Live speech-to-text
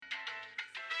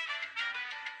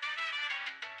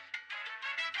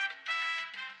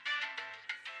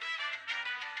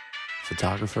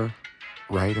photographer,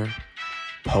 writer,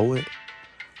 poet,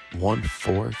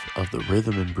 1/4 of the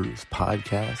Rhythm and Brews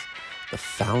podcast, the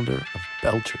founder of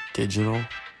Belcher Digital.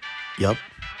 Yup,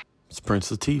 it's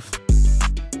Prince Letif.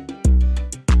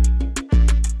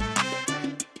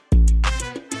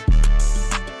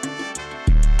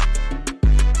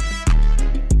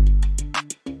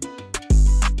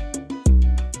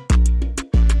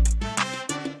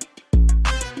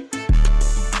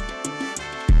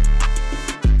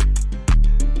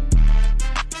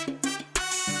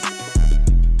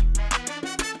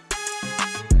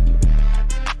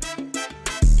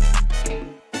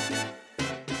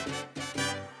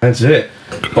 That's it.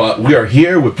 But we are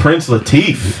here with Prince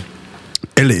Letif.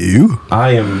 Hello.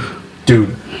 I am,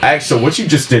 dude. Actually, so what you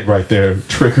just did right there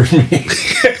triggered me,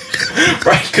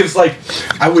 right? Because like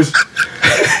I was.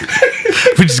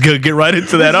 We're just gonna get right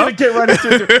into that. Get right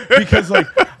into it because like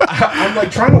I'm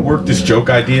like trying to work this joke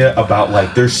idea about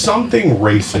like there's something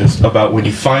racist about when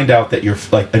you find out that you're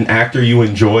like an actor you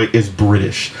enjoy is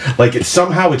British. Like it's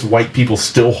somehow it's white people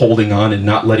still holding on and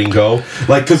not letting go.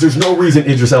 Like because there's no reason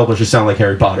Idris Elba should sound like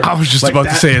Harry Potter. I was just like about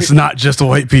to say it's not just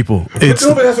white people. It's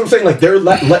no, but that's what I'm saying. Like they're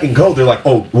letting go. They're like,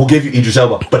 oh, we'll give you Idris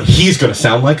Elba, but he's gonna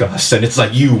sound like us, and it's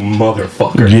like you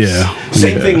motherfuckers. Yeah.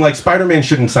 Same thing. Like Spider-Man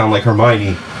shouldn't sound like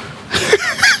Hermione.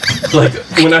 Like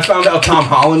when I found out Tom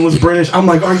Holland was British, I'm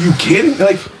like, are you kidding?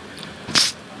 Like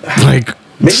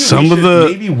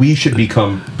maybe we should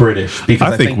become British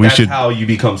because I think that's how you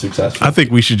become successful. I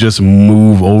think we should just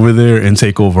move over there and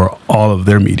take over all of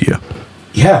their media.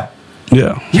 Yeah,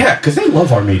 because they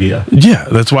love our media. Yeah,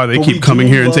 that's why they keep coming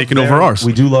here and taking over ours.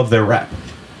 We do love their rap.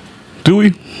 Do we?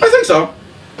 I think so.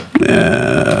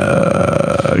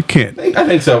 I can't. I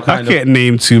think so. I can't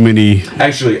name too many.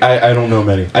 Actually, I don't know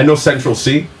many. I know Central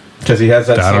C. Because he has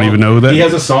that song. I don't even know who that is. He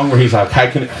has a song where he's like,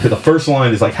 the first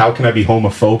line is like, how can I be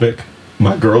homophobic?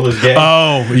 My girl is gay.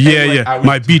 Oh, yeah.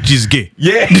 My beach is gay.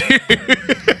 Yeah.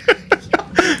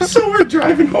 So we're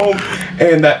driving home,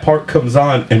 and that part comes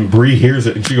on, and Bree hears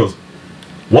it, and she goes,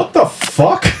 what the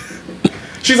fuck?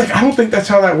 She's like, I don't think that's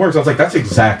how that works. I was like, that's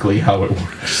exactly how it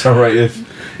works. All right, if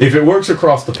it works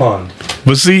across the pond.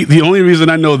 But see, the only reason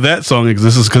I know that song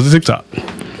exists is because of TikTok.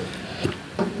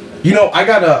 You know, I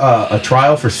got a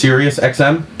trial for Sirius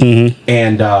XM,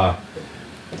 and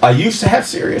I used to have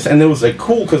Sirius, and it was like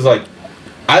cool because like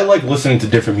I like listening to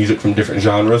different music from different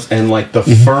genres, and like the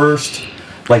first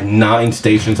like 9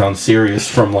 stations on Sirius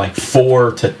from like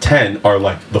 4 to 10 are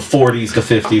like the 40s, the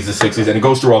 50s, the 60s, and it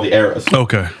goes through all the eras.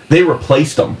 Okay. They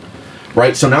replaced them,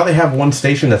 right? So now they have one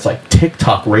station that's like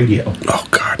TikTok radio. Oh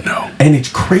God, no! And it's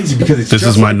crazy because it's this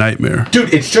is my nightmare,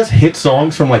 dude. It's just hit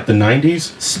songs from like the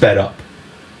 90s sped up.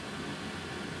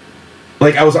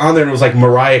 Like, I was on there and it was like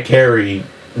Mariah Carey,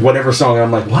 whatever song, and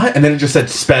I'm like, what? And then it just said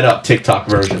sped up TikTok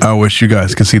version. I wish you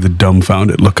guys could see the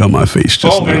dumbfounded look on my face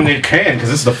just now. And they can,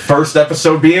 because this is the first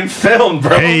episode being filmed,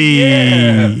 bro.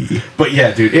 Hey! Yeah. But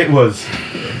yeah, dude, it was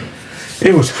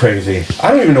crazy. I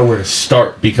don't even know where to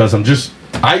start, because I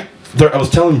was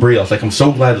telling Bree, I was like, I'm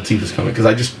so glad Latif is coming, because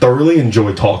I just thoroughly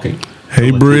enjoy talking.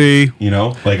 Hey, Bree. You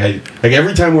know, like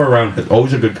every time we're around, it's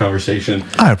always a good conversation.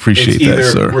 I appreciate that,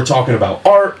 sir. We're talking about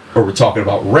art, or we're talking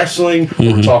about wrestling,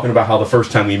 or we're talking about how the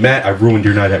first time we met, I ruined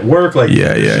your night at work. Like,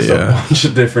 a bunch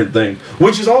of different things.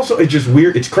 Which is also, it's just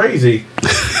weird. It's crazy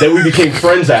that we became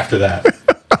friends after that.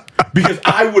 Because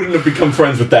I wouldn't have become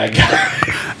friends with that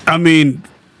guy. I mean,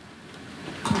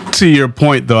 to your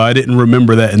point, though, I didn't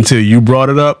remember that until you brought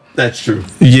it up. That's true.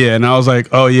 Yeah, and I was like,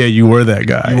 oh, yeah, you were that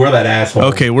guy. You were that asshole.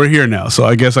 Okay, we're here now, so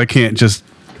I guess I can't just,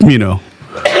 no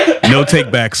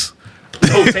take-backs.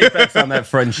 No take-backs on that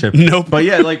friendship. Nope. But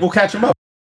yeah, like, we'll catch him up.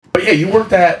 But yeah, you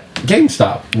worked at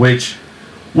GameStop, which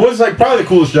was like probably the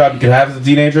coolest job you could have as a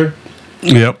teenager.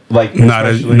 Yep. Like not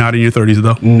in your 30s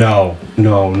though. No.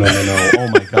 Oh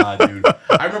my God, dude.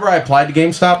 I remember I applied to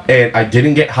GameStop and I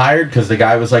didn't get hired because the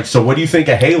guy was like, so what do you think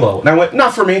of Halo? And I went,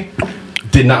 not for me.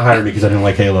 Did not hire me because I didn't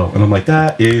like Halo. And I'm like,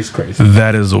 that is crazy.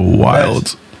 That is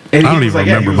wild. I don't even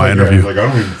remember my interview. I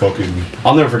don't even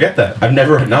I'll never forget that. I've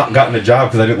never not gotten a job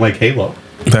because I didn't like Halo.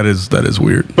 That is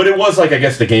weird. But it was like, I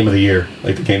guess, the game of the year.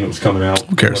 Like the game that was coming out.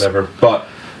 Who cares? Whatever. But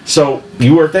so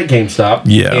you worked at GameStop.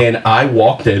 Yeah. And I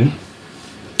walked in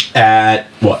at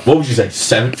what would you say,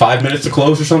 5 minutes to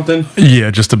close or something?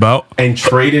 Yeah, just about. And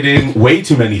traded in way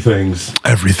too many things.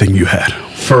 Everything you had.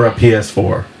 For a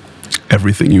PS4.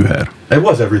 Everything you had. It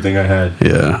was everything I had.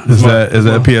 Yeah. Is that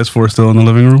PS4 still in the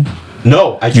living room?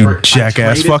 No,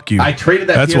 jackass. Fuck you. I traded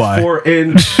that PS4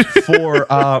 in for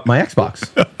my Xbox.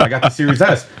 I got the Series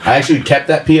S. I actually kept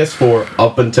that PS4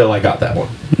 up until I got that one.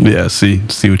 Yeah, see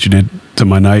what you did to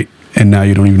my night, and now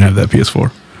you don't even have that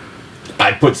PS4.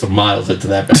 I put some miles into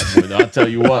that bad boy, though. I'll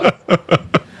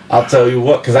tell you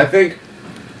what. Because I think,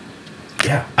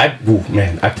 I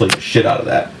played the shit out of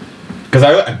that. Because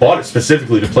I bought it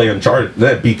specifically to play Uncharted.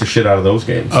 Then I beat the shit out of those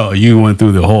games. Oh, you went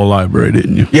through the whole library,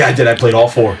 didn't you? Yeah, I did. I played all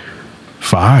 4.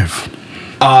 5.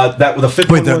 The fifth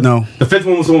one. No. The 5th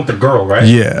one was the one with the girl, right?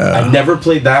 Yeah. I never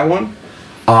played that one.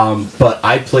 But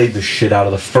I played the shit out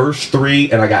of the first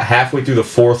 3, and I got halfway through the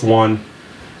 4th one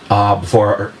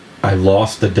before I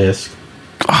lost the disc.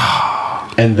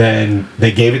 And then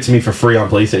they gave it to me for free on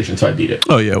PlayStation, so I beat it.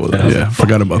 Oh yeah, well, like,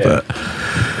 forgot about that.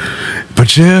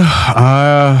 But yeah,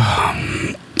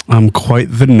 I'm quite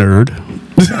the nerd.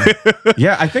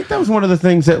 Yeah, I think that was one of the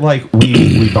things that like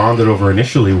we bonded over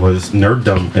initially was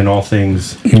nerddom and all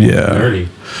things nerdy.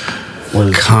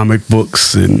 Was comic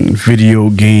books and video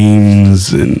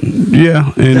games and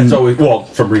that's always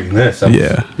from reading this. That was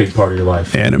a big part of your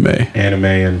life. Anime,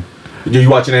 and are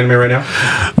you watching anime right now?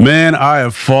 Man, I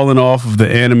have fallen off of the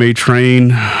anime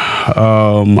train.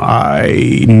 I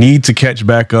need to catch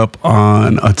back up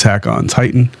on Attack on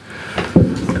Titan.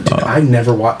 Dude, I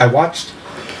never watched. I watched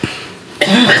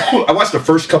the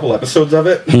first couple episodes of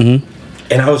it, and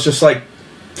I was just like,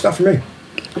 it's not for me.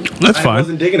 That's fine. I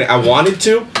wasn't digging it. I wanted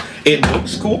to. It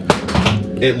looks cool.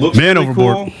 It looks Man really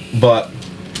overboard. cool, but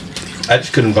I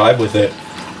just couldn't vibe with it.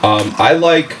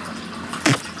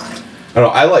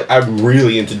 I'm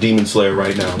really into Demon Slayer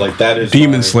right now. Like that is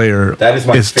Demon Slayer. That is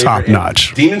my favorite top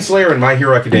notch. Demon Slayer and My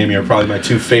Hero Academia are probably my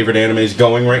 2 favorite animes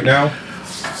going right now.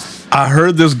 I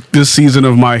heard this season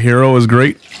of My Hero is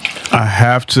great. I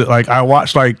have to I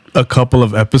watched like a couple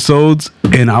of episodes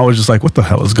and I was just like, what the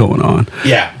hell is going on?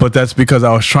 Yeah. But that's because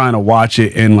I was trying to watch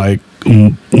it and like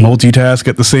multitask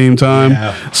at the same time.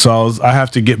 Yeah. So I have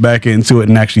to get back into it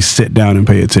and actually sit down and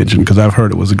pay attention because I've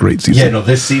heard it was a great season. Yeah, no,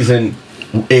 this season,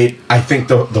 I think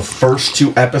the first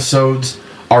 2 episodes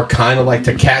are kind of like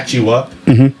to catch you up,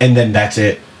 and then that's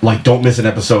it. Like, don't miss an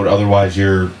episode, otherwise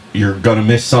you're gonna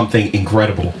miss something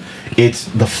incredible.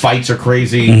 The fights are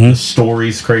crazy, the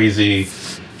story's crazy,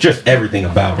 just everything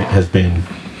about it has been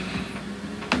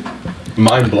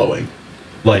mind blowing.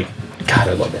 Like, God,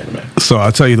 I love anime. So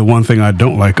I'll tell you the one thing I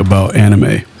don't like about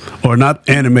anime, or not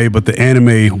anime, but the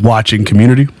anime watching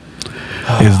community,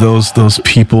 is those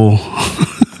people.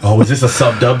 Oh, is this a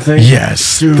sub-dub thing?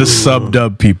 Yes, dude. The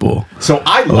sub-dub people. So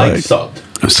I like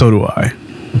subbed. So do I.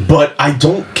 But I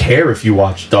don't care if you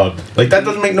watch dubbed. Like, that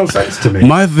doesn't make no sense to me.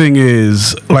 My thing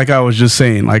is, like I was just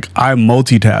saying, like, I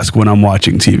multitask when I'm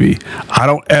watching TV. I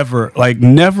don't ever,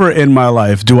 never in my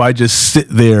life do I just sit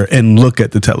there and look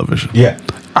at the television. Yeah.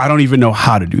 I don't even know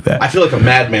how to do that. I feel like a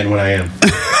madman when I am.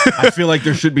 I feel like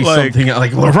there should be something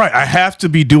right. I have to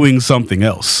be doing something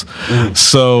else.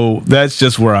 So that's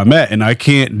just where I'm at, and I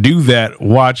can't do that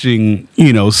watching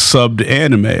subbed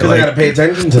anime. Because I gotta pay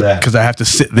attention to that. Because I have to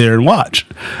sit there and watch.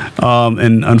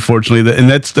 And unfortunately,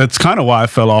 that's kind of why I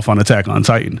fell off on Attack on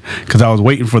Titan, because I was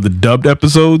waiting for the dubbed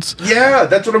episodes. Yeah,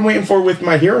 that's what I'm waiting for with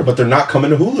My Hero, but they're not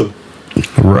coming to Hulu.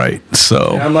 Right. So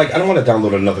and I'm like, I don't want to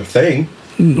download another thing.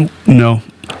 No,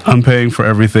 I'm paying for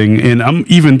everything, and I'm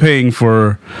even paying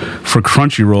for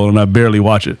Crunchyroll, and I barely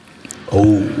watch it.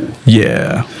 Oh,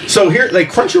 yeah. So here,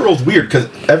 Crunchyroll's weird because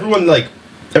everyone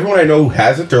I know who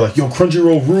has it, they're like, "Yo,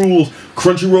 Crunchyroll rules.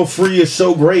 Crunchyroll free is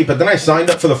so great." But then I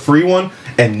signed up for the free one,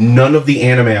 and none of the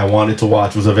anime I wanted to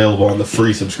watch was available on the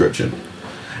free subscription.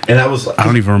 And I was like, I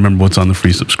don't even remember what's on the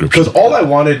free subscription. Because all I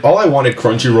wanted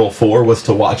Crunchyroll for was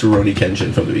to watch Rurouni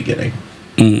Kenshin from the beginning.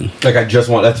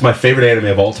 That's my favorite anime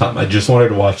of all time. I just wanted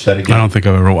to watch that again. I don't think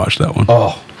I've ever watched that one.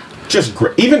 Oh, just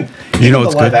great. Even the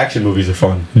live action movies are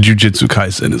fun. Jujutsu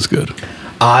Kaisen is good.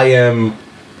 I am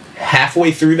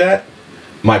halfway through that.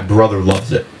 My brother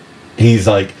loves it. He's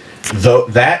like,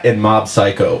 that and Mob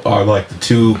Psycho are like the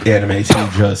 2 animes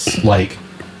he just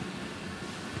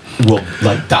will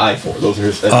die for. Those are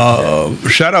his.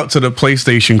 Shout out to the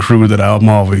PlayStation crew that I'm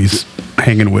always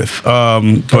hanging with. Is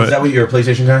that what you're a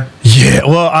PlayStation guy? Yeah.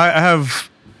 Well, I have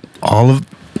all of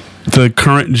the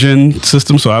current gen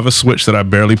system, so I have a Switch that I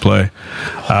barely play.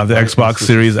 I have the Xbox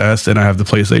Series S, and I have the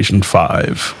PlayStation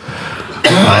 5.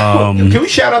 Can we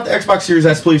shout out the Xbox Series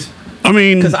S, please? I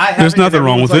mean, there's nothing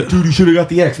wrong with it. Dude, you should have got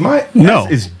the X. No,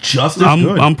 S is just as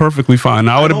good. I'm perfectly fine.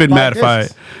 I would have been mad if I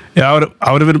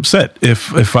would have been upset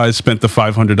if I spent the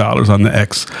 $500 on the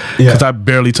X, because I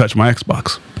barely touch my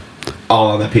Xbox.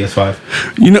 All on that PS5.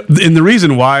 And the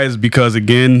reason why is because,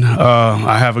 again,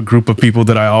 I have a group of people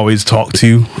that I always talk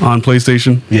to on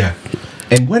PlayStation. Yeah.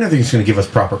 And when are they just going to give us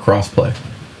proper crossplay?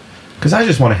 Because I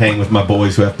just want to hang with my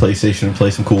boys who have PlayStation and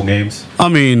play some cool games. I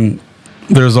mean,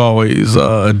 there's always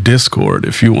Discord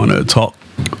if you want to talk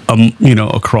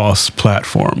across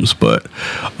platforms, but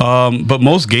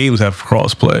most games have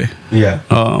cross play. Yeah.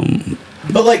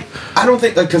 But like, I don't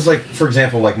think, like, because like, for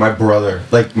example, like my brother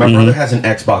has an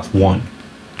Xbox One.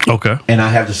 Okay. And I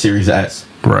have the Series S.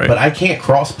 Right. But I can't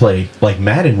cross-play like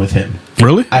Madden with him.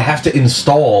 Really? I have to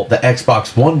install the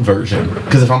Xbox One version,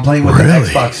 because if I'm playing with the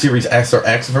Xbox Series S or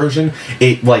X version,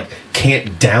 it like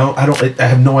can't I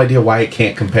have no idea why it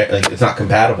can't compare. Like, it's not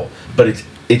compatible. But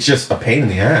it's just a pain in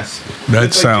the ass.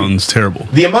 That sounds terrible.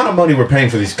 The amount of money we're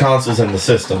paying for these consoles and the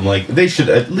system, like, they should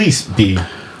at least be.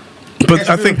 But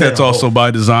I think that's also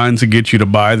by design to get you to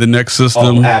buy the next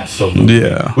system. Oh, absolutely.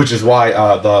 Yeah. Which is why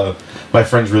my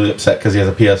friend's really upset because he has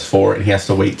a PS4 and he has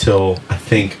to wait till, I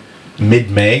think,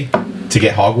 mid-May to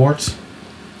get Hogwarts.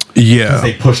 Yeah. Because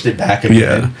they pushed it back again.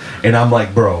 Yeah. And I'm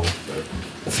like, bro,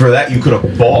 for that you could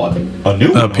have bought a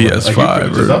new one. A PS5. Like,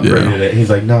 you just upgraded it. And he's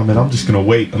like, no, man, I'm just going to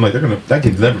wait. I'm like, that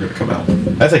game's never going to come out.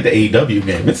 That's like the AEW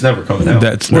game. It's never coming out.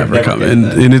 That's never coming.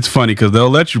 And it's funny because they'll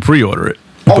let you pre-order it.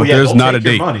 But there's not a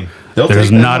date. Money.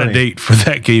 There's not a date for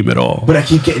that game at all. But I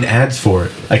keep getting ads for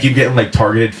it. I keep getting like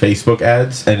targeted Facebook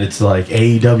ads, and it's like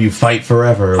AEW Fight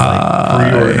Forever. Like,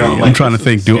 I'm trying to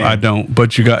think. I don't.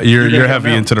 But you're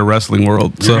heavy into the wrestling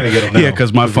world. So yeah,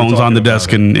 because my phone's on the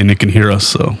desk and it can hear us.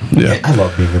 So yeah, I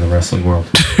love being in the wrestling world.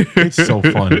 It's so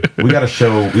fun. We got a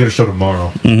show.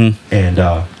 Tomorrow,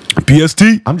 and PST.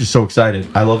 I'm just so excited.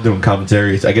 I love doing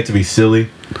commentaries. I get to be silly.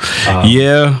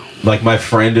 Yeah. Like, my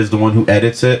friend is the one who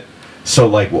edits it. So,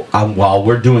 like, while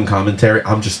we're doing commentary,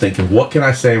 I'm just thinking, what can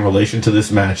I say in relation to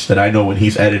this match that I know when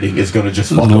he's editing is going to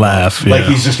just fucking laugh? Like,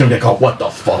 he's just going to be like, oh, what the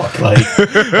fuck? Like,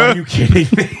 are you kidding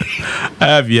me? I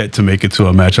have yet to make it to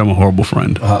a match. I'm a horrible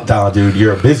friend. Nah, dude,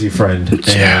 you're a busy friend. And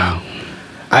yeah.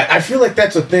 I feel like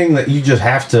that's a thing that you just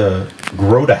have to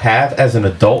grow to have as an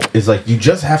adult, is, like, you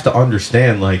just have to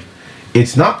understand, like,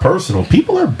 it's not personal.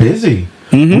 People are busy.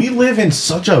 We live in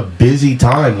such a busy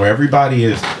time where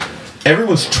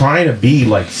everyone's trying to be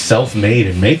like self-made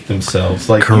and make themselves.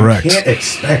 Like, correct. You can't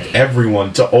expect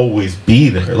everyone to always be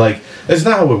there. Like, that's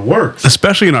not how it works.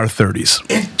 Especially in our 30s.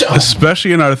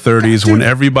 Especially in our 30s, when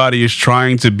everybody is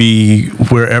trying to be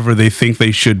wherever they think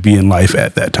they should be in life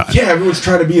at that time. Yeah, everyone's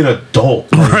trying to be an adult.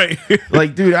 Like, right.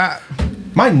 Like, dude,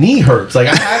 my knee hurts. Like,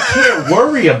 I can't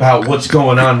worry about what's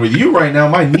going on with you right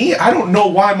now. I don't know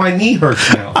why my knee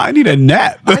hurts now. I need a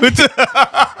nap.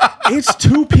 It's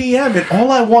 2 p.m. and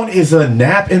all I want is a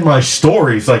nap in my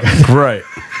stories. Like, right.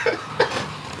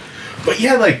 But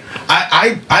yeah, like,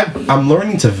 I'm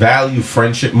learning to value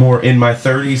friendship more in my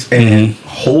 30s and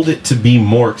hold it to be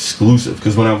more exclusive.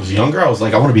 Because when I was younger, I was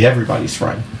like, I want to be everybody's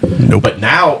friend. Nope. But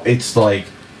now it's like,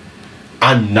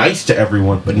 I'm nice to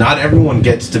everyone, but not everyone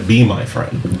gets to be my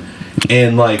friend.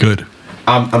 And like, good.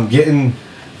 I'm getting,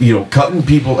 cutting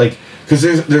people, like, because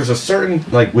there's a certain,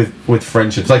 like, with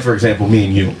friendships, like, for example, me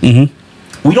and you,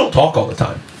 we don't talk all the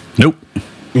time. Nope.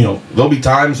 There'll be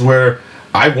times where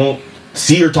I won't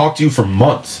see or talk to you for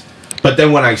months, but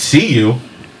then when I see you,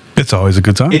 it's always a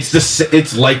good time.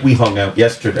 It's like we hung out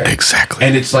yesterday. Exactly.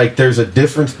 And it's like there's a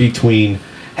difference between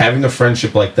having a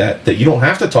friendship like that you don't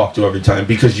have to talk to every time,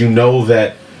 because you know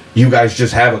that you guys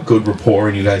just have a good rapport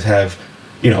and you guys have,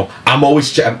 I'm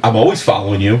always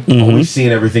following you, always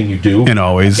seeing everything you do, and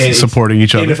always supporting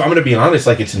each other. And if I'm going to be honest,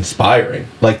 like, it's inspiring,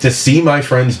 like, to see my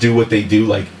friends do what they do.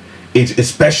 Like, it's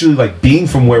especially like being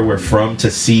from where we're from,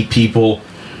 to see people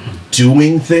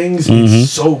doing things. It's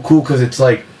so cool, because it's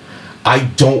like, I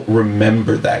don't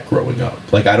remember that growing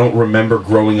up. Like, I don't remember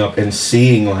growing up and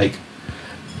seeing, like,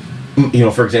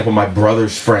 for example, my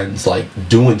brother's friends, like,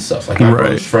 doing stuff. Like, my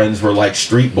brother's friends were like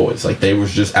street boys. Like, they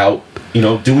was just out,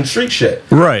 doing street shit.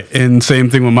 Right. And same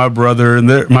thing with my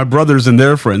brothers and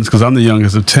their friends, because I'm the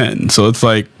youngest of 10. So it's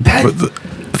like, the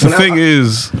thing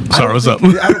is, sorry, what's up?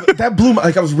 That blew my,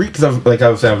 like, I was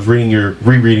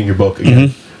rereading your book again,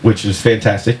 which is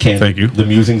fantastic. Thank you. The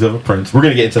Musings of a Prince. We're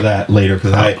gonna get into that later,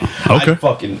 because I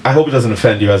hope it doesn't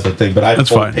offend you as a thing, but I have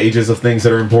 4 pages of things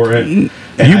that are important.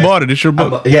 You bought it. It's your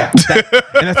book. And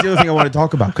that's the other thing I want to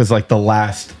talk about, because, like, the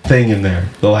last thing in there,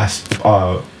 the last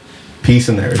piece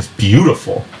in there is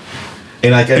beautiful.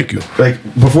 And thank you. Like,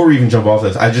 before we even jump off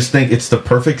this, I just think it's the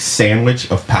perfect sandwich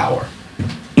of power.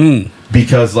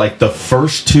 Because, like, the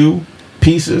first 2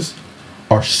 pieces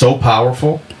are so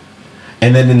powerful,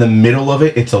 and then in the middle of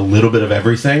it, it's a little bit of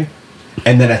everything,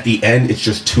 and then at the end, it's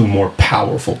just 2 more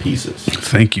powerful pieces.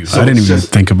 Thank you. So I didn't even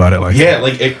think about it like that. Yeah,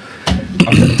 like,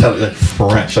 I'm gonna tell you, like,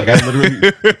 fresh. Like, I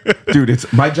literally,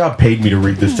 dude, my job paid me to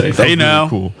read this today. So hey, now. Really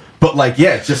cool. But, like,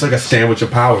 yeah, it's just like a sandwich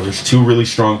of power. There's 2 really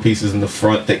strong pieces in the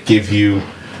front that give you,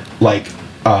 like,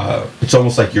 it's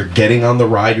almost like you're getting on the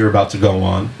ride you're about to go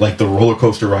on, like the roller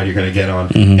coaster ride you're going to get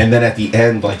on, and then at the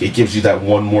end, like it gives you that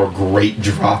one more great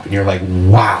drop, and you're like,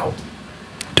 wow,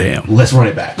 damn, let's run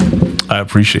it back. I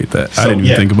appreciate that. So, I didn't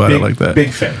even think about it like that.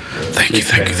 Big fan.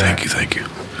 Thank you.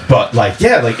 But like,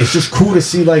 yeah, like it's just cool to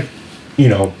see, like, you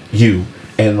know, you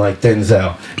and like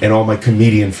Denzel and all my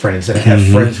comedian friends, and I have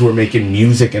friends who are making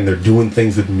music and they're doing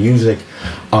things with music.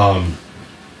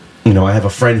 You know, I have a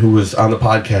friend who was on the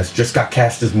podcast, just got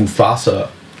cast as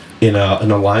Mufasa in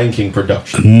a Lion King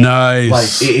production. Nice. Like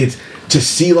it's to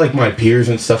see like my peers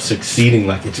and stuff succeeding.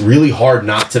 Like it's really hard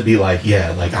not to be like,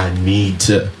 yeah, like I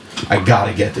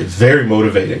gotta get there. It's very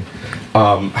motivating.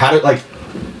 What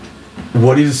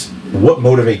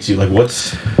motivates you? Like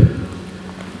what's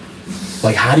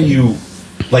like, how do you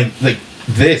like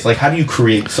this? Like, how do you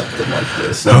create something like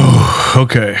this?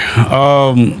 Okay.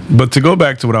 But to go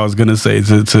back to what I was going to say,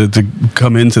 to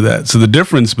come into that. So the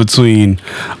difference between,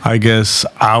 I guess,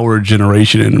 our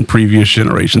generation and previous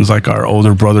generations, like our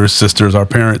older brothers, sisters, our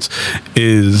parents,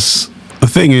 is the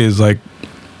thing is, like,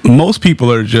 most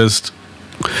people are just,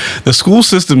 the school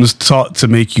system is taught to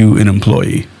make you an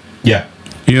employee. Yeah.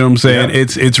 You know what I'm saying? Yeah.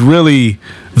 It's really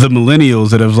the millennials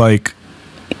that have, like,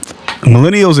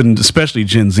 millennials and especially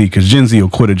Gen Z, because Gen Z will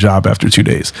quit a job after 2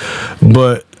 days.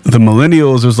 But the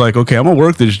millennials is like, okay, I'm going to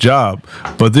work this job,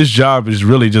 but this job is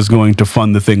really just going to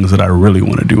fund the things that I really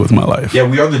want to do with my life. Yeah,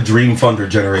 we are the dream funder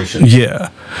generation. Yeah.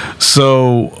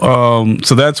 So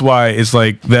that's why it's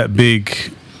like that big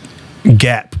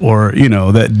gap, or, you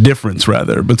know, that difference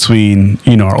rather between,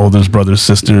 you know, our oldest brothers,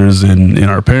 sisters, and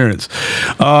our parents.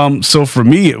 So for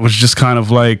me, it was just kind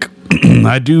of like,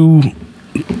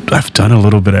 I've done a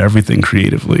little bit of everything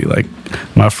creatively. Like,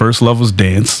 my first love was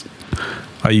dance.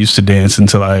 I used to dance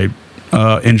until I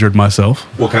injured myself.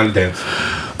 What kind of dance?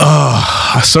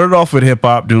 I started off with hip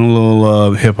hop, doing a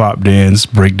little hip hop dance,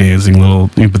 break dancing,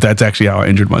 but that's actually how I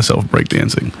injured myself, break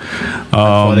dancing. That's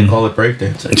why they call it break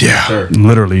dancing. Yeah, sure.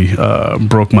 Literally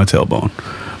broke my tailbone.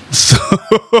 So,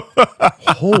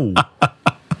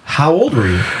 how old were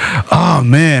you? Oh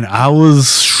man, I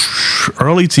was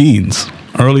early teens.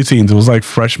 It was like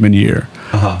freshman year.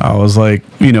 I was like,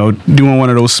 you know, doing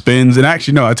one of those spins. And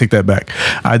actually, no, I take that back.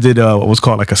 I did what was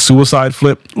called like a suicide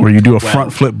flip, where you do a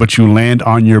front flip, but you land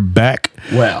on your back.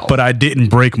 But I didn't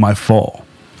break my fall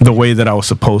the way that I was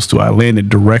supposed to. I landed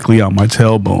directly on my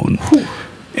tailbone.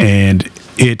 And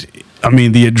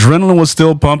the adrenaline was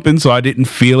still pumping, so I didn't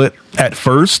feel it at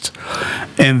first.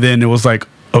 And then it was like,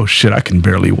 oh shit, I can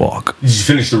barely walk. Did you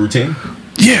finish the routine?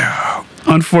 Yeah.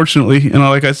 Unfortunately,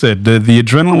 like I said, the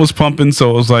adrenaline was pumping,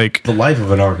 so it was like the life of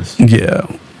an artist. Yeah.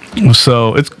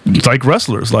 So it's like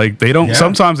wrestlers, like they don't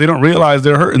sometimes they don't realize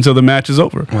they're hurt until the match is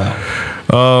over. Wow.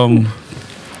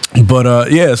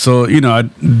 Yeah. So you know, I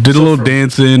did a little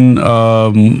dancing.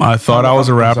 I thought I was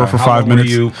a rapper for 5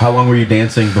 minutes. How long were you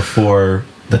dancing before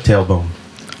the tailbone?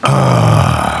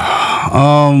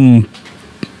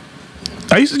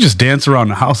 I used to just dance around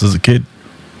the house as a kid.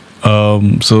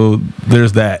 So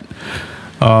there's that.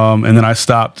 And then I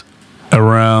stopped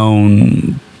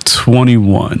around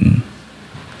 21.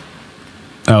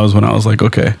 That was when I was like,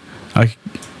 okay.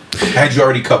 Had you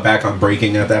already cut back on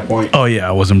breaking at that point? Oh yeah,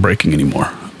 I wasn't breaking anymore.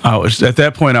 I was at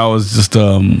that point. I was just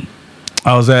I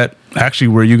was at actually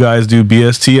where you guys do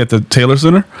BST at the Taylor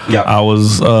Center. Yeah. I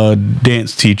was a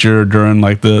dance teacher during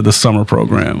like the summer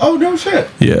program. Oh no shit.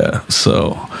 Yeah.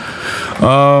 So,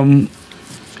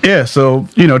 yeah, so,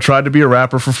 you know, tried to be a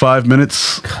rapper for 5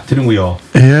 minutes. God, didn't we all?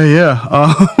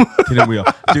 Yeah. Didn't we all?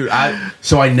 Dude,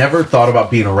 I never thought about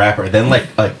being a rapper. Then, like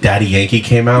Daddy Yankee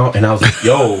came out, and I was like,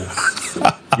 yo,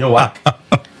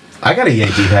 I got a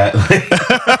Yankee hat.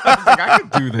 I could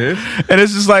do this. And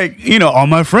it's just like, you know, all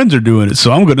my friends are doing it,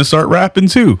 so I'm going to start rapping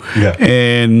too. Yeah.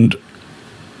 And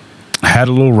had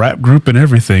a little rap group and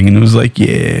everything, and it was like, yeah.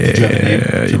 Did you have a name?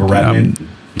 Did you have a rap name?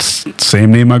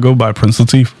 Same name I go by, Prince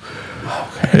Letif.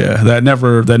 Okay. Yeah, that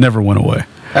never went away.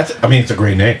 It's a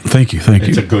great name. Thank you.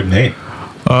 It's a good name.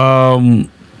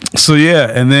 So yeah,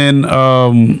 and then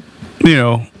you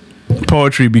know,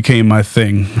 poetry became my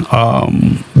thing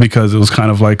because it was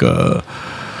kind of like you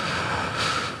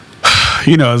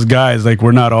know, as guys, like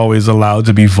we're not always allowed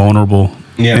to be vulnerable.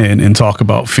 Yeah. And talk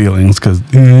about feelings because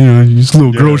it's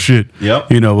little girl shit.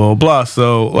 Yep. You know, blah blah.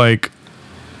 So like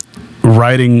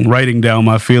writing down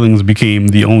my feelings became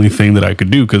the only thing that I could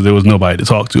do because there was nobody to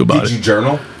talk to about it. Did you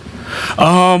journal?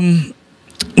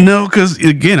 No, because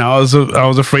again, I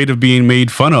was afraid of being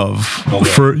made fun of. Okay.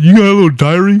 For you got a little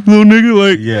diary, little nigga,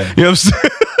 like yeah. You know what I'm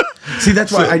saying? See,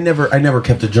 that's why I never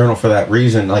kept a journal for that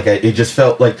reason. Like it just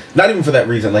felt like not even for that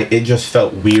reason. Like it just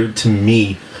felt weird to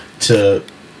me to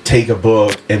take a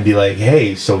book and be like,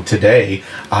 hey, so today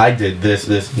I did this,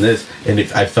 this, and this, and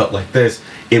if I felt like this,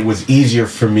 it was easier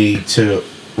for me to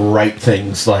write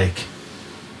things like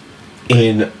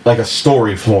in like a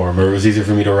story form, or it was easier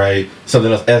for me to write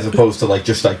something else as opposed to like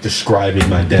just like describing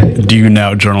my day. Do you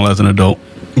now journal as an adult?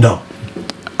 No.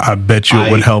 I bet you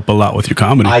it would help a lot with your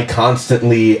comedy. I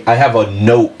have a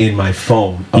note in my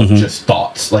phone of just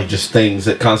thoughts, like just things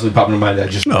that constantly pop into my mind that I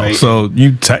just write. So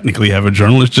you technically have a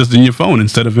journal, it's just in your phone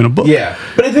instead of in a book. Yeah,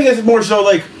 but I think it's more so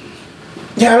like,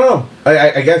 yeah, I don't know.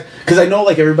 I guess, because I know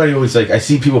like everybody always like, I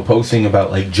see people posting about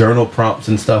like journal prompts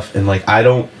and stuff, and like I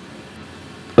don't,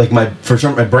 like my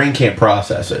brain can't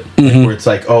process it. Like, where it's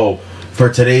like, oh, for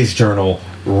today's journal,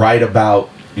 write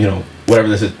about, you know, whatever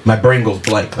this is. My brain goes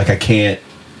blank. Like I can't.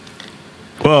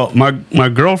 Well, my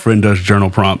girlfriend does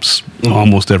journal prompts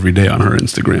almost every day on her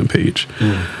Instagram page.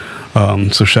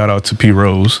 So shout out to P.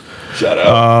 Rose. Shout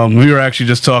out. We were actually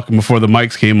just talking before the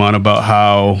mics came on about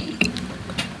how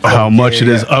much it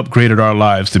has upgraded our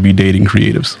lives to be dating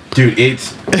creatives. Dude,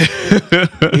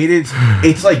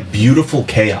 it's like beautiful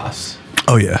chaos.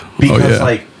 Oh yeah. Because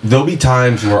like there'll be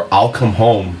times where I'll come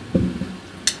home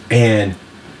and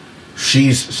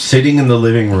she's sitting in the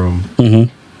living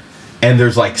room. And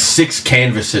there's like 6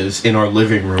 canvases in our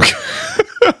living room.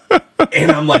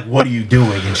 And I'm like, what are you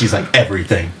doing? And she's like,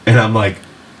 everything. And I'm like,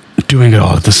 doing it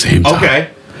all at the same time. Okay.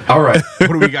 All right.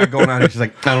 What do we got going on? And she's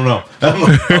like, I don't know. I'm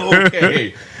like,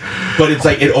 okay. But it's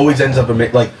like, it always ends up,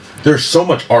 like, there's so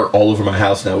much art all over my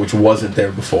house now, which wasn't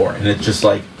there before. And it's just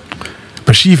like.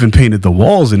 But she even painted the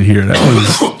walls in here. That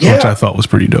was, which I thought was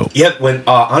pretty dope. Yeah.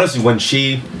 Honestly,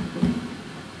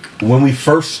 when we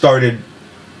first started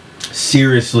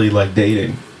seriously like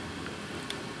dating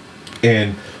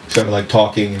and started like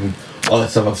talking and all that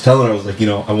stuff, I was telling her, I was like, you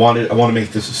know, I want to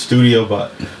make this a studio,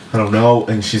 but I don't know.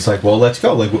 And she's like, well, let's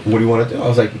go. Like, what do you want to do? I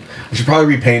was like, I should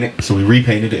probably repaint it. So we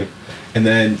repainted it. And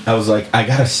then I was like, I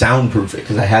gotta soundproof it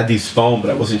because I had these foam, but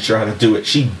I wasn't sure how to do it.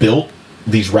 She built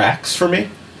these racks for me.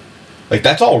 Like,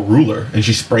 that's all ruler. And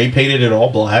she spray painted it all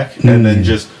black and then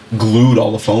just glued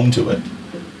all the foam to it.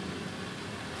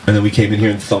 And then we came in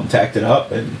here and thumbtacked it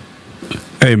up. And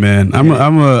hey man,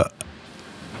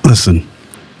 listen.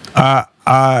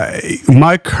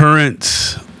 My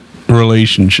current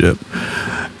relationship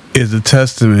is a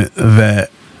testament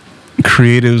that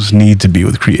creatives need to be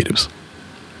with creatives.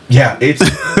 Yeah, it's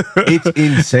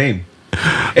insane.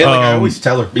 And like I always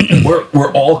tell her,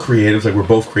 we're all creatives, like we're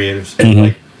both creatives, and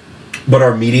like, but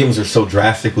our mediums are so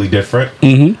drastically different.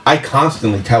 I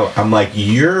constantly tell her, I'm like,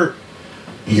 you're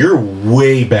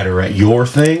way better at your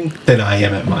thing than I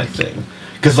am at my thing.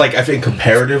 Because, like, I think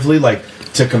comparatively, like,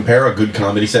 to compare a good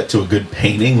comedy set to a good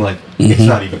painting, like, it's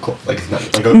not even close. Like, it's not.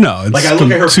 Like, no, it's like, I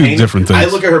look at her two different things. I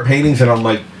look at her paintings and I'm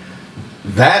like,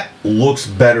 that looks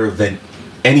better than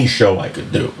any show I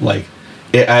could do. Like,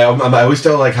 I always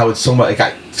tell her, like, how it's so much.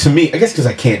 Like, to me, I guess because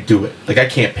I can't do it. Like, I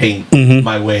can't paint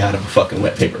my way out of a fucking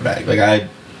wet paper bag. Like, I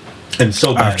am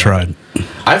so bad.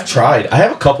 I've tried. I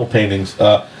have a couple paintings.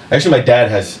 Actually, my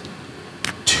dad has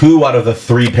 2 out of the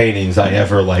 3 paintings I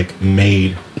ever like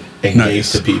made and gave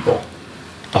to people.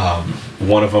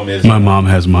 One of them is my mom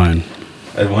has mine.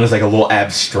 And one is like a little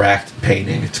abstract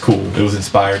painting. It's cool. It was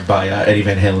inspired by Eddie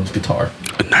Van Halen's guitar.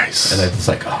 Nice. And I was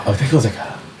like, I think it was like,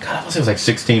 God, I was like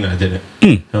 16 and I did it.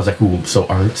 And I was like, ooh, I'm so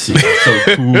artsy,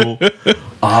 so cool.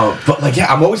 But like,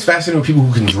 yeah, I'm always fascinated with people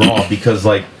who can draw because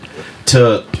like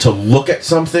to look at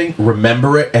something,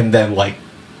 remember it, and then like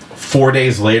 4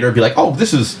 days later be like, oh,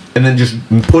 this is, and then just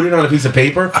put it on a piece of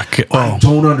paper. I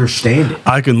don't understand it.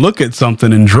 I can look at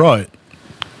something and draw it.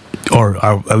 Or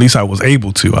at least I was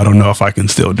able to. I don't know if I can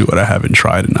still do it. I haven't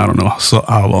tried and I don't know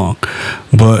how long.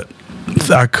 But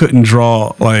I couldn't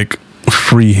draw like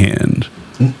freehand.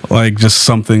 Like just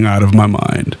something out of my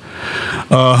mind.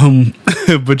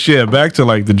 But yeah, back to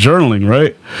like the journaling,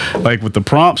 right? Like with the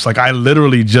prompts, like I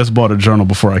literally just bought a journal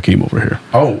before I came over here.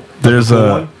 Oh, there's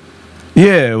a...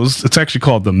 Yeah, it's actually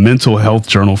called the Mental Health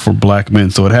Journal for Black Men.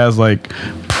 So it has like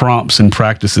prompts and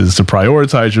practices to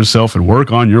prioritize yourself and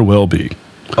work on your well-being.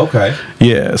 Okay.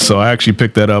 Yeah, so I actually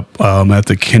picked that up at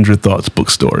the Kindred Thoughts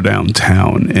bookstore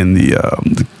downtown in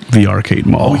the arcade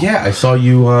mall. Oh yeah, I saw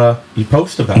you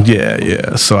post about it.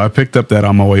 Yeah. So I picked up that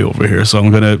on my way over here. So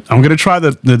I'm gonna try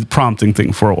the prompting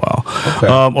thing for a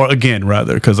while, or again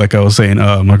rather, because like I was saying,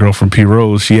 my girlfriend P.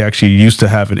 Rose, she actually used to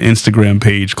have an Instagram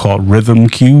page called Rhythm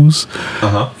Cues,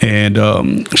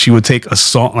 and she would take a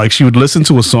song, like she would listen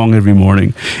to a song every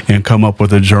morning and come up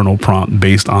with a journal prompt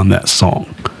based on that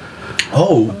song.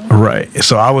 Oh, right.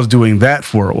 So I was doing that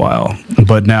for a while,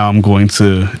 but now I'm going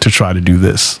to try to do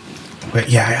this. But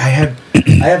yeah, I had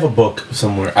I have a book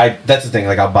somewhere. That's the thing.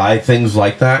 Like, I'll buy things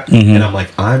like that, and I'm like,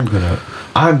 I'm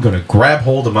gonna grab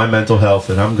hold of my mental health,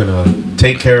 and I'm gonna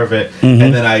take care of it.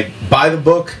 And then I buy the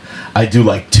book. I do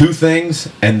like 2 things,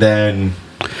 and then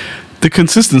the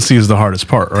consistency is the hardest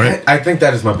part, right? I think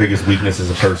that is my biggest weakness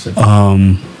as a person.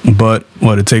 But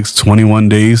it takes 21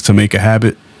 days to make a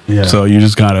habit. Yeah. So you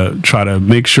just gotta try to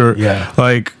make sure. Yeah.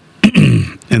 Like,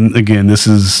 and again, this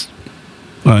is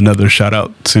another shout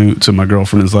out to my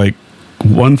girlfriend. Is like,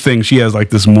 one thing, she has like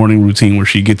this morning routine where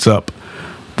she gets up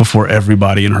before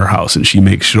everybody in her house, and she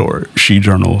makes sure she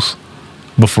journals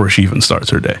before she even starts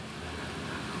her day.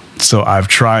 So I've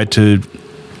tried to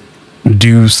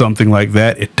do something like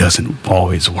that. It doesn't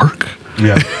always work.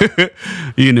 Yeah.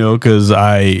 Because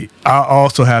I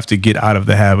also have to get out of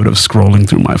the habit of scrolling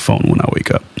through my phone when I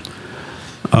wake up.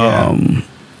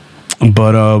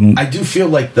 But I do feel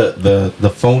like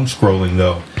the phone scrolling,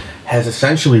 though, has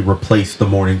essentially replaced the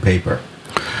morning paper.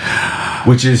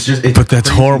 Which is just, but that's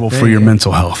horrible for your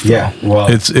mental health. Yeah, well,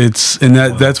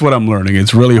 that's what I'm learning.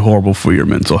 It's really horrible for your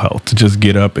mental health to just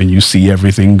get up and you see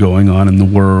everything going on in the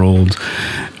world,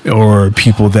 or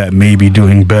people that may be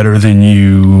doing better than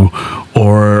you,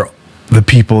 or the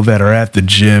people that are at the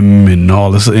gym and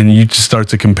all this, and you just start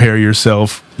to compare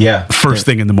yourself. Yeah, first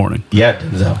thing in the morning. Yeah,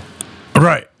 Denzel.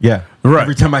 Right. Yeah. Right.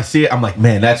 Every time I see it, I'm like,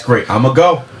 man, that's great. I'm gonna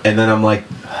go, and then I'm like.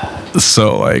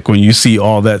 So like when you see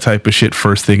all that type of shit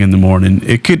first thing in the morning,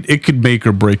 it could make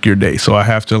or break your day. So I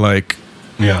have to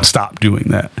stop doing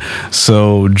that.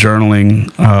 So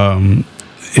journaling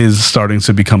is starting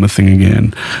to become a thing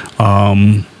again.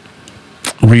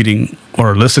 Reading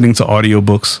or listening to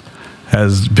audiobooks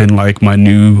has been like my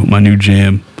new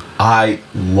jam. I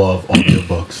love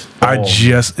audiobooks.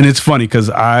 And it's funny because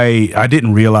I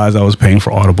didn't realize I was paying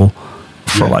for Audible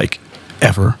for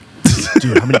ever.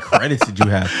 Dude, how many credits did you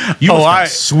have? You must have a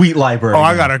sweet library.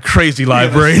 I got a crazy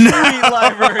library now. Sweet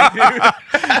library, dude.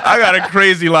 I got a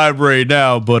crazy library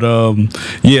now, but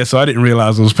so I didn't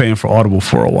realize I was paying for Audible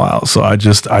for a while. So I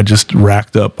just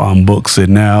racked up on books,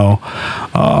 and now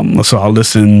so I'll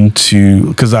listen to,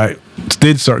 because I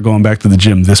did start going back to the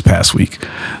gym this past week.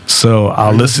 So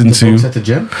I'll listen to books at the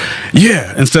gym?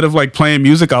 Yeah, instead of playing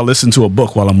music, I'll listen to a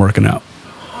book while I'm working out.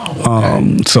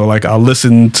 Okay. So I'll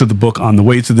listen to the book on the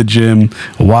way to the gym,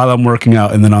 while I'm working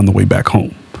out, and then on the way back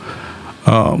home.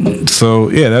 So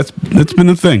yeah, that's been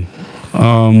a thing.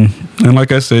 And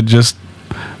like I said, just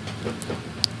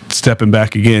stepping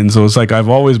back again. So it's I've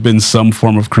always been some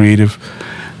form of creative,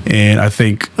 and I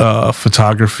think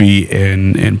photography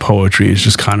and poetry is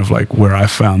just kind of where I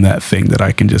found that thing that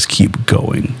I can just keep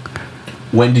going.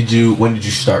 When did you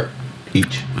start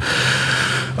each?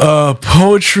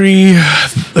 Poetry,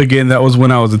 again, that was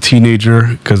when I was a teenager,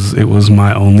 because it was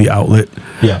my only outlet.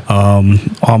 Yeah.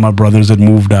 All my brothers had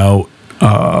moved out.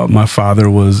 My father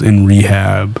was in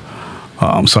rehab.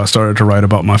 So I started to write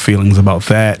about my feelings about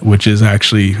that, which is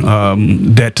actually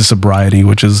debt to sobriety,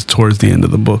 which is towards the end of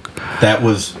the book. That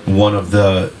was one of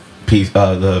the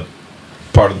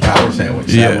part of the power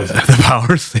sandwich. Yeah, the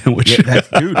power sandwich. Yeah,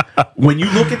 dude, when you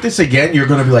look at this again, you're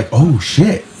gonna be like, "Oh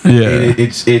shit!" Yeah,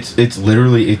 it's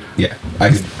literally. I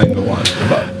can go on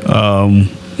about it.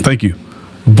 Thank you,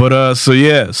 but so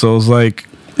it was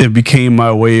it became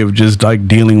my way of just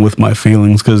dealing with my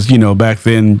feelings, because back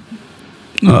then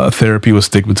therapy was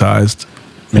stigmatized.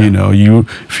 Yeah.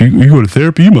 If you go to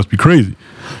therapy, you must be crazy.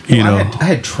 I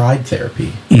had tried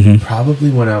therapy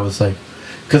probably when I was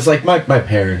because my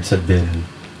parents have been,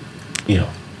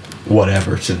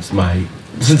 whatever since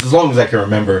as long as I can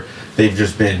remember, they've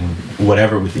just been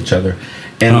whatever with each other,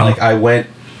 and I went,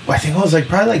 I think I was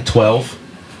probably 12,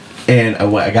 and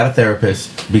I got a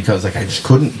therapist because I just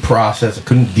couldn't process, I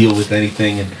couldn't deal with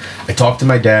anything, and I talked to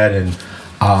my dad, and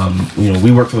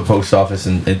we work for the post office,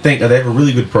 and they have a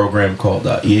really good program called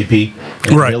EAP,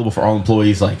 and right. available for all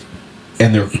employees,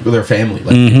 and their family.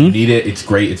 If you need it, it's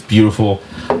great, it's beautiful.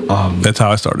 That's how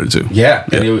I started too. Yeah.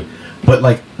 And but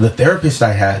the therapist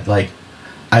I had,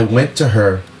 I went to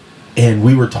her and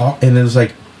we were talking, and it was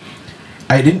I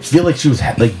didn't feel like she was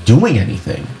doing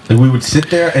anything. We would sit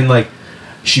there and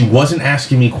she wasn't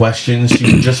asking me questions.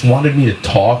 She just wanted me to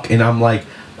talk, and I'm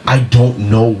I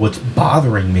don't know what's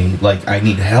bothering me. I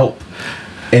need help.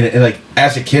 And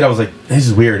as a kid, I was this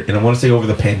is weird. And I want to say over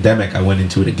the pandemic, I went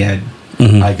into it again.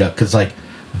 I got, because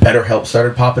BetterHelp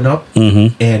started popping up,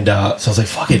 and so I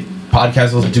was fuck it.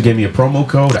 Podcast listened to gave me a promo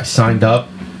code. I signed up,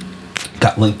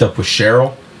 got linked up with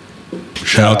Cheryl.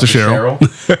 Shout out to Cheryl.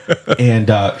 And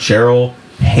Cheryl,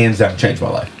 hands down, changed my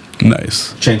life.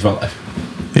 Nice. Changed my life.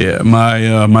 Yeah,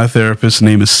 my therapist's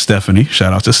name is Stephanie.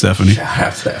 Shout out to Stephanie. Shout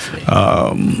out Stephanie.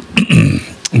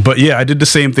 But yeah, I did the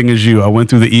same thing as you. I went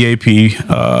through the EAP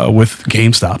with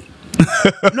GameStop.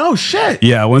 No shit.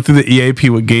 Yeah, I went through the EAP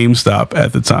with GameStop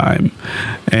at the time,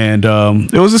 and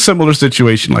it was a similar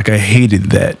situation. Like I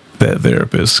hated that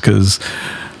therapist because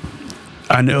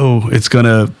I know it's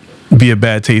gonna be a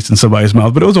bad taste in somebody's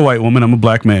mouth. But it was a white woman. I'm a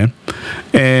black man,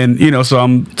 and so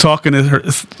I'm talking to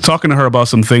her about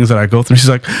some things that I go through. She's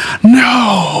like,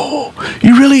 "No,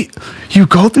 you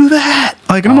go through that?"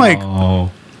 Like, and I'm like,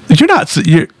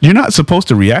 "You're not supposed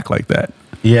to react like that."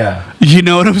 Yeah. You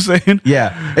know what I'm saying?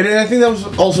 Yeah. And I think that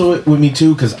was also with me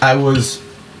too, because I was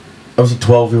a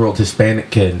 12-year-old Hispanic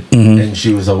kid, and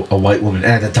she was a white woman.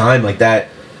 And at the time, like that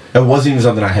wasn't even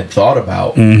something I had thought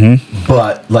about.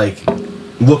 But like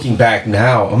looking back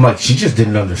now, I'm like, she just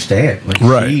didn't understand. Like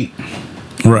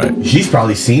she's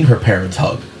probably seen her parents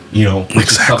hug, which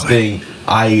is something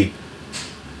I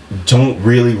don't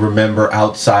really remember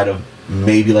outside of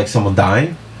maybe like someone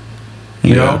dying.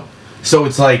 You know? So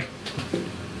it's like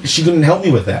she couldn't help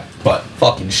me with that. But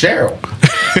fucking Cheryl.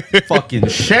 Fucking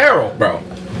Cheryl, bro.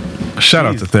 Shout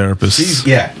out to therapists.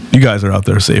 Yeah. You guys are out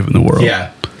there saving the world.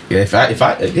 Yeah.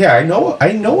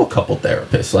 I know a couple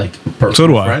therapists, like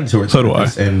personal friends who are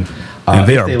therapists, and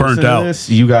they are burnt out.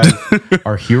 You guys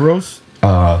are heroes.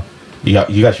 You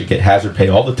guys should get hazard pay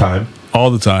all the time.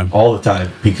 All the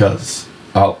time. Because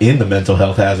in the mental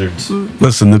health hazards.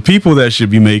 Listen, the people that should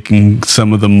be making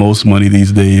some of the most money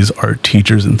these days are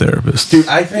teachers and therapists. Dude,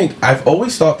 I've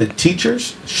always thought that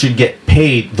teachers should get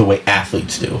paid the way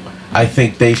athletes do. I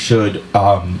think they should,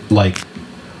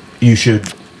 you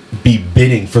should be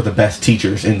bidding for the best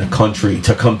teachers in the country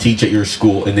to come teach at your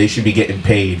school, and they should be getting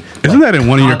paid. Isn't that in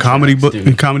one of your comedy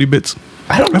bits?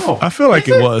 I don't know. I feel like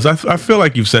it was. I feel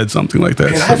like you've said something like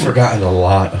that. Man, I've forgotten a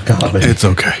lot of comedy. It's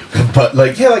okay. But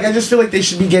I just feel like they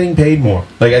should be getting paid more.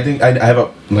 Like I think I have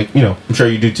I'm sure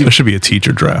you do too. There should be a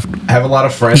teacher draft. I have a lot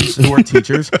of friends who are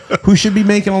teachers who should be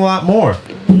making a lot more.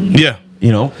 Yeah.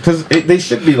 Because they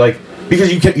should be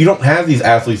because you don't have these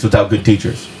athletes without good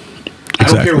teachers. Exactly. I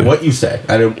don't care what you say.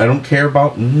 I don't care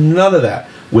about none of that.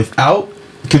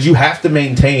 Because you have to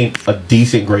maintain a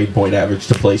decent grade point average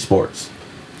to play sports.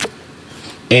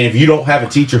 And if you don't have a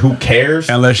teacher who cares,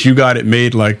 unless you got it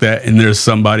made like that, and there's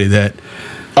somebody that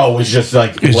it's just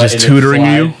it's just tutoring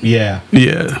you. Yeah.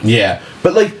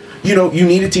 But you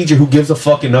need a teacher who gives a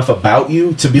fuck enough about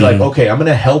you to be like, okay, I'm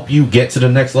gonna help you get to the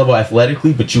next level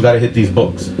athletically, but you got to hit these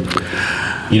books.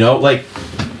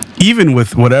 Even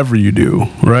with whatever you do,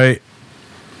 right?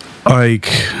 Like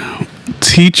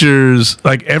teachers,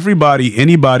 like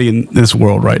anybody in this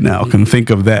world right now can think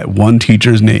of that one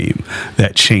teacher's name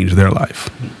that changed their life.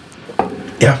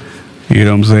 Yeah. You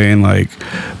know what I'm saying? Like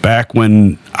back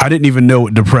when I didn't even know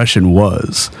what depression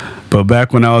was, but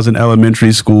back when I was in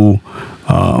elementary school,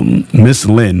 Miss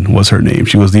Lynn was her name.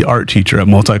 She was the art teacher at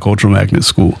Multicultural Magnet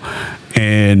School.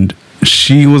 And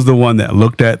she was the one that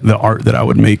looked at the art that I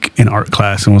would make in art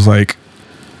class and was like,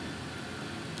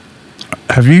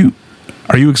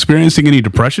 are you experiencing any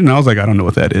depression? And I was like, I don't know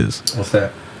what that is. What's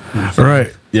that?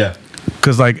 Right. Yeah.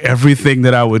 Because everything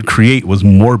that I would create was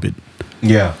morbid.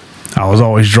 Yeah. I was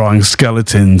always drawing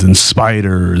skeletons and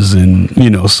spiders and,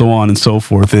 so on and so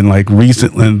forth. And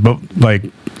recently, but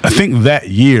I think that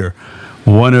year,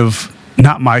 one of,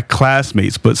 not my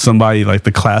classmates, but somebody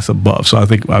the class above. So I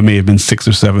think I may have been 6th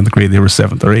or 7th grade. They were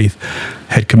 7th or 8th,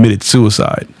 had committed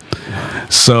suicide.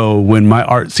 So when my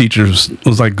art teacher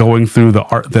was going through the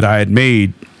art that I had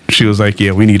made, she was like,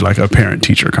 yeah, we need a parent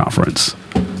teacher conference,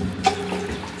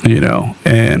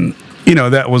 and,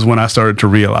 that was when I started to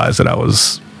realize that I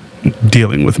was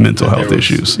dealing with mental health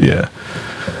issues. Yeah.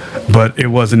 But it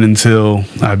wasn't until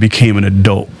I became an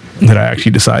adult that I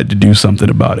actually decided to do something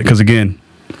about it. Because again,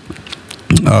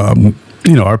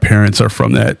 our parents are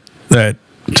from that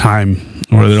time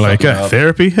where they're like,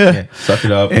 therapy? Yeah, suck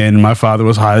it up. And my father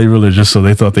was highly religious, so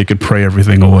they thought they could pray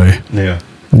everything away. Yeah.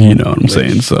 You know what I'm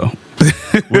saying? So.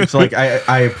 Which,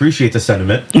 I appreciate the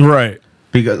sentiment. Right.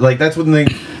 Because, that's one thing,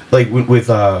 with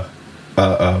that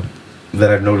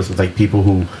I've noticed with, people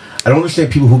who, I don't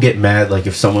understand people who get mad,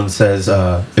 if someone says,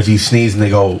 if you sneeze and they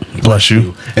go, bless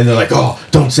you. And they're like, oh,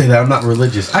 don't say that, I'm not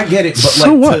religious. I get it, but,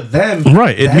 so what? to them,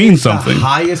 right, it means something. The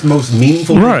highest, most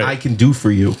meaningful thing I can do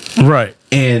for you. Right.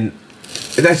 And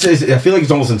that's just, I feel like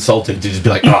it's almost insulting to just be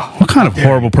like, oh. What kind of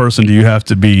horrible person do you have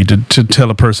to be to tell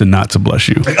a person not to bless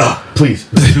you? Please,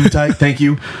 too tight, thank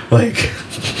you.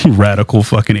 Radical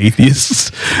fucking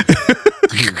atheists.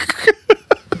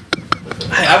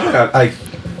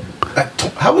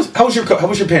 How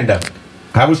was your pandemic?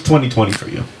 How was 2020 for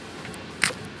you?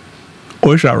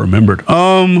 Wish I remembered.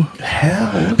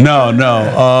 Hell.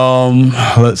 No.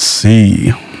 Let's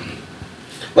see.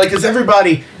 Like, cause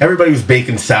everybody was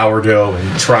baking sourdough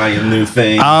and trying new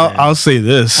things. I'll say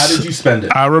this. How did you spend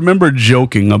it? I remember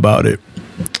joking about it,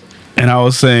 and I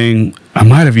was saying, I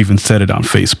might have even said it on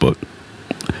Facebook,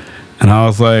 and I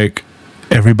was like,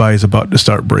 everybody's about to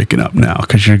start breaking up now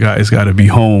because you guys got to be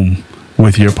home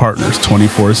with your partners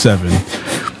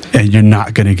 24/7, and you're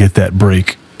not gonna get that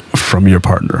break from your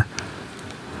partner,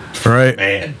 right?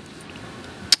 Man.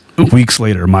 Weeks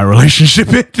later, my relationship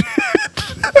ended.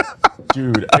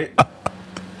 Dude, I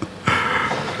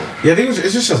think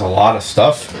it's just a lot of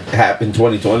stuff happened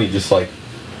 2020. Just like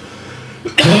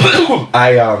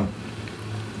I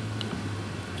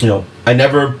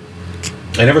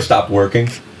never stopped working.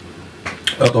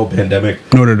 The whole pandemic.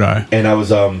 Nor did I. And I was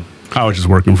just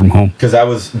working from home because I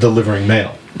was delivering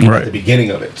mail at the beginning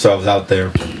of it. So I was out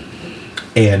there,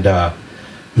 and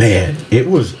man, it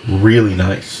was really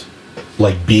nice,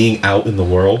 like being out in the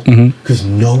world because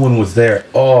no one was there.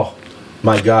 Oh.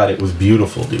 My God, it was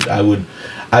beautiful, dude.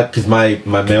 Because my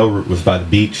mail route was by the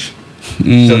beach. So,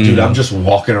 dude, I'm just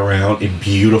walking around in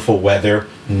beautiful weather.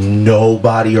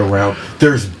 Nobody around.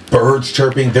 There's birds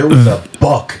chirping. There was a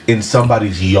buck in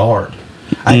somebody's yard.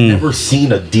 I'd never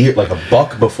seen a deer, like a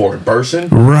buck before in person.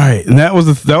 Right. And that was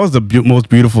the most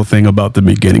beautiful thing about the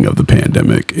beginning of the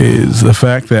pandemic is the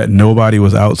fact that nobody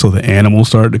was out, so the animals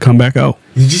started to come back out.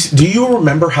 Do you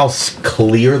remember how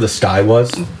clear the sky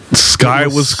was? Sky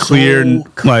was clear. So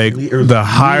like clear. the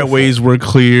highways were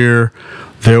clear.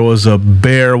 There was a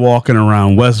bear walking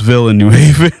around Westville in New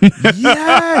Haven.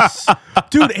 Yes.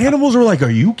 Dude, animals were like, are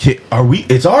you kidding?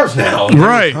 It's ours now.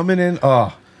 Right. Coming in.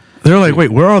 They're like, wait,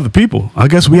 where are the people? I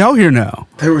guess we out here now.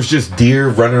 There was just deer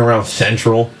running around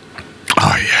Central.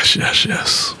 Oh,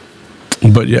 yes.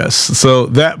 But yes, so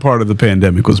that part of the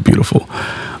pandemic was beautiful.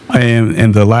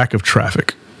 And the lack of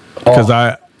traffic. Because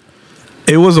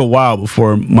it was a while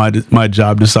before my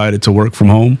job decided to work from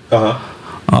home.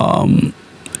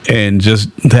 And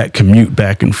just that commute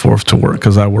back and forth to work,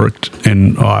 because I work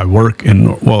in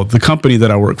the company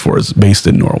that I work for is based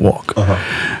in Norwalk.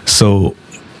 So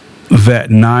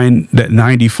that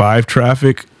 95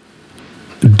 traffic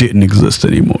didn't exist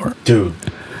anymore, dude.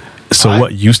 So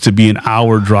what used to be an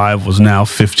hour drive was now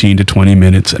 15 to 20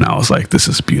 minutes, and I was like, this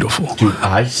is beautiful. Dude,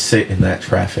 I sit in that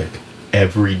traffic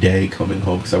every day coming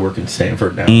home because I work in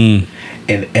Stanford now.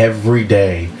 And every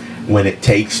day when it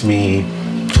takes me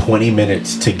 20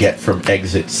 minutes to get from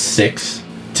exit 6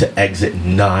 to exit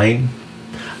 9,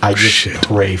 I just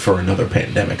pray for another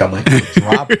pandemic. I'm like,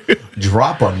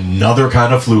 drop another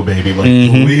kind of flu, baby. Like,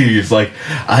 please. Like,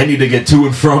 I need to get to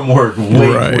and from work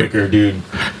way quicker, dude.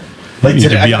 Like, you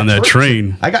need to be on that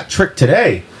train. I got tricked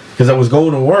today because I was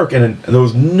going to work and there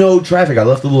was no traffic. I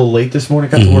left a little late this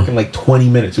morning. Got to work in like 20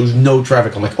 minutes. There was no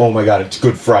traffic. I'm like, oh my God, it's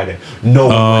Good Friday. No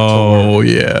one went to work. Oh,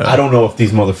 yeah. I don't know if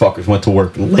these motherfuckers went to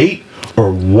work late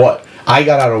or what. I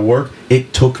got out of work.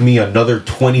 It took me another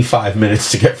 25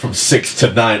 minutes to get from 6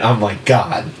 to 9. I'm like,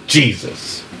 God,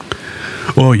 Jesus.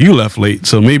 Well, you left late,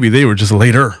 so maybe they were just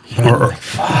later.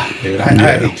 Fuck, dude.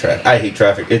 I hate traffic. I hate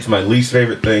traffic. It's my least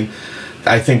favorite thing.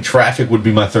 I think traffic would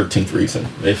be my 13th reason.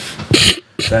 If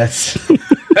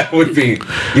that would be.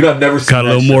 You know, I've never seen Got a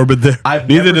little morbid there.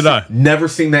 Neither did I. Never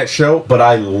seen that show, but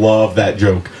I love that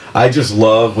joke. I just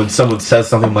love when someone says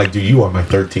something like, dude, you are my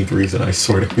 13th reason. I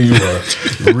swear to you,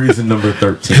 are reason number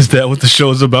 13. Is that what the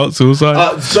show is about,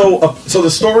 suicide? So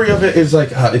the story of it is like,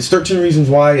 it's 13 Reasons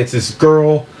Why. It's this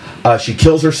girl, she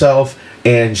kills herself,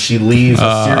 and she leaves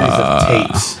a series of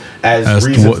tapes as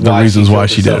reasons why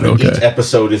she did it. Okay. Each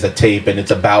episode is a tape, and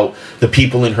it's about the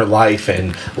people in her life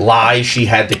and lies she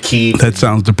had to keep. That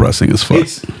sounds depressing as fuck.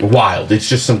 It's wild. It's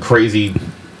just some crazy...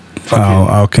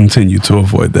 I'll continue to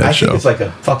avoid that show. I think it's like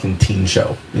a fucking teen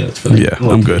show. You know, it's for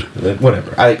I'm good.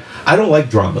 Whatever. I don't like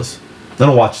dramas. I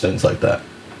don't watch things like that.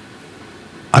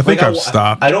 I think I've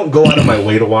stopped. I don't go out of my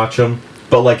way to watch them,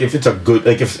 but like if it's a good,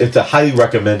 like if it's a highly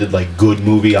recommended like good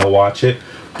movie, I'll watch it.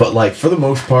 But like for the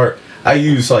most part, I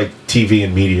use like TV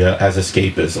and media as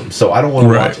escapism. So I don't want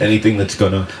to watch anything that's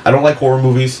gonna. I don't like horror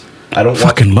movies. I don't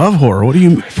fucking love horror. What do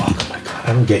you? Fuck, oh my God!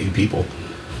 I don't get you people.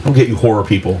 I don't get you horror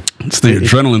people. It's the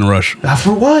adrenaline rush.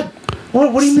 For what?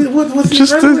 What do you mean? What's the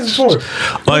adrenaline for?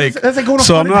 Like, that's like going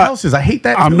to haunted houses. I hate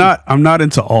that. I'm not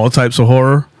into all types of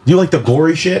horror. Do you like the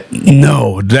gory shit?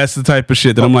 No, that's the type of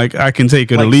shit that I'm like, I can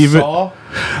take it or leave it.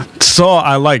 Saw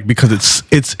I like because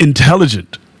it's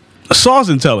intelligent. Saw's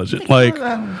intelligent. Like,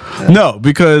 no,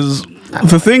 because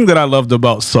the thing that I loved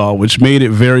about Saw, which made it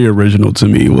very original to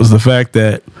me, was the fact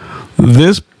that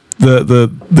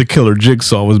the killer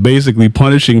Jigsaw was basically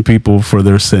punishing people for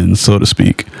their sins, so to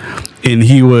speak, and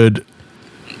he would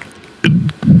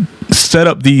set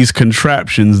up these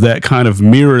contraptions that kind of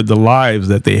mirrored the lives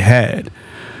that they had.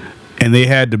 And they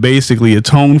had to basically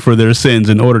atone for their sins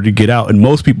in order to get out. And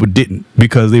most people didn't,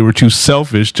 because they were too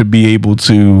selfish to be able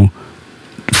to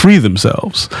free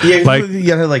themselves. Yeah,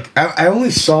 like I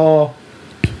only saw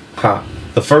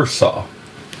the first Saw,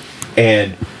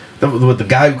 and with the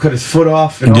guy who cut his foot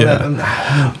off and all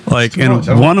that. Like in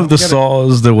one of the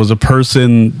Saws, there was a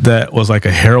person that was like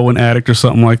a heroin addict or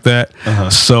something like that.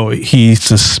 So he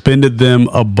suspended them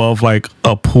above like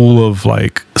a pool of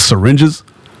like syringes.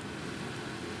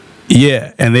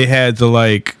 Yeah, and they had to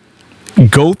like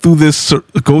go through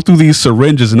these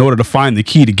syringes in order to find the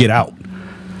key to get out.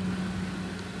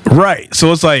 Right.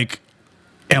 So it's like,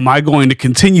 am I going to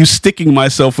continue sticking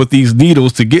myself with these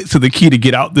needles to get to the key to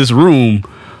get out this room,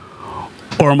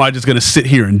 or am I just going to sit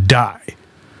here and die?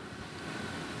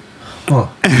 Huh.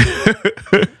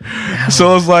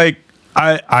 So it's like,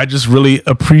 I just really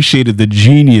appreciated the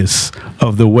genius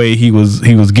of the way he was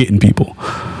getting people.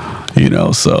 You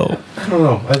know, so I don't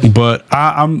know, but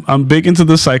I'm big into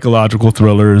the psychological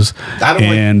thrillers. I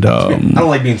don't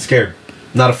like being scared.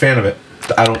 Not a fan of it.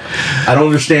 I don't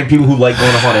understand people who like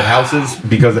going to haunted houses,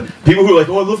 because people who are like,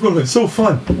 oh, I love going. It's so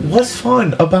fun. What's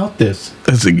fun about this?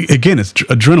 It's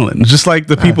adrenaline. Just like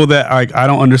the people that I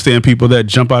don't understand people that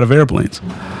jump out of airplanes.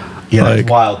 Yeah, like, that's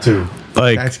wild too.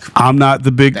 Like I'm not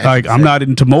the big I'm not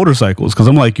into motorcycles, because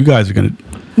I'm like, you guys are gonna.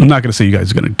 I'm not gonna say you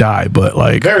guys are gonna die, but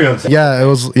like, very unsafe.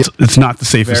 Yeah, it's not the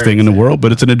safest thing in the world,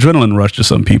 but it's an adrenaline rush to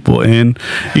some people. And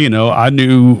you know, I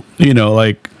knew, you know,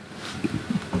 like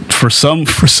for some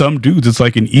dudes, it's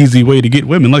like an easy way to get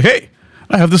women. Like, hey,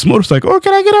 I have this motorcycle. Or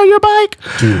can I get on your bike?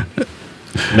 Dude,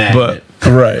 but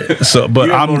right. So,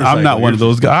 but I'm not one of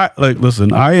those guys. Like,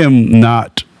 listen, I am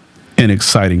not an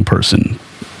exciting person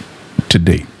to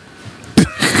date.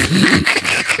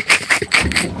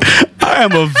 I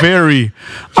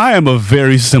am a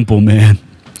very simple man.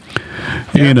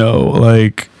 Yeah. You know,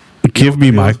 like give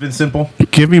me my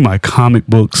comic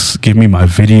books, give me my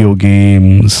video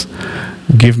games,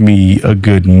 give me a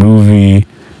good movie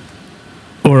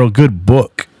or a good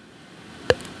book.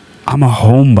 I'm a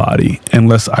homebody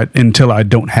until I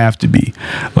don't have to be.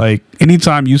 Like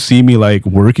anytime you see me like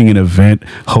working an event,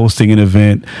 hosting an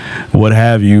event, what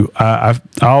have you, I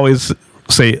always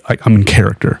say like I'm in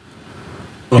character.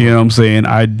 You know what I'm saying?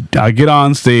 I get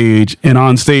on stage, and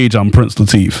on stage I'm Prince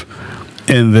Letif,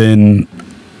 and then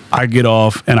I get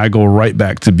off and I go right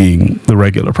back to being the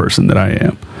regular person that I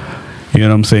am. You know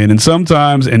what I'm saying? And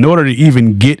sometimes, in order to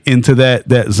even get into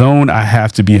that zone, I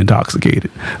have to be intoxicated.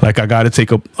 Like I got to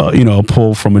take a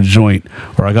pull from a joint,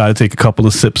 or I got to take a couple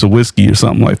of sips of whiskey or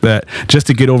something like that, just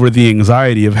to get over the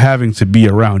anxiety of having to be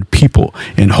around people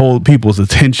and hold people's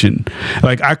attention.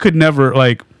 Like I could never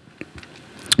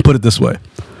put it this way.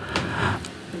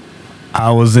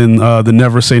 I was in the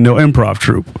Never Say No improv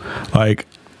troupe. Like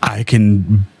I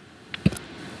can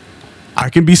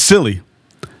be silly,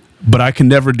 but I can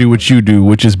never do what you do,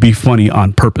 which is be funny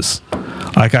on purpose.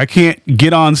 Like I can't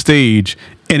get on stage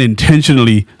and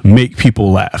intentionally make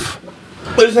people laugh.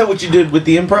 But is that what you did with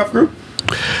the improv group?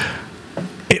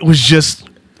 It was just,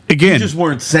 again, you just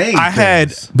weren't saying I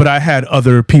had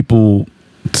other people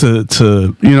to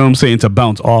you know what I'm saying, to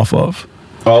bounce off of.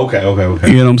 Oh, okay.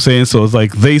 You know what I'm saying? So it's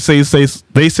like they say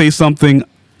something,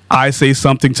 I say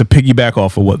something to piggyback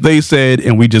off of what they said,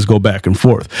 and we just go back and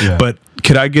forth. Yeah. But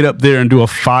could I get up there and do a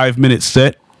 5-minute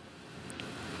set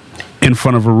in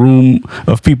front of a room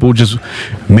of people, just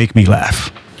make me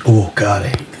laugh? Oh God, I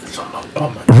hate this.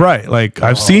 Oh my God. Right. Like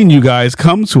I've seen you guys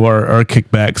come to our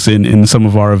kickbacks in some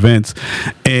of our events,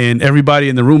 and everybody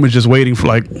in the room is just waiting for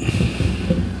like.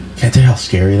 Can't tell you how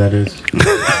scary that is.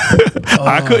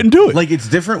 I couldn't do it. Like it's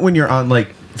different when you're on,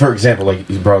 like, for example, like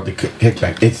you brought the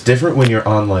kickback. It's different when you're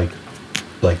on like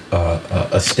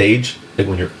a stage, like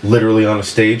when you're literally on a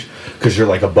stage, because you're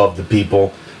like above the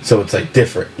people. So it's like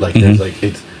different. Like there's like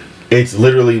it's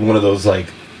literally one of those like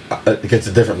it gets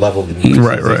a different level than you.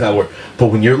 Right. But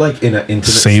when you're like in an intimate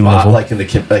same spot, level, like in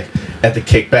the at the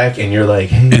kickback, and you're like,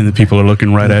 hey, and the people are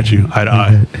looking right at you, eye to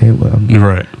eye. Hey, well,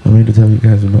 right. I need to tell you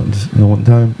guys about this one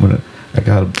time when I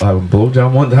got a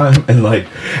blowjob one time, and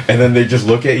then they just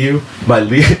look at you.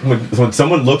 When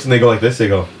someone looks and they go like this, they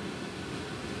go.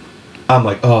 I'm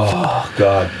like, oh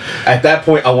God. At that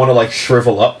point, I want to like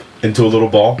shrivel up into a little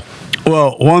ball.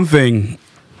 Well, one thing,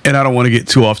 and I don't want to get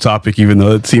too off topic, even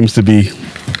though it seems to be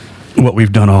what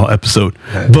we've done all episode.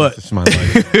 Yeah, but it's my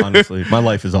life, honestly, my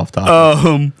life is off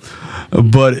topic.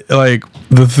 But like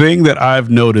the thing that I've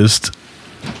noticed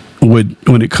when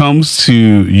it comes to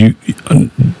you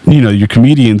know, your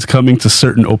comedians coming to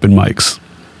certain open mics,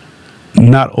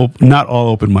 not all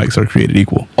open mics are created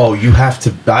equal. Oh, you have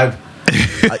to.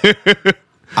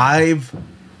 I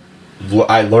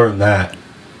learned that.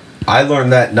 I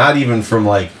learned that not even from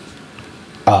like,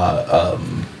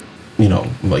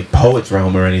 like Poet's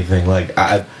Realm or anything. Like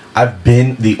I've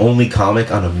been the only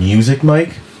comic on a music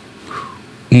mic,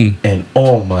 and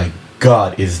oh my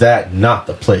God, is that not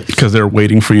the place? Because they're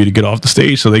waiting for you to get off the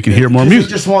stage so they can hear more music.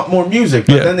 They just want more music,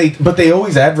 but then they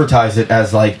always advertise it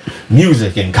as like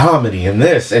music and comedy and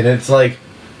this, and it's like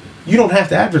you don't have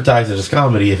to advertise it as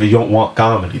comedy if you don't want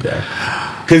comedy there.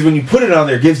 Because when you put it on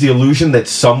there, it gives the illusion that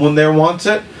someone there wants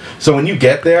it. So when you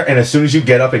get there, and as soon as you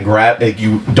get up and grab, like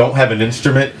you don't have an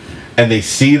instrument, and they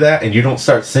see that, and you don't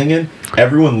start singing,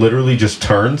 everyone literally just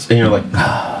turns, and you're like,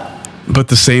 But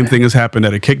the same thing has happened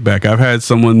at a kickback. I've had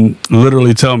someone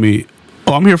literally tell me,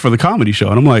 "Oh, I'm here for the comedy show,"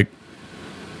 and I'm like,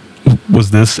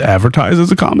 "Was this advertised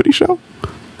as a comedy show?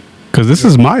 Because this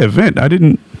is my event. I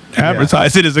didn't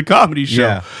advertise it as a comedy show."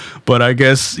 Yeah. But I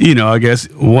guess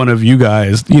one of you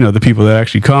guys, the people that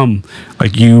actually come,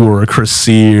 like you or Chris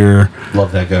Sear.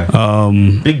 Love that guy.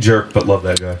 Big jerk, but love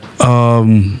that guy.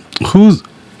 Who's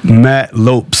Matt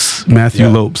Lopes? Matthew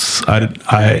Lopes.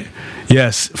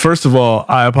 Yes. First of all,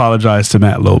 I apologize to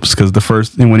Matt Lopes because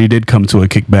when he did come to a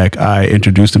kickback, I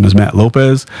introduced him as Matt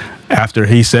Lopez after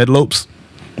he said Lopes.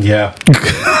 Yeah.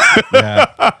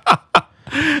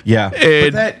 Yeah.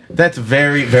 But that's a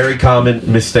very, very common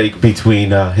mistake between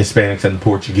Hispanics and the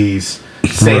Portuguese.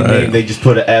 Same name, they just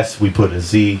put an S, we put a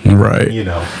Z. Right.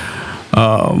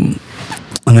 And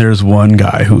there's one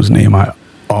guy whose name I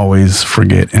always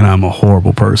forget, and I'm a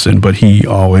horrible person, but he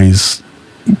always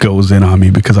goes in on me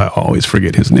because I always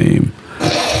forget his name.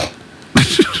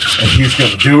 And he's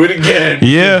going to do it again.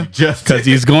 Yeah, because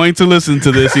he's going to listen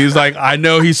to this. He's like, I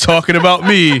know he's talking about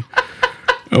me.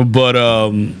 But,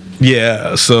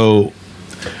 yeah, so.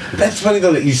 That's funny,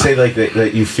 though, that you say like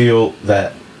that you feel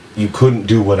that you couldn't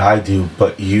do what I do,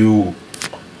 but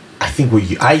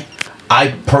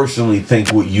I personally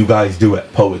think what you guys do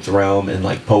at Poet's Realm and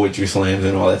like poetry slams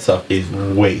and all that stuff is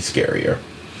way scarier.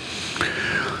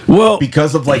 Well,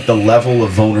 because of like the level of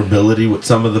vulnerability with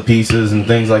some of the pieces and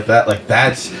things like that, like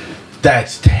that's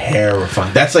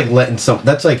terrifying. That's like letting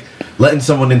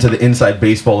someone into the inside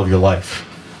baseball of your life.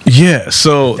 Yeah,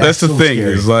 so that's the so thing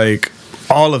scary. is like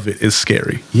all of it is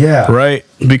scary. Yeah. Right?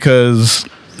 Because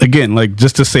again, like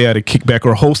just to say at a kickback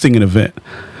or hosting an event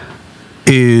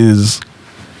is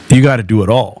you got to do it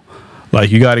all.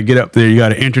 Like you got to get up there, you got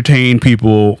to entertain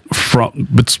people from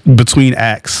between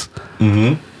acts.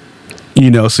 Mm-hmm.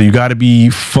 So you got to be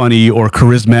funny or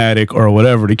charismatic or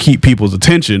whatever to keep people's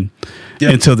attention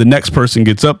until the next person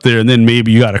gets up there, and then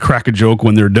maybe you got to crack a joke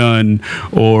when they're done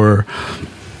or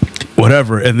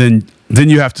whatever, and then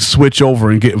you have to switch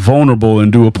over and get vulnerable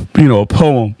and do a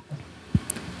poem,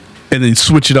 and then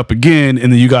switch it up again,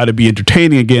 and then you got to be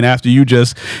entertaining again after you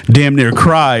just damn near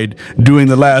cried doing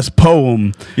the last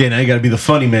poem. Yeah, now you got to be the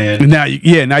funny man. Now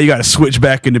you got to switch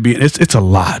back into being. It's a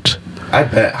lot. I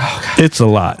bet. Oh, God. It's a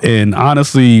lot. And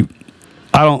honestly,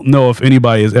 I don't know if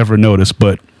anybody has ever noticed,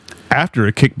 but after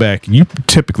a kickback, you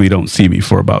typically don't see me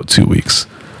for about 2 weeks.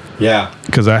 Yeah.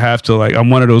 Because I have to, I'm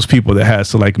one of those people that has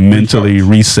to, mentally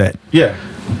reset. Yeah.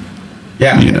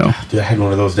 Yeah. Dude, I had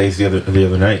one of those days the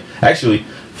other night. Actually,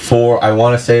 I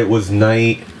want to say it was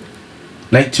night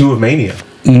 2 of Mania.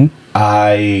 Mm-hmm.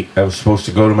 I was supposed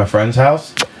to go to my friend's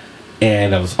house,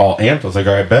 and I was all amped. I was like,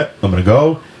 all right, bet, I'm going to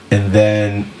go. And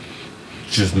then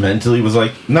just mentally was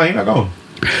like, no, you're not going.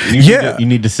 You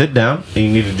need to sit down and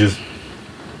you need to just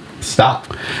stop.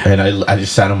 And I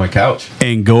just sat on my couch.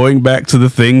 And going back to the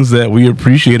things that we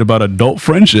appreciate about adult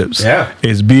friendships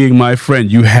is being my friend.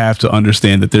 You have to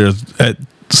understand that there's at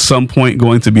some point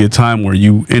going to be a time where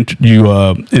you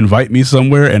invite me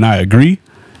somewhere and I agree,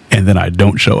 and then I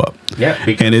don't show up. Yeah,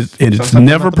 and it's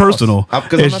never personal.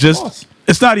 It's just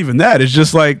it's not even that. It's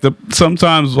just like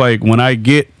sometimes when I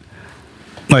get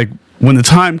when the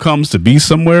time comes to be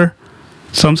somewhere,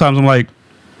 sometimes I'm like,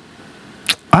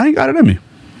 I ain't got it in me.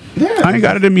 Yeah, I ain't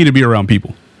got it in me to be around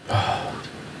people. I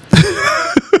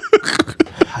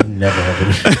never have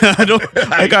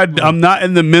it. I'm not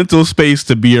in the mental space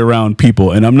to be around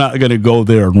people, and I'm not gonna go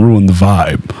there and ruin the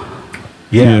vibe.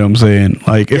 Yeah, you know what I'm saying?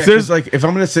 If there's if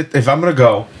I'm gonna sit there and I'm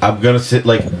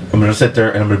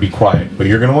gonna be quiet, but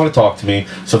you're gonna want to talk to me,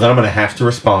 so then I'm gonna have to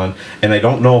respond, and I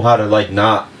don't know how to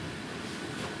not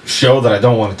show that I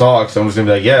don't want to talk, so I'm just gonna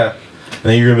be like, yeah, and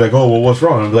then you're gonna be like, oh, well, what's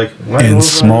wrong? I'm like, and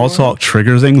small talk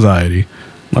triggers anxiety.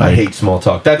 I hate small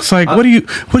talk. That's what are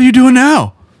you doing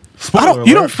now?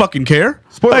 You don't fucking care.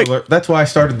 Spoiler alert. That's why I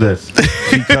started this,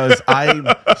 because I'm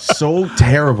so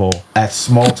terrible at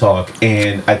small talk,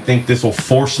 and I think this will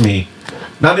force me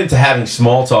not into having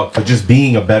small talk, but just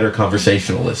being a better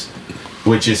conversationalist.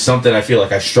 which is something I feel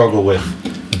like I struggle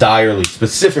with direly,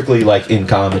 specifically like in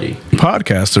comedy.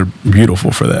 Podcasts are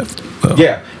beautiful for that, though.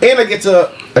 Yeah, and I get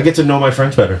to know my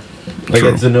friends better. I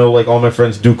True. get to know like all my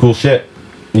friends do cool shit.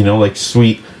 You know, like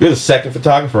sweet. You're the second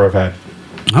photographer I've had.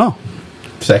 Oh.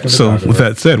 Second So, photographer. with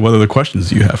that said, what are the questions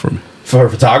do you have for me? For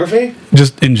photography?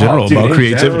 Just in general, Oh, dude, about in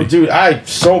creativity. general, dude,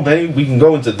 so many. We can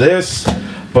go into this,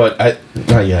 but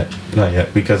not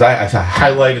yet, because I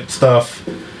highlighted stuff.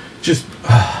 Just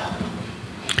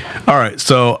All right,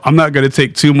 so I'm not going to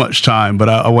take too much time, but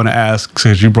I want to ask,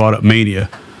 because you brought up Mania.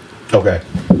 okay.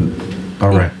 All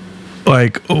right.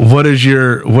 Like, what are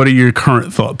your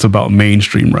current thoughts about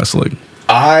mainstream wrestling?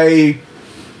 I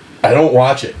don't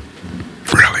watch it.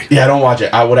 Really? Yeah, I don't watch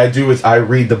it. What I do is I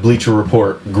read the Bleacher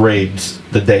Report grades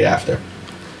the day after.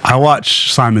 I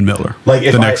watch Simon Miller. Like,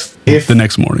 if the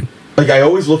next morning. Like, I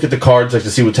always look at the cards like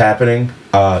to see what's happening,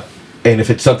 and if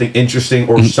it's something interesting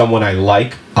or someone I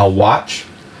like, I'll watch.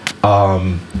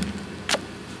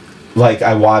 Like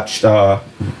I watched Dynamite.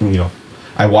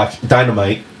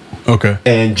 Okay.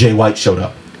 And Jay White showed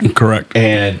up. Correct.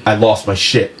 And I lost my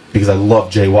shit because I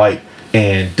love Jay White,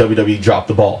 and WWE dropped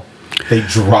the ball. They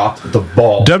dropped the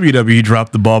ball. WWE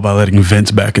dropped the ball by letting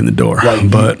Vince back in the door. Like,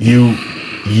 but you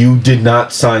did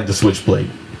not sign the Switchblade,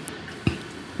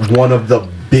 one of the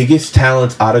biggest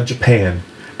talents out of Japan,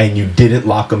 and you didn't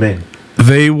lock him in.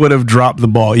 they would have dropped the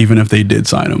ball even if they did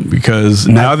sign him, because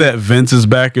now that Vince is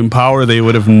back in power, they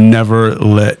would have never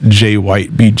let Jay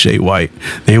White be Jay White.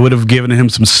 They would have given him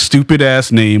some stupid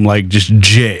ass name like just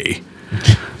Jay.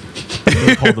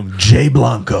 They called him Jay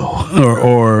Blanco.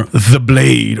 Or the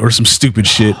Blade or some stupid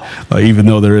shit. Like, even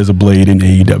though there is a Blade in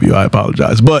AEW, I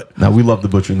apologize. But Now we love the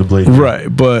Butcher and the Blade. right,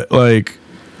 but like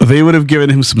they would have given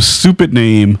him some stupid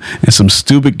name and some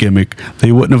stupid gimmick.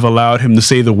 They wouldn't have allowed him to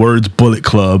say the words Bullet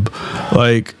Club.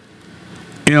 Like,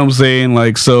 you know what I'm saying?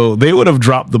 Like, so they would have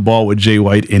dropped the ball with Jay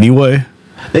White anyway.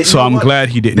 So I'm glad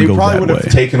he didn't go that way. They probably would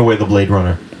have taken away the Blade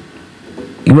Runner.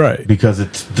 Right. Because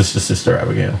it's just a sister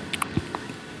Abigail.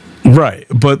 Right.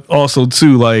 But also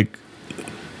too, like,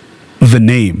 the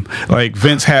name. Like,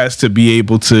 Vince has to be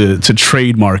able to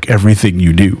trademark everything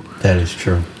you do. That is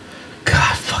true.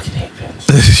 God, fucking hate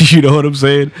Vince. You know what I'm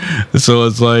saying? So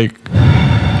it's like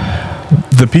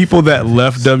the people that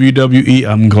left WWE,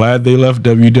 I'm glad they left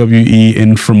WWE,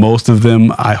 and for most of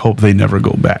them, I hope they never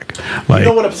go back. Like, you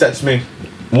know what upsets me?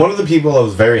 One of the people I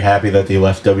was very happy that they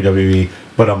left WWE,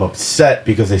 but I'm upset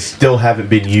because they still haven't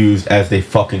been used as they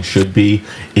fucking should be,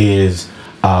 is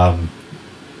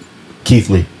Keith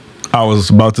Lee. I was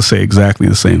about to say exactly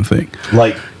the same thing.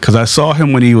 Like, because I saw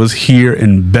him when he was here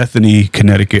in Bethany,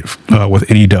 Connecticut with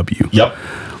NEW. yep.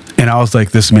 And I was like,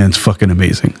 this man's fucking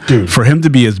amazing. Dude. For him to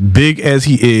be as big as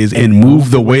he is and move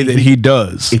the way that he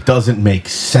does. It doesn't make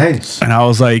sense. And I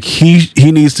was like, he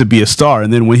needs to be a star.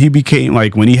 And then when he became,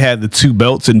 like, when he had the 2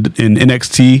 belts in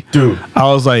NXT, Dude. I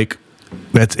was like,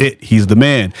 that's it. He's the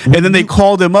man. And then they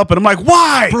called him up, and I'm like,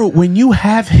 why? Bro, when you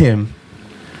have him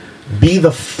be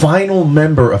the final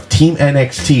member of Team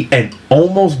NXT and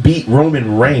almost beat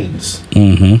Roman Reigns,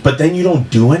 but then you don't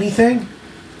do anything?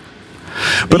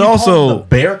 But You call also, him the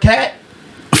Bearcat?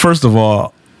 first of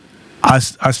all, I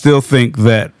still think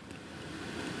that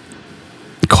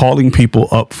calling people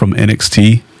up from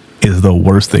NXT is the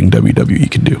worst thing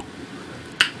WWE can do.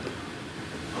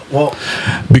 Well,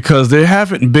 Because there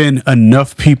haven't been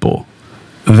enough people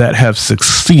that have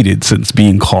succeeded since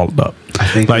being called up. I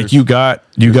think Like, you got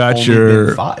only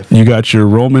been 5. your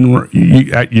Roman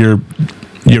your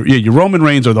Roman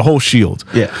Reigns or the whole Shield.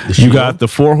 Yeah, the You Shield. got the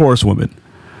 4 Horsewomen.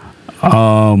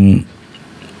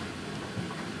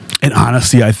 And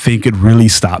honestly, I think it really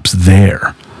stops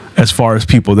there as far as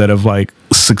people that have, like,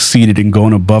 succeeded in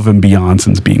going above and beyond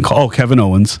since being called. Oh, Kevin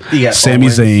Owens, Yeah, Sami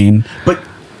Owens. Zayn.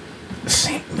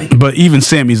 But even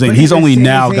Sami Zayn, he's only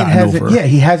now gotten over. Yeah,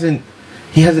 he hasn't.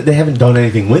 They haven't done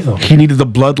anything with him. He needed the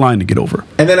bloodline to get over.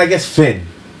 And then I guess Finn.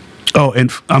 Oh, and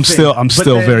I'm Finn. still But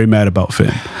then- very mad about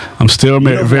Finn. I'm still You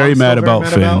know who very I'm mad still about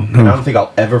Finn. And I don't think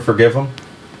I'll ever forgive him.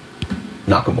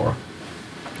 Nakamura.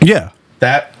 Yeah,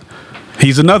 That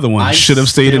he's another one. Should have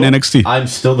stayed in NXT. I'm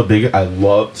still the biggest. I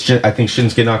think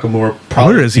Shinsuke Nakamura.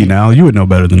 Probably Where is he now? You would know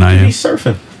better than I am. He's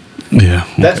surfing. Yeah,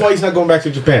 That's why he's not going back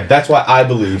to Japan. That's why I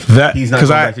believe That- he's not 'cause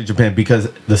going back to Japan, because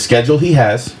the schedule he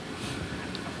has,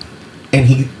 and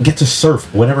he gets to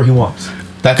surf whenever he wants.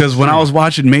 Because when I was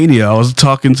watching Mania, I was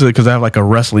talking to, because I have like a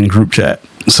wrestling group chat.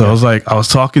 So I was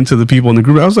talking to the people in the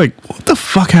group. I was like, what the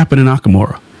fuck happened to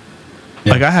Nakamura?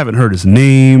 Yeah. Like, I haven't heard his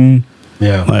name.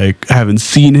 Yeah. Like, I haven't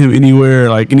seen him anywhere.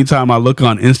 Like, anytime I look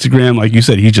on Instagram, like you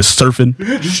said, he's just surfing.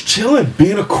 Yeah, just chilling,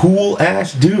 being a cool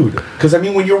ass dude. Because I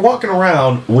mean, when you're walking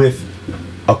around with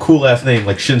a cool ass name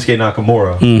like Shinsuke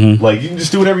Nakamura. Like, you can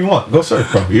just do whatever you want. Go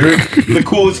surf, bro. You're the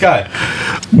coolest guy.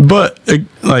 But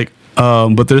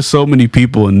but there's so many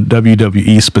people in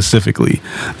WWE specifically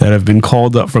that have been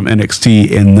called up from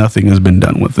NXT and nothing has been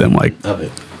done with them. Like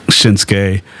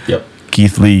Shinsuke,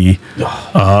 Keith Lee.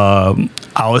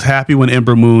 I was happy when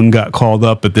Ember Moon got called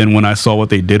up, but then when I saw what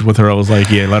they did with her, I was like,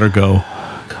 yeah, let her go.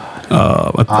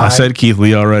 I said Keith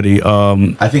Lee already.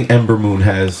 I think Ember Moon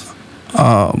has,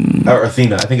 or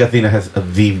Athena. I think Athena has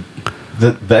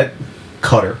that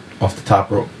cutter off the top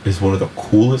rope is one of the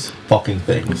coolest fucking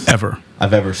things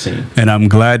I've ever seen. And I'm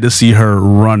glad to see her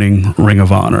running Ring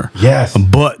of Honor. Yes.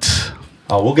 But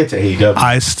we'll get to AEW.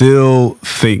 I still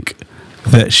think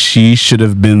that she should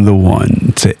have been the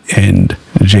one to end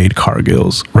Jade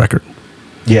Cargill's record.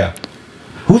 Yeah.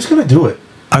 Who's gonna do it?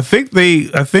 I think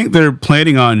they're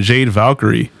planning on Jade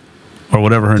Valkyrie or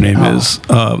whatever her name is.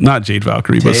 Not Jade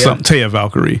Valkyrie, but Taya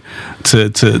Valkyrie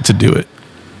to do it.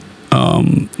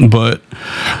 But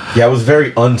yeah, I was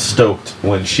very unstoked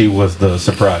when she was the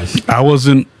surprise. I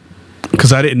wasn't,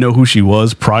 because I didn't know who she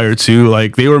was prior to.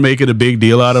 Like, they were making a big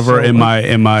deal out of her in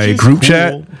my group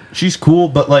chat. She's cool,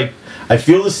 but like I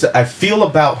feel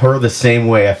about her the same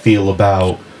way I feel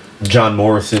about John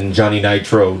Morrison, Johnny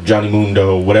Nitro, Johnny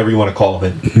Mundo, whatever you want to call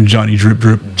him. Johnny Drip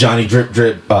Drip. Johnny Drip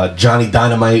Drip. Johnny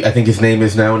Dynamite, I think his name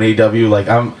is now in AEW. Like,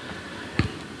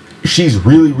 she's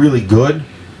really, really good,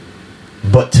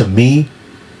 but to me,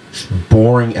 she's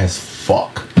boring as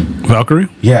fuck. Valkyrie?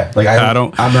 Yeah, like I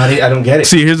don't get it.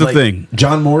 See, here's the thing.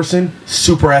 John Morrison,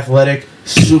 super athletic,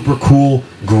 super cool,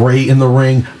 great in the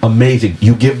ring, amazing.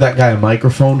 You give that guy a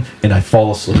microphone and I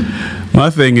fall asleep. My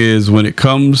thing is, when it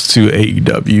comes to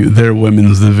AEW, their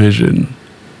women's division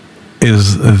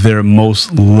is their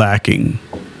most lacking.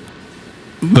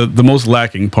 The most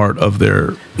lacking part of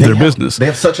their business. They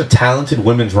have such a talented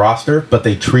women's roster, but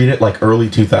they treat it like early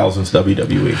 2000s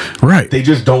WWE. Right. They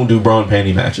just don't do bra and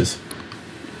panty matches.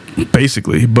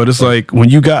 Basically. But it's like, when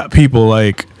you got people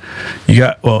like,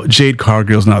 Jade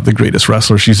Cargill's not the greatest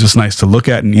wrestler. She's just nice to look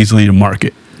at and easily to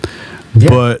market.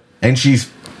 Yeah. And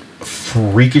she's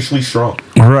freakishly strong.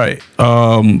 Right.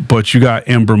 But you got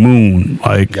Ember Moon,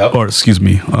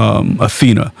 Athena.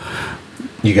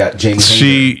 You got Jamie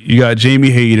Hayter. You got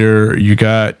Jamie Hayter. You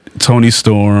got Tony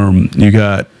Storm. You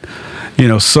got,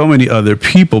 so many other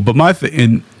people. But my thing,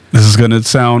 and this is going to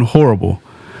sound horrible,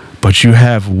 but you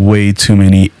have way too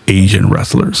many Asian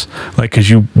wrestlers. Like,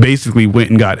 because you basically went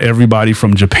and got everybody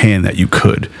from Japan that you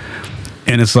could.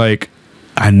 And it's like,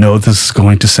 I know this is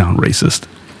going to sound racist,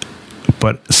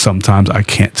 but sometimes I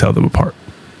can't tell them apart.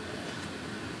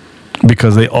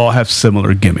 Because they all have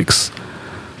similar gimmicks.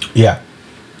 Yeah.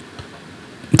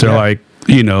 They're like,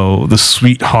 the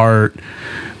sweetheart,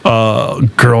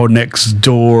 girl next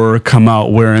door, come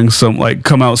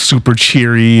out super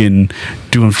cheery and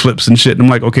doing flips and shit. And I'm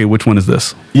like, okay, which one is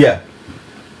this? Yeah.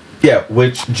 Yeah,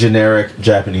 which generic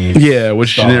Japanese? Yeah,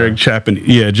 which generic Japanese?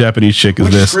 Yeah, Japanese chick is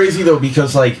this? Which is crazy though,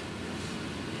 because like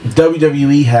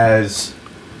WWE has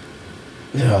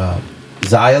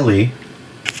Xia Li,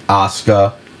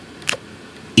 Asuka,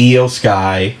 Io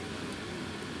Sky.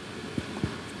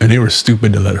 And they were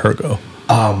stupid to let her go.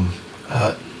 I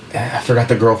forgot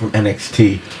the girl from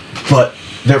NXT, but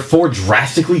they're four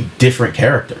drastically different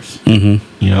characters.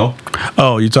 Mm-hmm.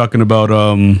 Oh, you're talking about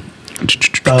the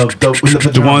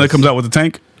one that comes out with the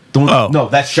tank? No,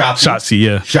 that's Shotzi. Shotzi,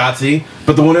 yeah. Shotzi,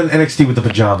 but the one in NXT with the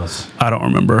pajamas. I don't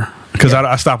remember. Because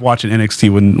I stopped watching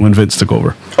NXT when Vince took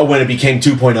over. Oh, when it became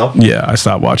 2.0? Yeah, I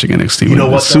stopped watching NXT. You know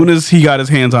what? As soon as he got his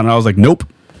hands on it, I was like, nope.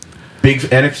 Big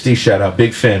NXT shout out,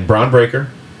 big fan. Braun Breaker.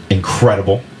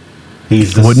 Incredible.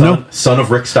 He's the son of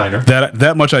Rick Steiner.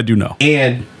 That much I do know.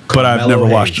 And but I've never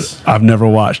watched it. I've never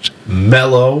watched.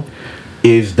 Mello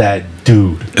is that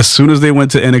dude. As soon as they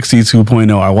went to NXT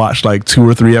 2.0, I watched like 2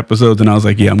 or 3 episodes and I was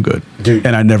like, yeah, I'm good. Dude.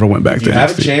 And I never went back to NXT. If you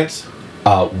have a chance,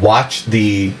 watch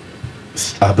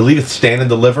I believe it's Stand and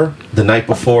Deliver the night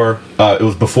before. It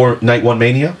was before Night 1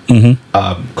 Mania.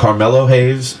 Mm-hmm. Carmelo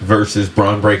Hayes versus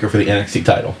Braun Breaker for the NXT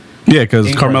title. Yeah,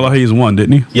 because Carmelo Hayes won,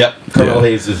 didn't he? Yep. Carmelo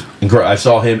Hayes is incredible. I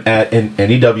saw him at an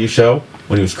NEW show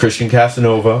when he was Christian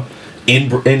Casanova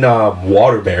in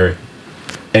Waterbury,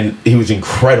 and he was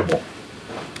incredible.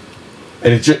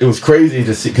 And it was crazy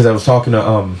to see, because I was talking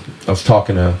to a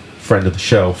friend of the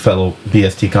show, fellow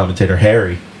BST commentator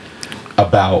Harry,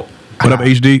 about what up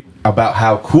HD, about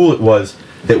how cool it was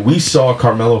that we saw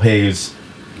Carmelo Hayes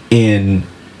in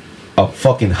a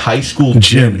fucking high school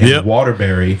gym in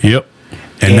Waterbury. Yep.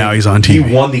 And now he's on TV.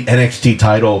 He won the NXT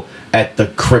title at the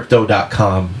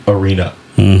Crypto.com arena.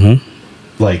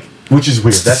 Mm-hmm. Like, which is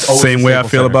weird. That's always same way I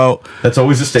feel about. That's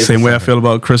always a staple. Same way I feel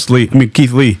about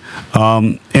Keith Lee.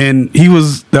 And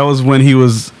that was when he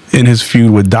was in his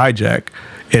feud with Dijak,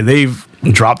 and they've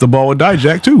dropped the ball with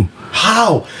Dijak too.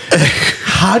 How?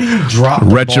 How do you drop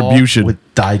Retribution the ball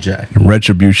with Dijak?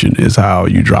 Retribution is how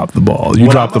you drop the ball. You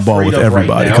drop the ball with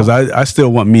everybody, because I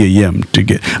still want Mia Yim to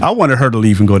get. I wanted her to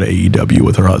leave and go to AEW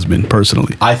with her husband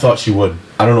personally. I thought she would.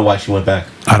 I don't know why she went back.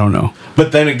 I don't know.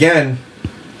 But then again,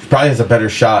 she probably has a better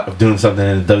shot of doing something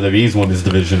in WWE's women's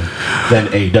division than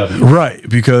AEW. Right,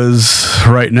 because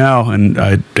right now, and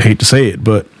I hate to say it,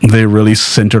 but they're really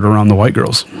centered around the white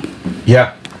girls.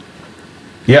 Yeah.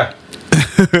 Yeah.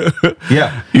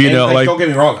 Yeah. You know, like, don't get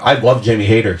me wrong, I love Jamie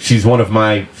Hayter. She's one of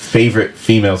my favorite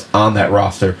females on that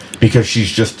roster because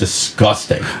she's just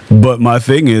disgusting. But my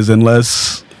thing is,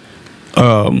 unless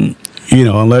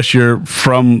you're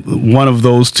from one of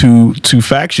those two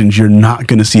factions, you're not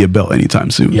going to see a belt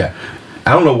anytime soon. Yeah.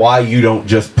 I don't know why you don't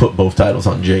just put both titles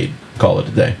on Jade. Call it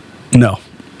a day. No,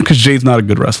 because Jade's not a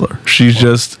good wrestler. She's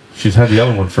had the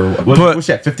other one for what's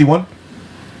that? 51.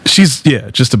 She's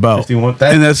just about 51.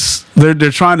 And that's they're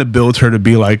trying to build her to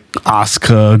be like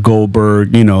Asuka,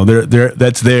 Goldberg. You know,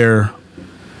 that's their,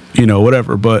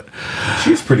 whatever. But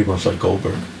she's pretty much like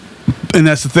Goldberg. And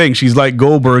that's the thing. She's like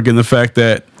Goldberg in the fact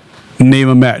that name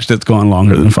a match that's gone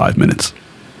longer than 5 minutes.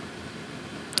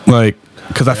 Like,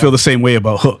 because I feel the same way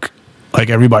about Hook.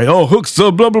 Like everybody, Hook's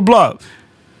blah blah blah.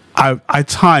 I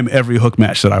time every Hook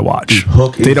match that I watch.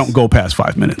 Hook they don't go past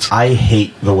 5 minutes. I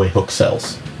hate the way Hook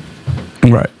sells.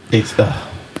 Right. It's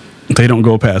they don't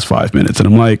go past 5 minutes, and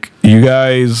I'm like, you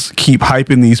guys keep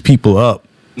hyping these people up.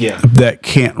 Yeah. That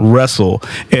can't wrestle,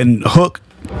 and Hook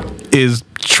is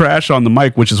trash on the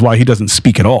mic, which is why he doesn't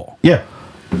speak at all. Yeah.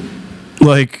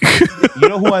 Like, you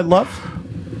know who I love?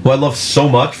 Who I love so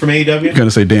much from AEW? You're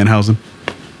gonna say Danhausen?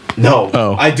 No.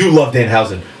 Oh. I do love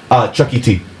Danhausen. Chuck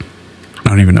E.T. I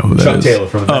don't even know who that Chuck is. Taylor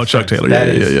from the Chuck Taylor.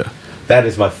 Yeah. That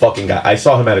is my fucking guy. I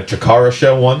saw him at a Chikara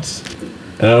show once.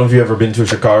 And I don't know if you've ever been to a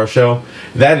Chikara show.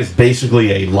 That is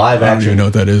basically a live action. I don't even know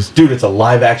what that is. Dude, it's a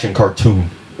live action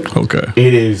cartoon. Okay.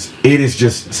 It is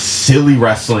just silly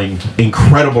wrestling,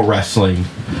 incredible wrestling.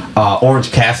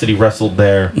 Orange Cassidy wrestled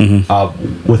there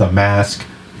with a mask.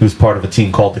 He was part of a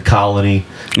team called the Colony.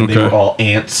 And They were all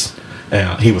ants.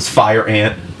 He was Fire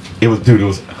Ant. It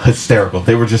was hysterical.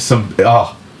 They were just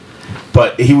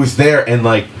but he was there, and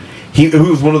like he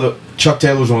was Chuck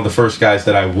Taylor was one of the first guys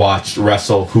that I watched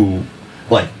wrestle who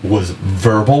like was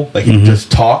verbal, like he could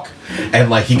just talk, and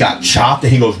like he got chopped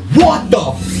and he goes, "What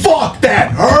the fuck?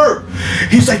 That hurt."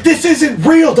 He's like, "This isn't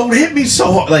real. Don't hit me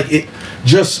so hard." Like it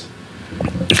just,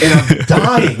 and I'm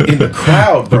dying in the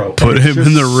crowd, bro. Put him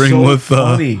in the ring with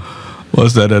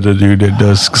what's that other dude that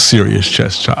does serious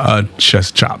chest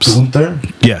chops? Gunther?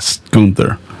 Yes,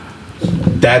 Gunther.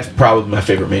 That's probably my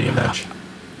favorite Mania match.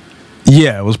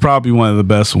 Yeah, it was probably one of the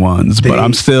best ones, but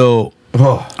I'm still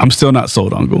not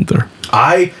sold on Gunther.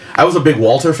 I was a big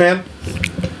Walter fan.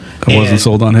 I wasn't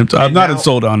sold on him. I'm not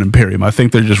sold on Imperium. I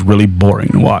think they're just really boring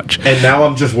to watch. And now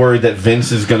I'm just worried that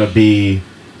Vince is going to be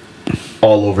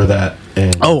all over that.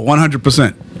 And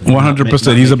 100%.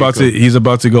 100%. He's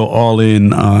about to go all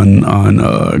in on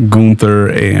Gunther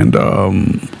and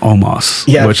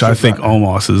Omos, which I think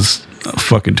Omos is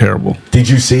fucking terrible. Did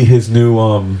you see his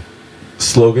new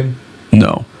slogan?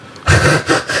 No.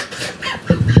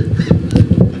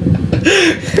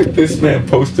 This man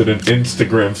posted an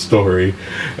Instagram story,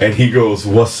 and he goes,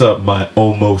 "What's up, my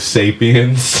Homo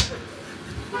sapiens?"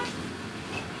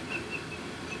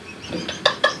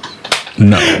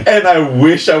 No. And I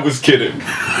wish I was kidding.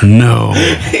 No.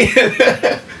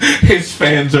 His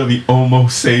fans are the Homo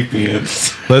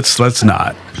sapiens. Let's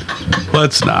not.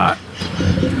 Let's not.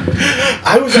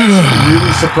 I was actually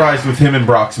really surprised with him and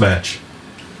Brock's match.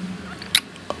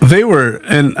 They were,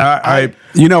 and I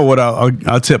you know what?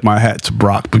 I'll tip my hat to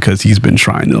Brock because he's been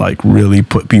trying to like really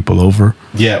put people over.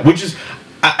 Yeah, which is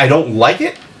I don't like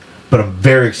it, but I'm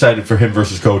very excited for him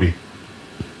versus Cody.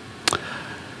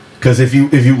 Because if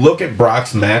you look at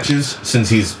Brock's matches since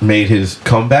he's made his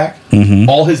comeback,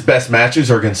 all his best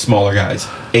matches are against smaller guys: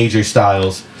 AJ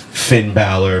Styles, Finn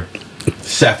Balor,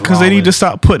 Seth. Because they need to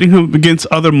stop putting him against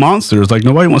other monsters. Like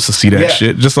nobody wants to see that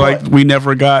shit. Just like we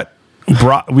never got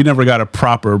a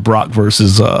proper Brock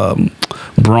versus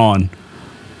Braun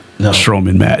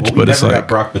Strowman match. Well, but it's like got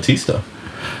Brock Batista.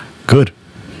 Good.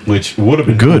 Which would have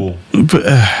been good. Cool.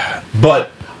 But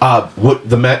what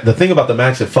the thing about the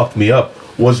match that fucked me up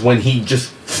was when he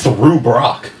just threw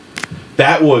Brock.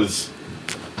 That was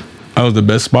the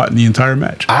best spot in the entire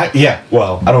match.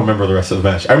 Well, I don't remember the rest of the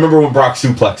match. I remember when Brock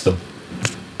suplexed him.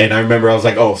 And I remember I was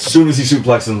like, as soon as he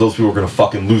suplexed him, those people were going to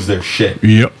fucking lose their shit.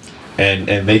 Yep.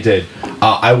 and they did.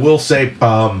 I will say,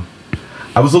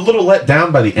 I was a little let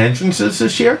down by the entrances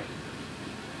this year.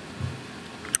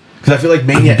 Because I feel like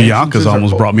Mania Bianca's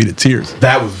almost brought me to tears.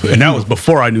 That was beautiful. And that was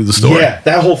before I knew the story. Yeah,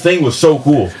 that whole thing was so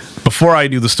cool. Before I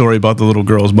knew the story about the little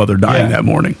girl's mother dying that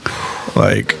morning.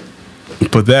 Like,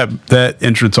 but that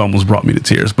entrance almost brought me to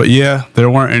tears. But yeah,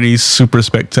 there weren't any super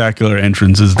spectacular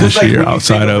entrances this year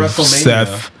outside of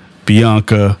Seth,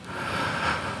 Bianca.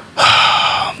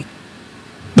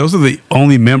 Those are the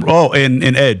only Oh,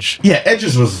 and Edge. Yeah,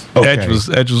 Edge's was okay. Edge was,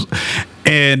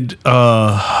 and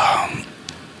I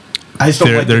just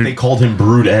don't like that they called him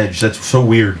Brood Edge. That's so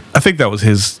weird. I think that was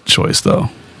his choice, though.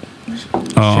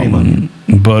 Shame on him.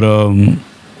 But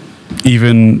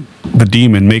even the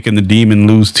Demon, making the Demon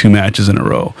lose 2 matches in a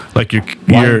row, like you're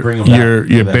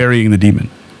burying the Demon.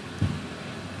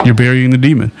 You're burying the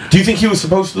Demon. Do you think he was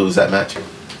supposed to lose that match?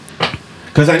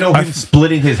 Because I know him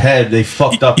splitting his head, they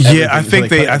fucked up. Yeah, I think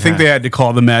they had to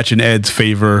call the match in Ed's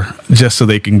favor just so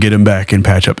they can get him back and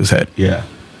patch up his head. Yeah.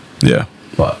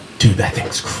 But dude, that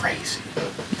thing's crazy.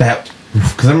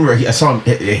 Because I remember I saw him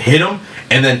hit him,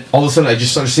 and then all of a sudden I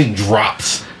just started seeing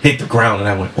drops hit the ground, and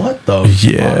I went, "What the?"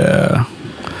 Yeah.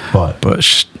 Fuck? But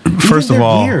first of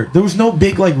all, there was no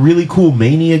big like really cool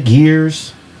Mania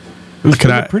gears. It was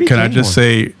can I just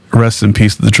say rest in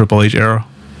peace to the Triple H era?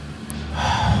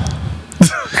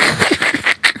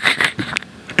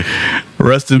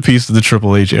 Rest in peace to the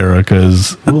Triple H era,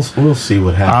 because we'll see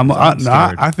what happens.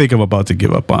 I think I'm about to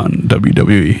give up on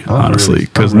WWE, honestly,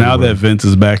 because now that Vince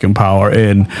is back in power,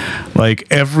 and like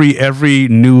every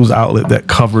news outlet that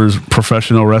covers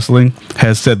professional wrestling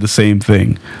has said the same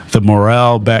thing. The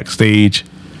morale backstage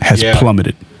has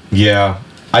plummeted. Yeah,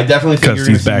 I definitely think you're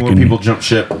going to see more people jump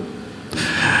ship.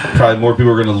 Probably more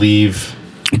people are going to leave.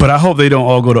 But I hope they don't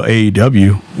all go to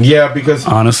AEW. Yeah, because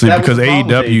honestly, because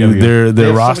AEW,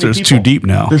 their roster is too deep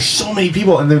now. There's so many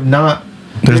people, and there's not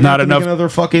enough. Another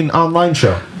fucking online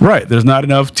show. Right, there's not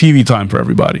enough TV time for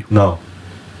everybody. No,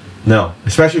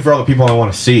 especially for all the people I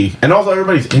want to see, and also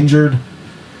everybody's injured.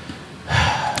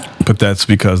 But that's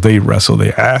because they wrestle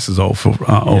their asses off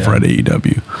over at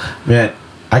AEW. Man,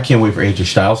 I can't wait for AJ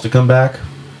Styles to come back.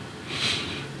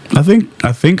 I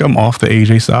think I'm off the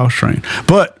AJ Styles train.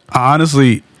 But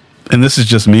honestly, and this is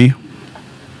just me,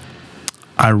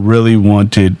 I really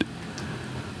wanted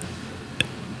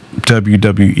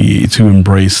WWE to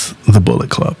embrace the Bullet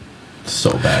Club.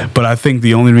 So bad. But I think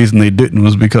the only reason they didn't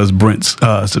was because Vince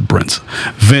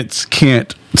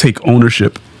can't take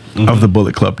ownership of the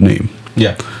Bullet Club name.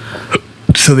 Yeah.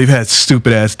 So they've had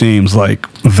stupid ass names like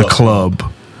The Club.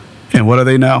 And what are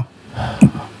they now?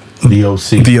 The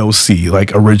OC. The OC,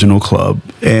 like original club.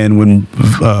 And when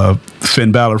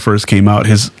Finn Balor first came out,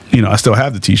 I still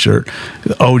have the t-shirt,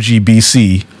 the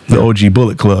OGBC, the OG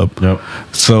Bullet Club. Yep.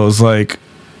 So it's like,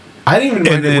 I didn't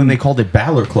even mind it when they called it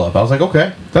Balor Club. I was like,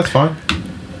 okay, that's fine.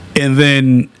 And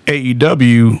then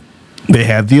AEW, they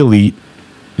had the Elite.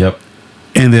 Yep.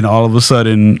 And then all of a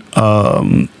sudden,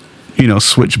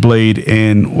 Switchblade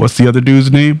and what's the other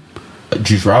dude's name?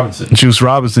 Juice Robinson. Juice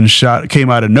Robinson came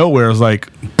out of nowhere. It was like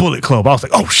Bullet Club. I was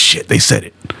like, oh shit, they said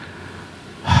it.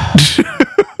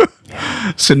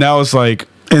 So now it's like,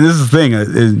 and this is the thing,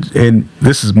 and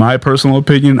this is my personal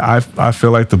opinion. I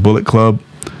feel like the Bullet Club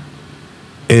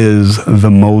is the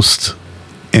most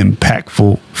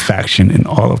impactful faction in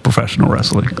all of professional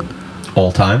wrestling.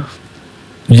 All time?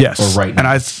 Yes. Or right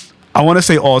now? And I want to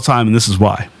say all time, and this is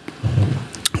why.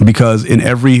 Because in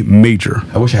every major...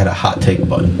 I wish I had a hot take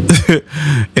button.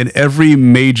 In every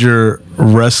major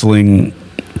wrestling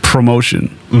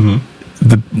promotion,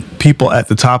 the people at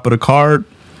the top of the card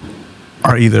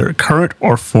are either current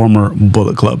or former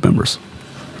Bullet Club members.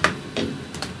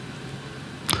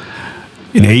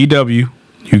 In AEW,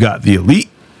 you got the Elite.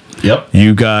 Yep.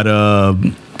 You got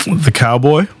the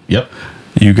Cowboy. Yep.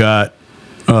 You got...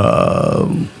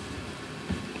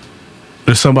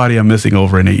 there's somebody I'm missing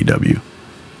over in AEW.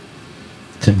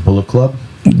 Tim Bullet Club?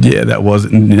 Yeah, that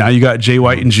wasn't. Now you got Jay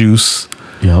White and Juice.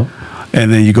 Yep.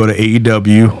 And then you go to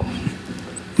AEW.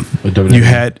 WWE. You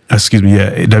had,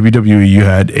 WWE, you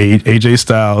had AJ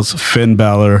Styles, Finn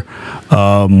Balor.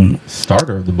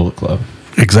 Starter of the Bullet Club.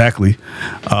 Exactly.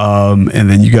 And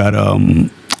then you got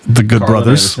the Good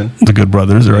Brothers. Anderson. The Good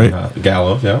Brothers, right?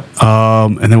 Gallows, yeah.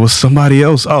 And there was somebody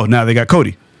else. Oh, now they got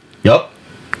Cody. Yep.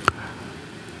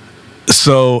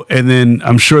 So, and then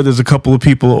I'm sure there's a couple of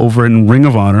people over in Ring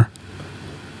of Honor.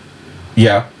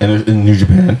 Yeah, and in New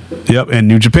Japan. Yep, and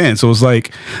New Japan. So it's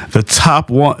like the top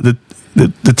one, the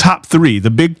top three,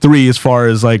 the big three as far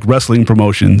as like wrestling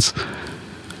promotions.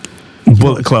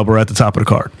 Bullet Club are at the top of the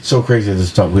card. So crazy this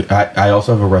stuff. I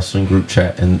also have a wrestling group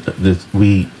chat, and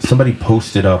somebody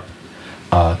posted up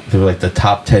they were like the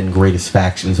top 10 greatest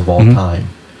factions of all time,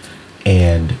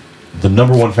 and the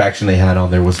number one faction they had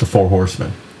on there was the Four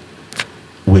Horsemen,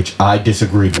 which I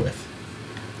disagreed with.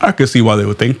 I could see why they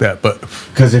would think that, but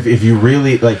because if you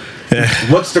really like,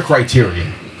 what's the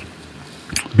criterion?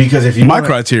 Because if you my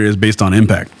criteria is based on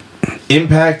impact.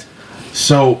 Impact.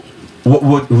 So,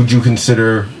 what would you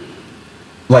consider?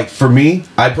 Like for me,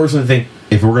 I personally think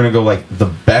if we're gonna go like the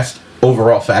best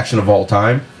overall faction of all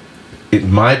time,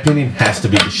 in my opinion, has to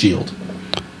be the Shield,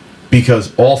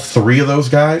 because all three of those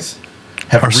guys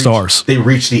are stars. They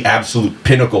reached the absolute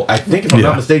pinnacle. I think, if I'm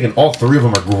not mistaken, all three of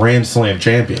them are Grand Slam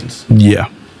champions. Yeah.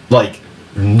 Like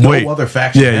no other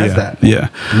faction has that. Yeah.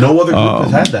 No other group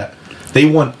has had that. They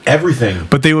won everything.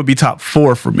 But they would be top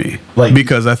 4 for me. Like,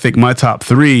 because I think my top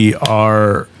 3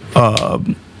 are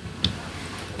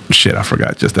shit, I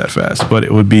forgot just that fast. But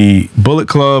it would be Bullet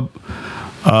Club,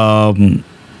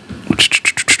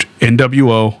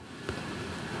 NWO,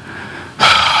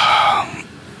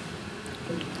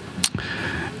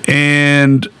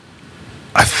 and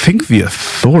I think the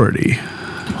Authority.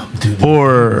 Dude,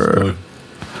 or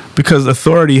because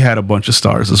Authority had a bunch of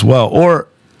stars as well. Or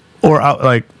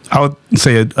I would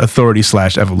say Authority /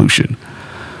 Evolution,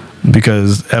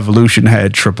 because Evolution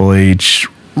had Triple H,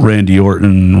 Randy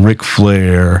Orton, Ric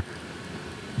Flair,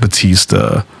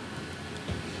 Batista.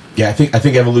 Yeah, I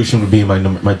think Evolution would be my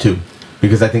 2,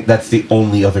 because I think that's the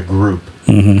only other group.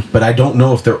 But I don't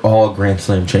know if they're all Grand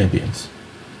Slam champions.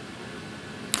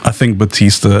 I think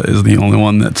Batista is the only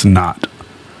one that's not.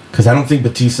 Because I don't think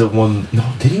Batista won.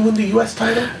 No, did he win the U.S.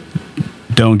 title?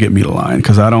 Don't get me the line,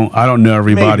 because I don't know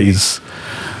everybody's.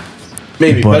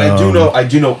 Maybe, but I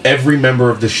do know every member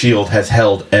of the Shield has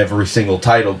held every single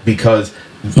title, because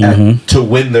to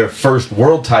win their first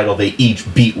world title, they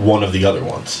each beat one of the other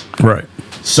ones. Right.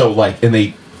 So like, and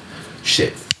they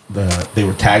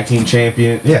were tag team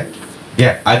champion.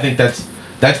 Yeah. I think that's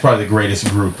probably the greatest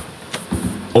group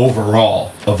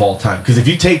overall of all time. Because if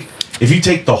you take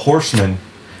the Horsemen,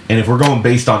 and if we're going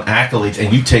based on accolades,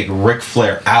 and you take Ric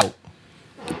Flair out,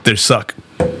 they suck.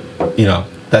 You know,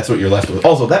 that's what you're left with.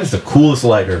 Also, that is the coolest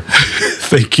lighter.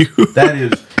 Thank you. That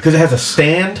is, because it has a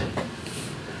stand,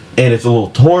 and it's a little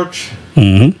torch.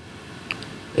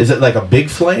 Is it like a big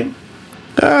flame?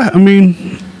 I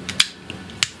mean,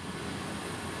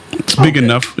 it's big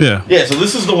enough. Yeah. Yeah. So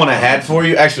this is the one I had for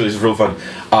you. Actually, it's real fun.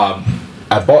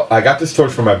 I got this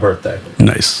torch for my birthday.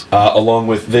 Nice. Along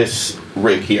with this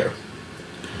rig here,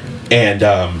 and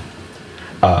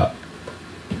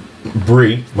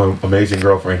Bree, my amazing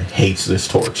girlfriend, hates this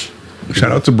torch.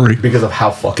 Shout out to Bree, because of how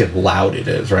fucking loud it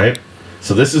is. Right.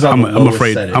 So this is on the lowest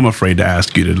setting. I'm afraid to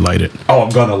ask you to light it. Oh, I'm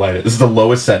gonna light it. This is the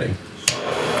lowest setting.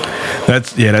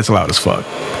 That's loud as fuck.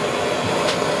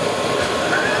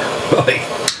 Like,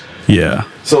 yeah.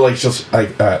 So like, just I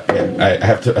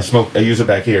have to I use it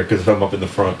back here, because if I'm up in the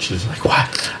front, she's like,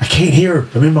 "What? I can't hear.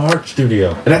 I'm in my art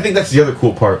studio." And I think that's the other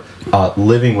cool part,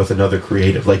 living with another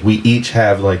creative. Like, we each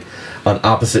have like on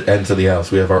opposite ends of the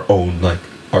house, we have our own like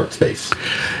art space.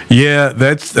 Yeah,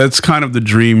 that's kind of the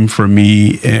dream for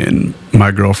me and my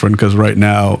girlfriend, because right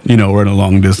now, we're in a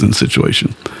long distance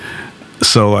situation.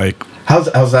 So like,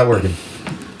 how's that working?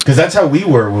 Because that's how we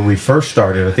were when we first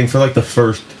started. I think for like the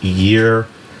first year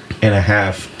and a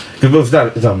half, because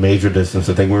it's not a major distance.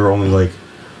 I think we were only like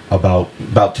about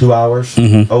 2 hours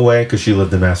away, because she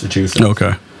lived in Massachusetts.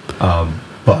 Okay.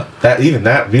 But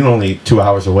being only 2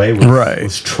 hours away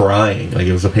was trying. Like,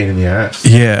 it was a pain in the ass.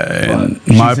 Yeah, and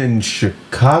she's in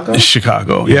Chicago.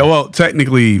 Chicago. Yeah. Well,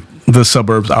 technically the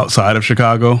suburbs outside of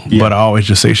Chicago, but I always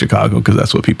just say Chicago because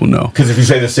that's what people know. Because if you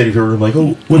say the city, people are like,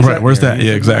 "Oh, where's that?"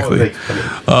 Yeah, exactly.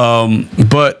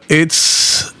 But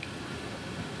it's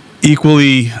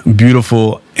equally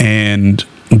beautiful and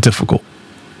difficult.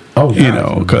 Oh,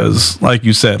 yeah. Because like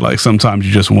you said, like sometimes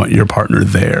you just want your partner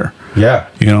there. Yeah.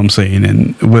 You know what I'm saying?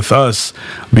 And with us,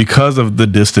 because of the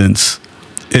distance,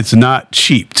 it's not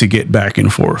cheap to get back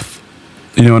and forth.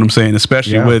 You know what I'm saying?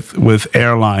 Especially with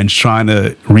airlines trying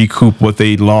to recoup what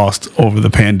they lost over the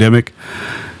pandemic.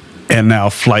 And now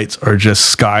flights are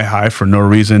just sky high for no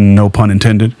reason, no pun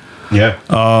intended. Yeah.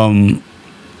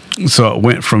 So it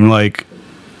went from like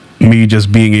me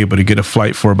just being able to get a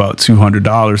flight for about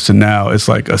 $200 to now it's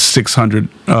like a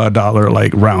 $600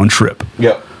 like round trip.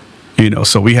 Yep.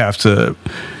 So we have to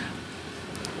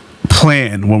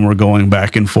plan when we're going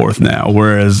back and forth now.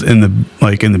 Whereas in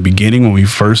the beginning when we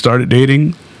first started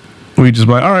dating, we just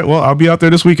like, all right, well, I'll be out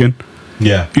there this weekend.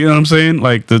 Yeah. You know what I'm saying?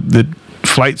 Like the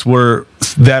flights were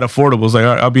that affordable. It's like,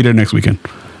 all right, I'll be there next weekend.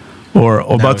 Or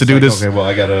about to do this. Okay, well,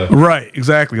 I gotta. Right,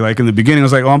 exactly. Like in the beginning, I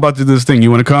was like, oh, I'm about to do this thing. You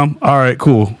want to come? All right,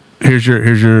 cool. Here's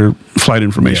your flight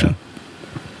information.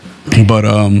 But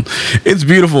it's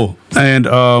beautiful. And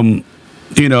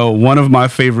one of my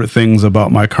favorite things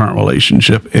about my current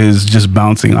relationship is just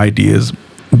bouncing ideas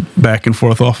back and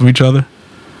forth off of each other.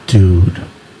 Dude,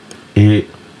 it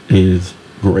is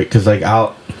great because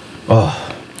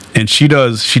and she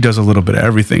does a little bit of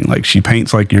everything. Like, she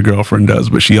paints like your girlfriend does,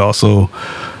 but she's also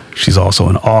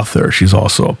an author. She's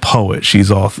also a poet. She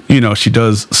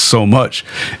does so much.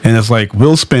 And it's like,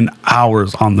 we'll spend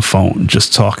hours on the phone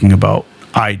just talking about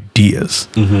ideas.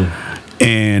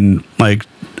 And like,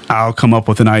 I'll come up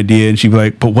with an idea and she'd be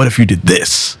like, but what if you did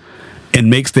this? And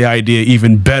makes the idea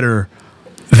even better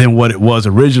than what it was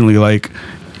originally. Like,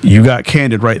 you got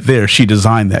Candid right there. She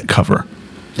designed that cover.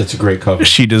 That's a great cover.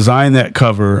 She designed that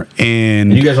cover,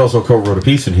 and you guys also co-wrote a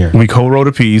piece in here. We co-wrote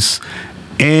a piece,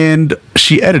 and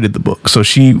she edited the book. So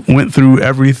she went through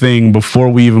everything before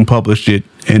we even published it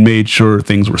and made sure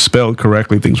things were spelled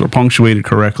correctly, things were punctuated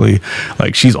correctly.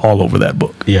 Like, she's all over that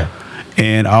book. Yeah.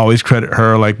 And I always credit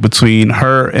her, like, between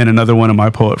her and another one of my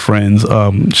poet friends,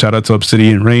 shout out to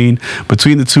Obsidian Rain.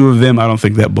 Between the two of them, I don't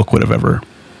think that book would have ever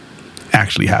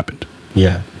actually happened.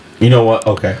 Yeah. You know what?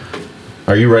 Okay.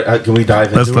 Are you ready? Can we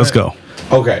dive into it? Let's go.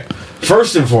 Okay.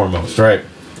 First and foremost, right?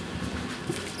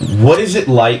 What is it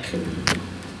like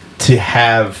to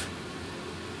have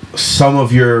some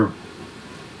of your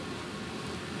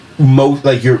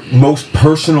most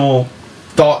personal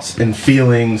thoughts and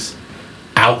feelings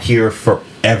out here for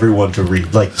everyone to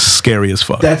read? Like, scary as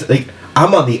fuck. That's like,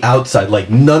 I'm on the outside. Like,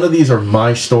 none of these are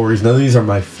my stories. None of these are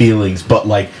my feelings. But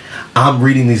like, I'm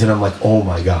reading these and I'm like, oh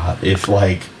my God. If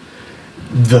like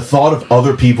the thought of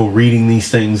other people reading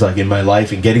these things like in my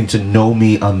life and getting to know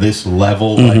me on this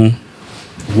level, like,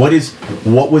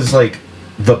 what was like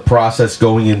the process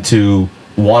going into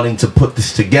wanting to put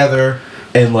this together,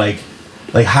 and like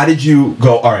how did you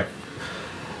go, all right,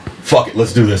 fuck it,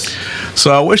 let's do this?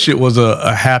 So I wish it was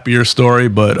a happier story,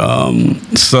 but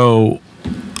so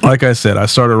like I said, I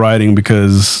started writing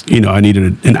because I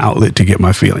needed an outlet to get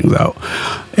my feelings out,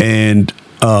 and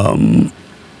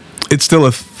it's still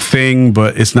a thing,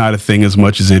 but it's not a thing as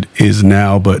much as it is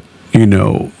now. But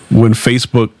when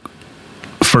Facebook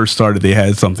first started, they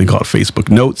had something called Facebook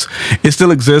Notes. It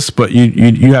still exists, but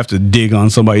you have to dig on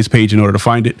somebody's page in order to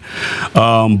find it.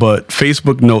 But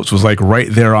Facebook Notes was like right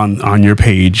there on your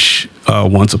page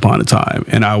once upon a time,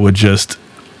 and I would just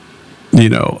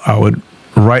I would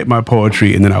write my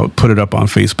poetry and then I would put it up on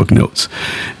Facebook Notes.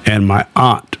 And my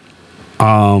aunt,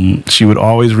 she would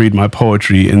always read my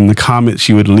poetry, and the comment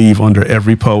she would leave under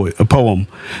every poem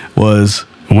was,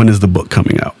 when is the book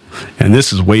coming out? And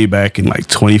this is way back in like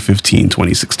 2015,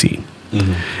 2016.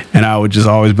 And I would just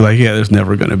always be like, yeah, there's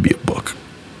never going to be a book.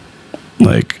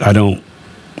 Like, I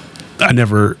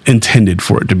never intended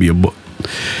for it to be a book.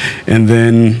 And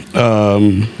then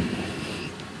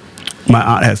my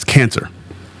aunt has cancer.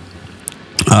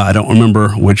 I don't remember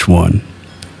which one,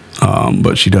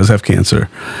 but she does have cancer.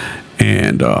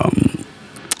 And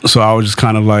so I was just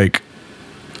kind of like,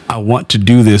 I want to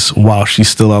do this while she's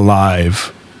still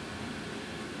alive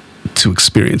to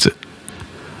experience it.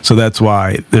 So that's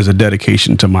why there's a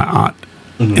dedication to my aunt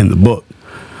in the book.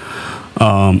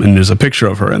 And there's a picture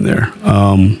of her in there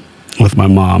with my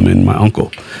mom and my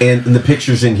uncle. And the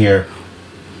pictures in here,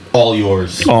 all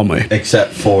yours. All mine.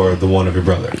 Except for the one of your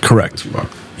brother. Correct.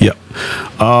 Yep.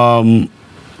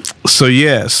 So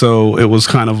yeah, so it was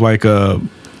kind of like when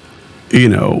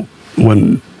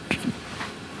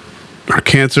her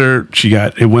cancer,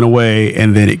 it went away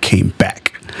and then it came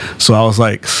back. So I was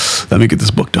like, let me get this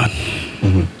book done.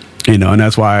 And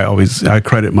that's why I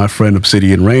credit my friend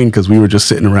Obsidian Rain, because we were just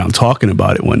sitting around talking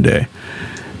about it one day.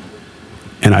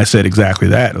 And I said exactly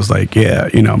that. It was like, yeah,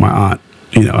 my aunt,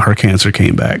 her cancer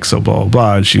came back, so blah,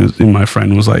 blah, blah. And my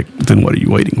friend was like, then what are you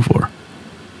waiting for?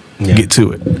 Yeah. Get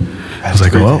to it. I was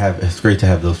like, well, it's great to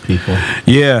have those people.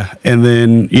 Yeah. And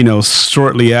then,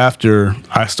 shortly after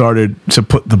I started to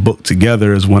put the book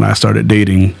together is when I started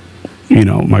dating,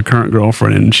 my current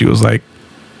girlfriend. And she was like,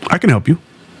 I can help you.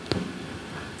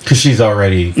 Because she's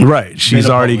already... Right. She's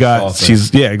already got...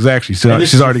 Yeah, exactly.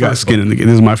 She's already got skin in the game.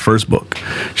 This is my first book.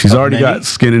 She's already got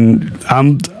skin in...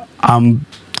 I'm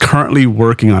currently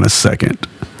working on a second.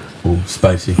 Ooh,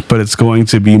 spicy. But it's going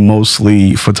to be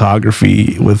mostly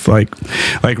photography with like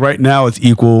right now it's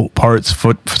equal parts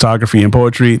photography and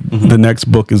poetry. The next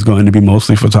book is going to be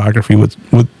mostly photography with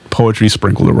poetry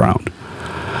sprinkled around.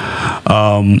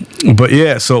 But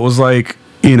yeah, so it was like,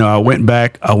 I went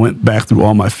back through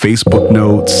all my Facebook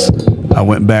notes. I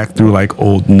went back through like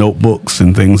old notebooks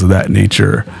and things of that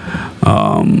nature.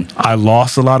 I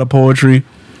lost a lot of poetry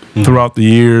throughout the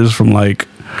years from like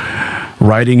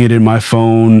writing it in my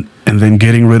phone and then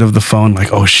getting rid of the phone,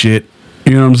 like, oh shit,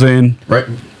 You know what I'm saying? Right.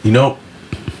 You know,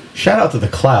 shout out to the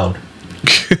cloud.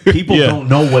 People Yeah. don't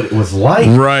know what it was like.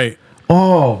 Right.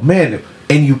 Oh man!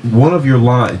 And one of your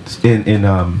lines in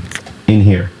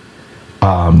here,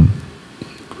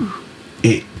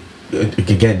 it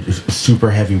again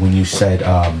super heavy when you said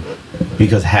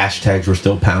because hashtags were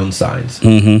still pound signs.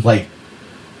 Mm-hmm. Like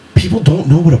people don't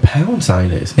know what a pound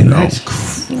sign is, and that's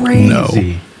crazy. No.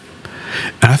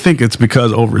 And I think it's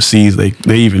because overseas they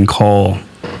even call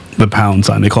the pound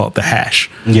sign, they call it the hash.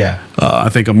 Yeah. I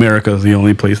think America is the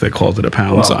only place that calls it a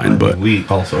pound sign, but we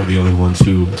also are the only ones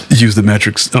who use the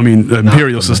metrics. I mean, the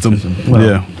imperial system. Well,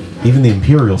 yeah. Even the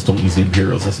Imperials don't use the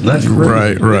Imperial system. That's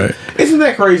crazy. Right. Isn't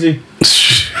that crazy?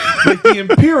 Like the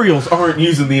Imperials aren't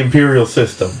using the Imperial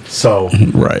system, so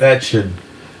Right. I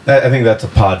think that's a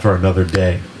pod for another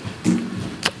day.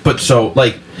 But so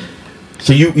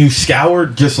you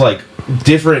scoured just like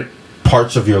different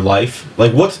parts of your life.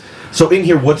 Like what's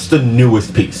the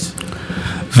newest piece?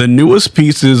 The newest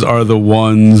pieces are the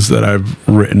ones that I've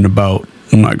written about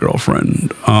my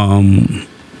girlfriend.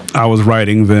 I was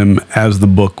writing them as the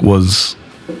book was,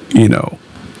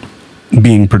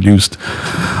 being produced.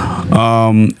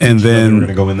 And then we're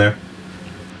gonna go in there.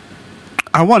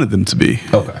 I wanted them to be.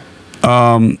 Okay.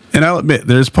 And I'll admit,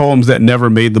 there's poems that never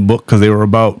made the book because they were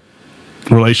about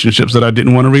relationships that I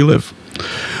didn't want to relive.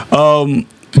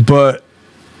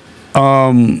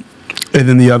 And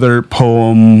then the other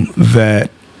poem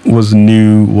that was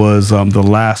new was the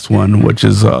last one, which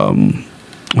is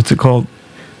what's it called?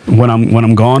 When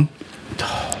I'm gone.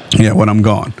 Yeah, when I'm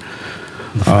gone.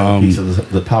 The final piece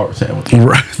of the power sandwich.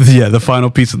 Right. Yeah, the final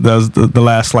piece that was the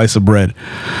last slice of bread.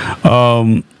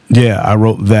 Yeah, I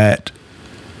wrote that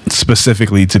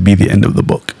specifically to be the end of the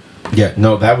book. Yeah,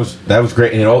 no, that was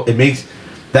great, and it makes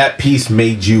that piece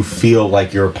made you feel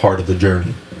like you're a part of the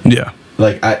journey. Yeah.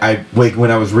 Like I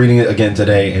when I was reading it again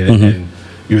today, and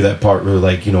you're that part where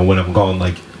like when I'm gone,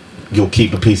 like you'll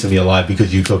keep a piece of me alive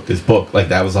because you took this book. Like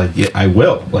that was like yeah, I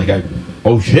will. Like I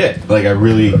will.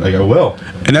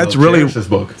 And that's I'll really cherish this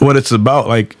book. what it's about.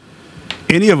 Like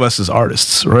any of us as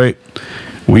artists, right?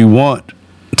 We want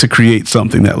to create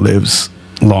something that lives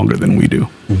longer than we do.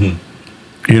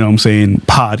 Mm-hmm. You know what I'm saying?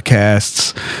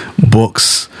 Podcasts,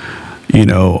 books,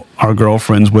 our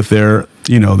girlfriends with their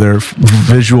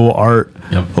visual art.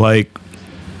 Yep. Like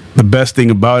the best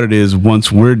thing about it is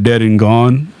once we're dead and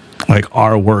gone, like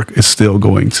our work is still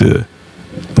going to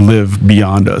live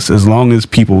beyond us as long as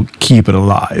people keep it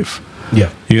alive.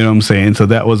 Yeah. You know what I'm saying? So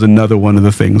that was another one of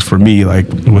the things for me, like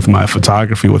with my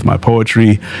photography, with my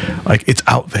poetry, like it's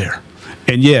out there.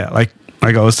 And yeah, like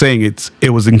I was saying, it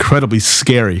was incredibly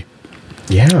scary.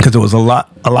 Yeah. Because there was a lot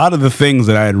of the things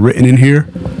that I had written in here,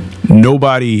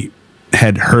 nobody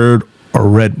had heard or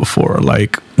read before,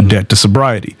 like Debt to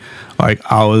Sobriety. Like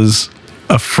I was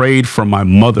afraid for my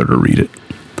mother to read it.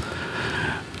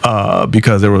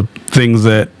 Because there were things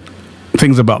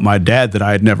about my dad that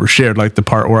I had never shared, like the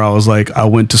part where I was like, I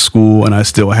went to school and I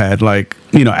still had like,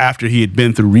 after he had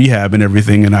been through rehab and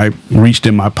everything, and I reached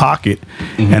in my pocket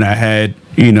and I had,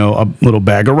 a little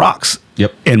bag of rocks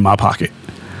in my pocket.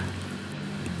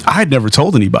 I had never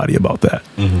told anybody about that.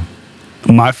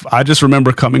 Mm-hmm. I just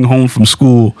remember coming home from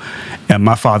school and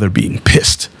my father being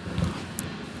pissed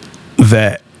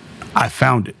that I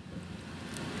found it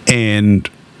and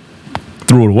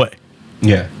threw it away.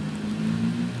 Yeah.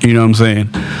 You know what I'm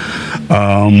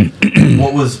saying?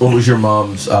 What was your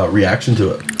mom's reaction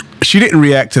to it? She didn't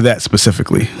react to that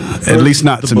specifically, at least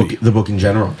not to me. The book in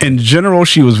general. In general,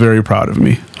 she was very proud of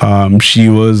me. She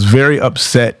was very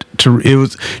upset.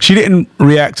 She didn't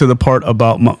react to the part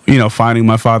about finding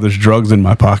my father's drugs in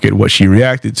my pocket. What she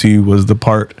reacted to was the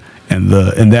part in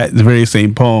that very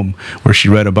same poem where she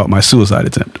read about my suicide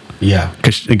attempt. Yeah.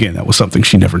 Because again, that was something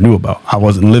she never knew about. I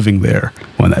wasn't living there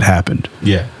when that happened.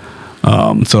 Yeah.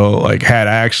 So like had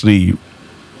I actually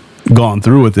gone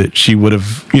through with it, she would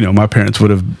have, my parents would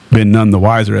have been none the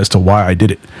wiser as to why I did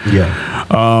it.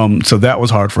 Yeah. So that was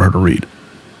hard for her to read.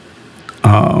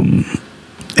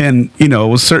 And it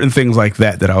was certain things like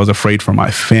that I was afraid for my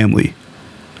family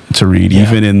to read. Yeah.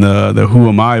 Even in the Who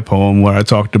Am I poem where I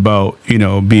talked about,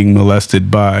 being molested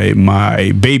by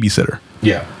my babysitter.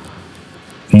 Yeah.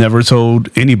 Never told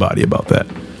anybody about that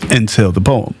until the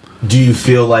poem. Do you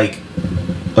feel like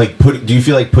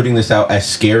putting this out, as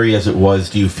scary as it was,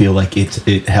 do you feel like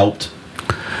it helped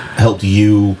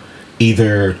you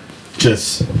either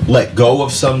just let go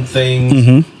of some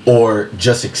things or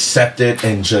just accept it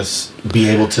and just be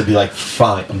able to be like,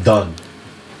 fine, I'm done?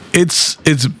 It's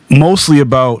mostly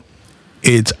about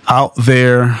it's out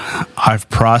there. I've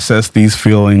processed these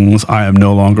feelings. I am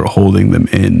no longer holding them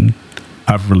in.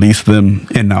 I've released them,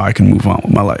 and now I can move on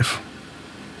with my life.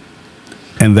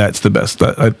 And that's the best.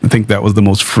 I think that was the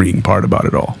most freeing part about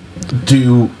it all.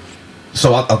 I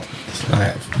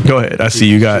have. Go ahead. I see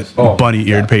you got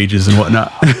bunny-eared pages and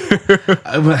whatnot.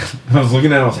 I was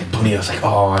looking at it, I was like, Bunny. I was like,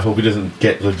 oh, I hope he doesn't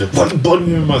get like the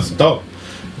Bunny in my stuff.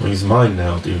 Well, he's mine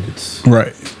now, dude. It's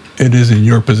right. It is in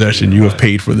your possession. You have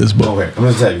paid for this book. Okay, I'm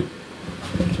gonna tell you.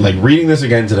 Like reading this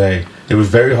again today, it was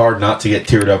very hard not to get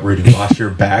teared up reading Wash Your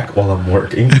Back while I'm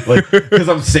working. Like, because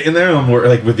I'm sitting there and I'm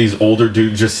like with these older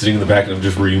dudes just sitting in the back and I'm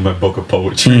just reading my book of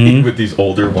poetry with these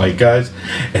older white guys.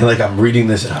 And like I'm reading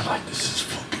this and I'm like, this is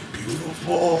fucking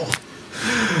beautiful.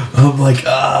 I'm like,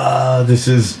 this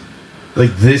is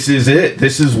it.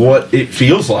 This is what it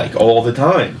feels like all the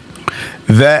time.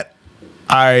 Because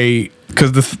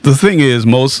the thing is,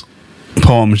 most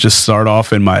poems just start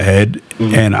off in my head,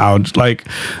 and I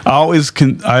always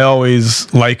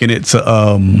liken it to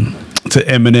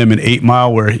Eminem in 8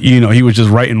 Mile, where he was just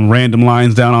writing random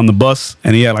lines down on the bus,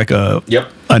 and he had like a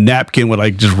napkin with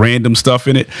like just random stuff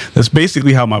in it. That's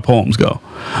basically how my poems go.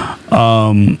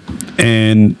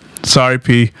 And sorry,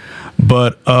 P,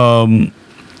 but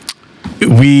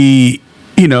we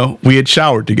had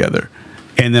showered together.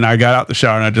 And then I got out the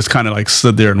shower and I just kind of like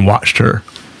stood there and watched her.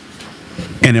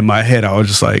 And in my head, I was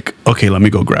just like, okay, let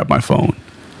me go grab my phone.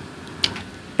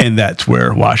 And that's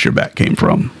where Wash Your Back came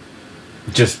from.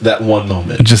 Just that one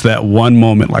moment. Just that one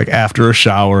moment, like after a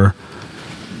shower,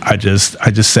 I just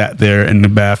sat there in the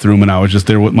bathroom and I was just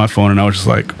there with my phone and I was just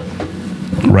like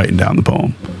writing down the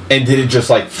poem. And did it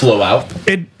just like flow out?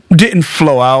 It didn't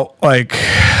flow out like,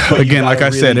 again, like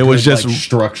I said, it was just like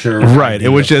structure. Right. It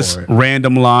was just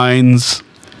random lines.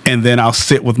 And then I'll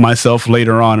sit with myself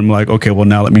later on and I'm like, okay, well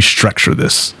now let me structure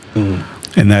this.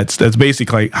 And that's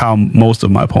basically how most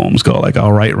of my poems go. Like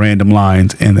I'll write random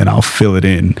lines and then I'll fill it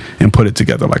in and put it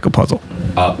together like a puzzle.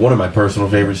 One of my personal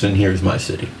favorites in here is My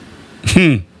City.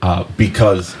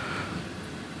 Because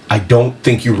I don't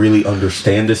think you really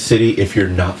understand the city if you're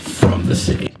not from the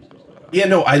city. Yeah,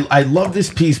 no, I love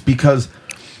this piece because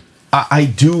I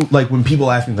do, like, when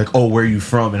people ask me, like, oh, where are you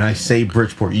from? And I say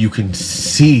Bridgeport, you can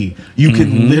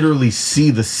literally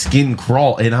see the skin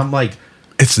crawl. And I'm like,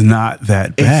 it's not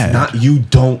that bad. You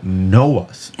don't know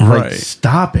us. Right. Like,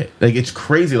 stop it. Like, it's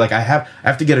crazy. Like, I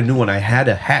have to get a new one. I had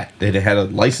a hat that had a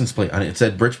license plate on it. It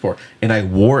said Bridgeport. And I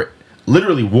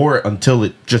literally wore it until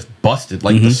it just busted.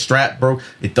 Like, the strap broke.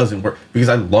 It doesn't work. Because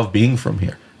I love being from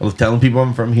here. I love telling people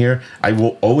I'm from here. I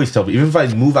will always tell people. Even if I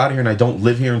move out here and I don't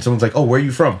live here and someone's like, oh, where are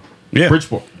you from? Yeah,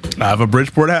 Bridgeport. I have a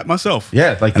Bridgeport hat myself.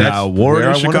 Yeah, like and that's I wore it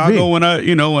in Chicago when I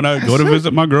go to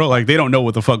visit my girl. Like they don't know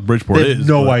what the fuck Bridgeport is.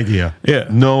 No idea. Yeah,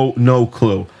 no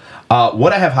clue.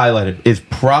 What I have highlighted is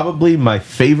probably my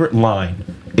favorite line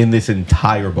in this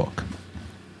entire book.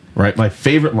 Right, my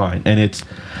favorite line, and it's,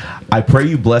 "I pray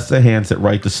you bless the hands that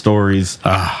write the stories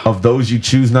of those you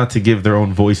choose not to give their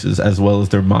own voices as well as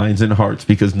their minds and hearts,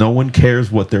 because no one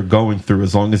cares what they're going through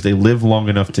as long as they live long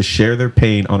enough to share their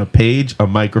pain on a page, a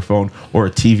microphone, or a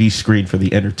TV screen for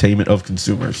the entertainment of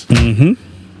consumers."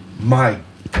 My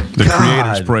the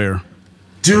Creator's prayer,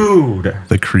 dude.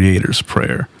 The Creator's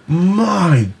prayer.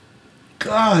 My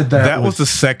God, that was the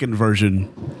second version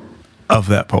of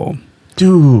that poem,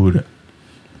 dude.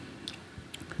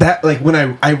 That, like, when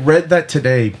I read that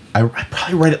today, I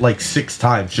probably read it like 6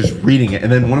 times just reading it.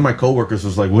 And then one of my coworkers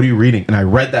was like, what are you reading? And I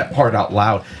read that part out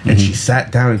loud. And she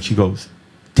sat down and she goes,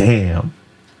 damn.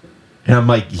 And I'm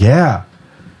like, yeah.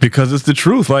 Because it's the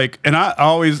truth. Like, and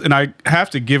I have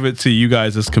to give it to you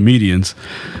guys as comedians,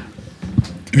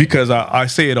 because I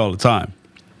say it all the time.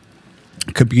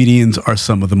 Comedians are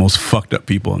some of the most fucked up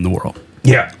people in the world.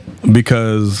 Yeah.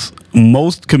 Because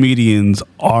most comedians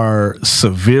are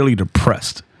severely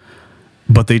depressed,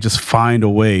 but they just find a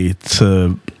way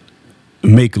to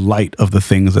make light of the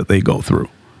things that they go through.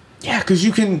 Yeah, because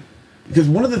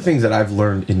one of the things that I've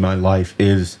learned in my life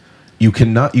is you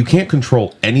can't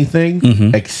control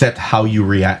anything except how you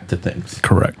react to things.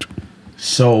 Correct.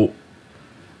 So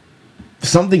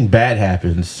something bad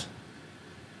happens,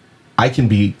 I can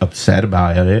be upset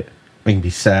about it, I can be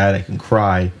sad, I can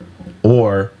cry,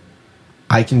 or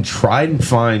I can try and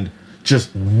find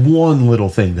just one little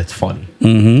thing that's funny.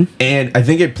 And I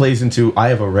think it plays into, I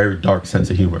have a very dark sense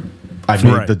of humor. I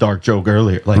made the dark joke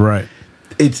earlier. Like,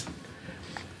 it's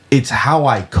how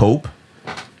I cope,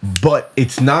 but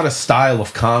it's not a style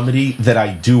of comedy that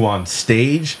I do on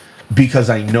stage,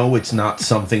 because I know it's not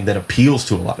something that appeals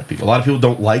to a lot of people. A lot of people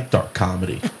don't like dark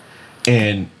comedy.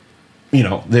 And, dude,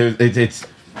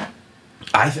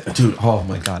 oh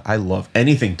my God, I love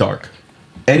anything dark.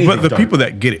 But the people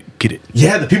that get it.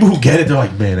 Yeah, the people who get it, they're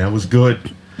like, man, that was good.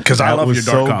 Because I love your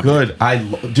dark comedy.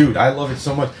 Good. Dude, I love it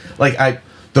so much. Like,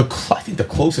 I think the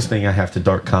closest thing I have to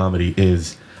dark comedy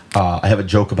is I have a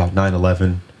joke about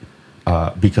 9/11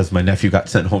 because my nephew got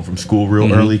sent home from school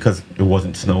real early because it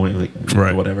wasn't snowing, like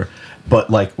Right. whatever. But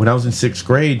like when I was in 6th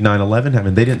grade, 9/11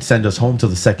 happened. They didn't send us home till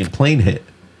the second plane hit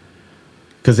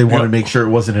because they wanted to make sure it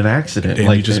wasn't an accident.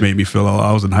 And you just made me feel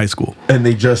I was in high school. And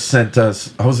they just sent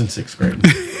us. I was in 6th grade.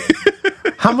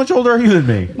 How much older are you than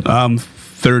me? I'm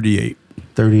 38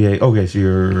 38. Okay, so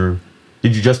you're.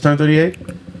 Did you just turn 38?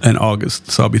 in August,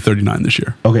 so I'll be 39 this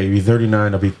year. Okay, you'll be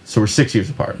 39. So we're 6 years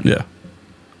apart. Yeah.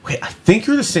 Wait, I think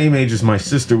you're the same age as my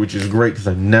sister, which is great because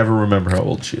I never remember how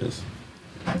old she is.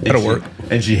 That'll work.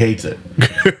 And she hates it.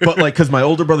 But like, because my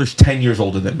older brother's 10 years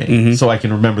older than me, so I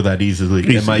can remember that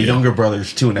easily. And my younger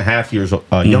brother's 2.5 years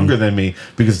younger than me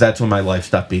because that's when my life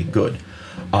stopped being good.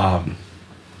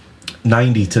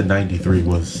 90 to 93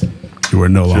 was. You were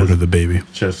no longer the baby.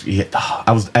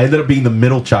 I ended up being the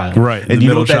middle child. Right. And the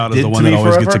middle child is the one that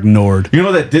always gets ignored. You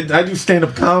know that I do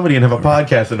stand-up comedy and have a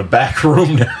podcast in a back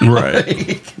room now.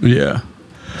 Right. Yeah.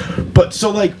 But so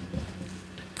like,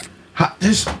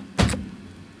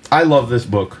 I love this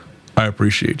book. I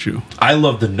appreciate you. I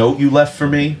love the note you left for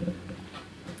me.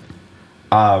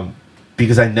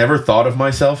 Because I never thought of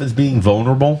myself as being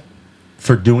vulnerable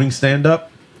for doing stand-up.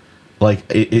 Like,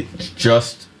 it's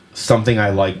just something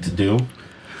I like to do.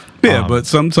 Yeah, but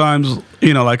sometimes,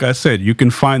 like I said, you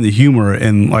can find the humor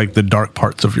in, like, the dark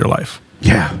parts of your life.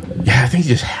 Yeah. Yeah, I think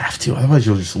you just have to. Otherwise,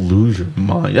 you'll just lose your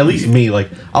mind. At least me, like,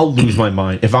 I'll lose my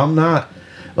mind. If I'm not,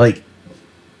 like,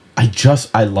 I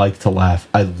like to laugh.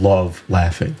 I love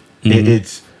laughing.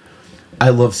 I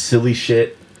love silly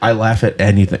shit. I laugh at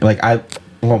anything. Like,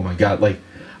 oh my God. Like,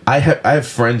 I have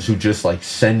friends who just, like,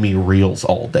 send me reels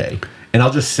all day. And I'll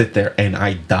just sit there and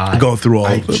I die. Go through all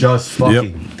of them. I just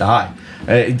fucking die.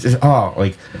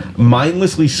 Like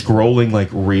mindlessly scrolling like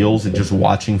reels and just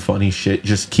watching funny shit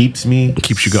just keeps you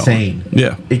going. Sane.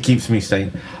 Yeah, it keeps me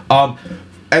sane.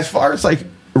 As far as like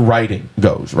writing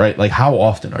goes, right? Like how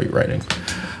often are you writing?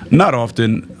 Not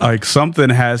often. Like something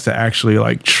has to actually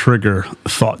like trigger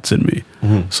thoughts in me.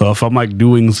 So if I'm like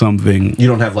doing something, you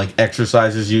don't have like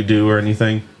exercises you do or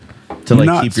anything to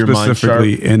like keep your mind sharp.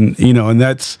 And and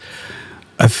that's.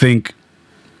 I think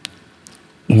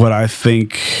what I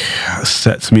think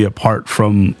sets me apart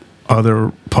from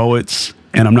other poets,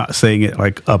 and I'm not saying it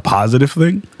like a positive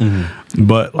thing,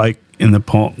 but like in the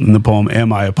poem,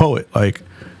 Am I a Poet? Like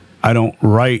I don't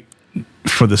write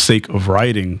for the sake of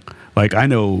writing. Like I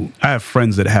have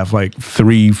friends that have like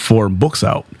 3-4 books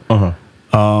out.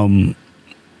 Again,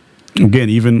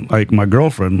 even like my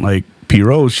girlfriend, like P.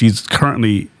 Rose, she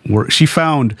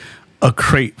found a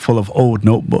crate full of old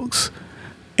notebooks.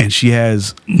 And she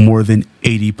has more than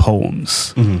 80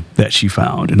 poems that she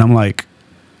found. And I'm like,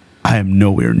 I am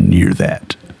nowhere near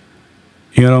that.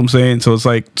 You know what I'm saying? So it's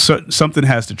like something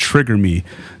has to trigger me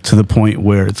to the point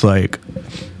where it's like,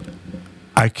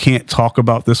 I can't talk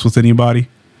about this with anybody.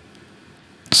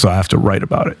 So I have to write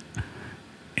about it.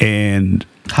 And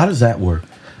how does that work?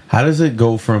 How does it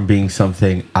go from being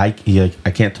something I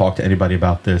can't talk to anybody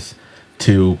about this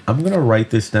to I'm going to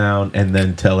write this down and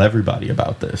then tell everybody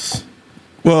about this?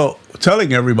 Well,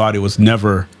 telling everybody was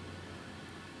never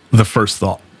the first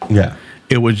thought. Yeah.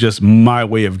 It was just my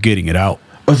way of getting it out.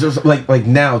 Oh, so like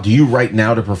now, do you write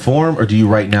now to perform or do you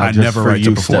write now just for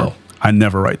you still? I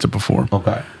never write to perform.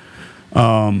 Okay.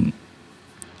 And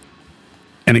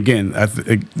again,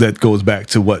 that goes back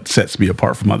to what sets me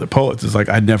apart from other poets. It's like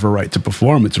I never write to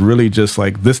perform. It's really just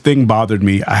like this thing bothered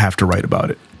me. I have to write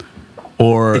about it.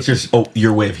 Or it's just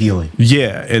your way of healing.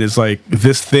 Yeah, and it's like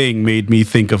this thing made me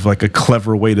think of like a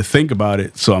clever way to think about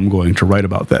it, so I'm going to write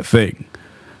about that thing.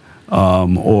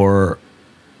 Or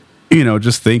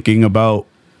just thinking about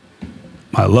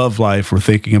my love life or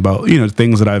thinking about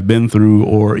things that I've been through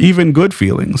or even good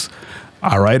feelings.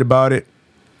 I write about it,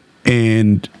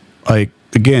 and like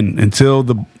again,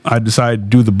 until I decided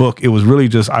to do the book, it was really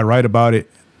just I write about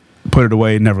it, put it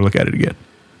away, never look at it again.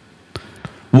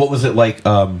 What was it like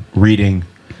reading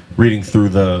through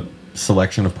the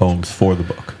selection of poems for the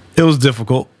book? It was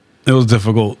difficult. It was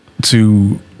difficult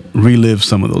to relive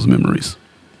some of those memories.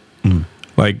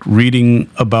 Like reading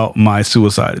about my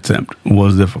suicide attempt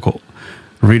was difficult.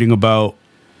 Reading about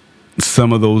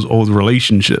some of those old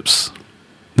relationships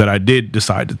that I did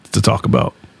decide to talk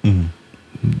about,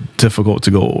 difficult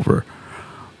to go over.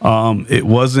 It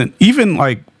wasn't even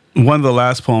like one of the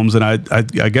last poems, and I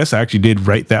guess I actually did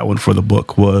write that one for the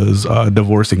book, was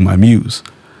Divorcing My Muse,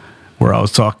 where I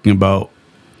was talking about,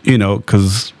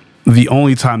 because the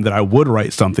only time that I would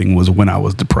write something was when I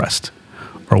was depressed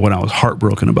or when I was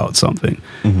heartbroken about something.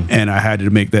 And I had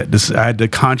to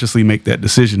consciously make that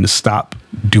decision to stop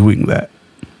doing that.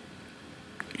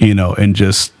 and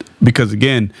just because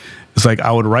again, it's like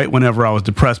I would write whenever I was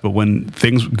depressed, but when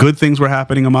good things were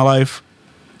happening in my life,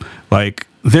 like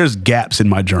there's gaps in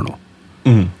my journal.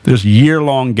 There's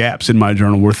year-long gaps in my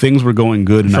journal where things were going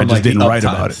good and I just didn't write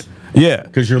about it. Yeah.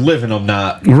 Because you're living them,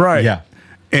 not... Right. Yeah.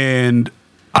 And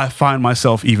I find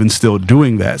myself even still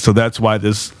doing that. So that's why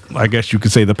this, I guess you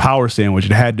could say the power sandwich,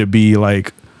 it had to be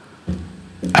like,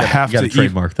 I have to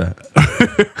trademark that.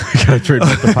 You gotta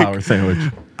trademark the power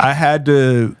sandwich. I had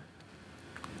to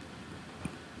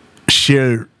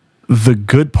share the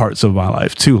good parts of my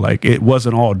life too. Like it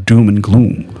wasn't all doom and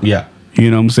gloom. Yeah. You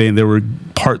know what I'm saying? There were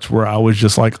parts where I was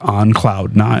just like on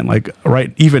cloud nine. Like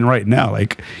even right now,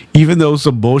 like even though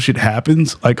some bullshit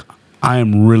happens, like I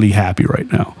am really happy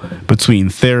right now between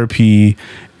therapy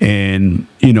and,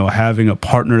 having a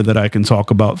partner that I can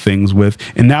talk about things with.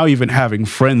 And now even having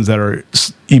friends that are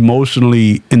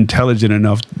emotionally intelligent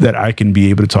enough that I can be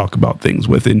able to talk about things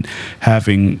with, and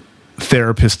having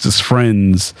therapists as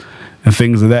friends and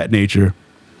things of that nature.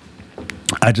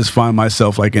 I just find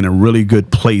myself like in a really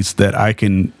good place that I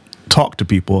can talk to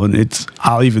people. And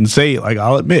I'll even say, like,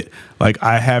 I'll admit, like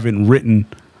I haven't written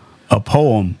a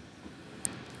poem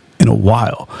in a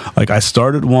while. Like I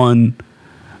started one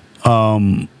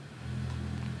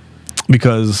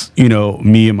because,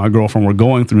 me and my girlfriend were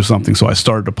going through something. So I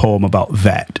started a poem about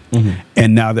that.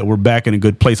 And now that we're back in a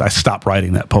good place, I stopped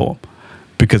writing that poem.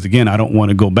 Because again, I don't want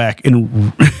to go back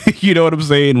and, you know what I'm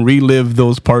saying, relive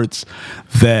those parts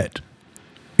that,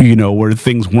 where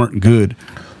things weren't good.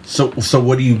 So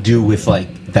what do you do with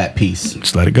like that piece?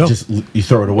 Just let it go. Just you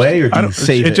throw it away, or do you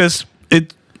save it?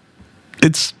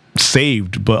 It's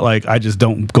saved, but like I just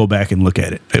don't go back and look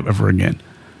at it ever again.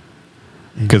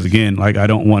 Because again, like I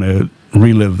don't want to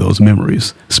relive those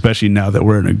memories, especially now that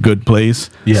we're in a good place.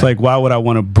 Yeah. It's like, why would I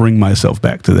want to bring myself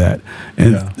back to that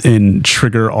and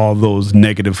trigger all those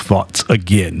negative thoughts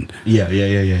again? Yeah.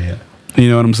 You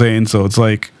know what I'm saying? So it's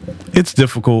like, it's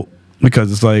difficult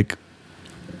because it's like,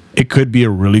 it could be a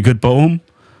really good poem,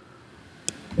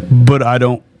 but I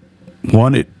don't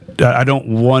want it.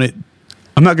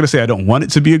 I'm not going to say I don't want it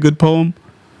to be a good poem,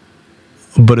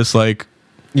 but it's like,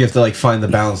 you have to like find the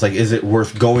balance. Like, is it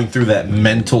worth going through that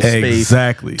mental space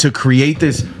to create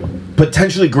this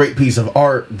potentially great piece of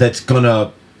art that's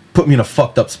gonna put me in a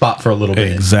fucked up spot for a little bit?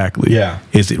 Exactly. Yeah.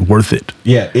 Is it worth it?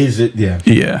 Yeah. Is it? Yeah.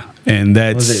 Yeah. And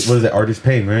that's what is it? Artist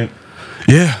pain, right?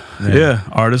 Yeah.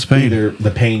 Artist pain. Either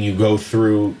the pain you go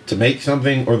through to make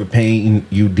something, or the pain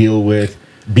you deal with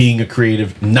being a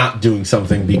creative, not doing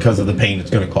something because of the pain it's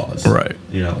gonna cause. Right.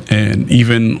 And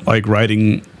even like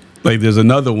writing, like there's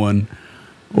another one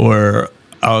where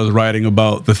I was writing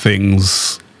about the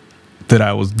things that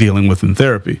I was dealing with in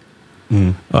therapy.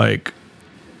 Like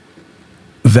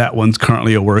that one's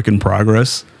currently a work in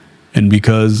progress. And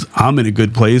because I'm in a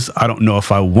good place, I don't know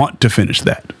if I want to finish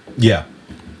that. Yeah.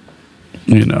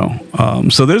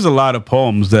 So there's a lot of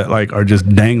poems that like are just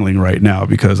dangling right now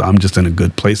because I'm just in a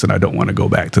good place and I don't want to go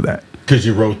back to that. Because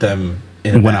you wrote them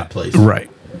in a bad place. Right.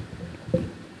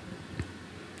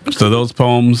 So those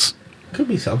poems could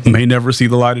be something may never see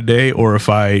the light of day, or if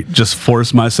I just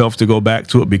force myself to go back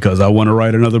to it because I want to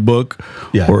write another book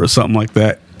or something like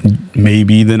that,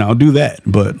 maybe then I'll do that.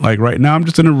 But like right now I'm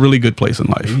just in a really good place in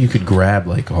life. Maybe you could grab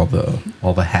like all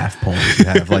the half poems you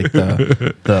have, like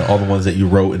the all the ones that you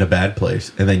wrote in a bad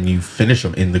place, and then you finish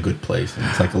them in the good place, and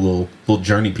it's like a little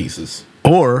journey pieces.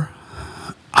 Or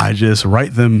I just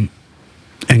write them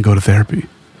and go to therapy.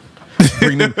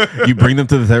 You bring them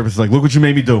to the therapist, like, look what you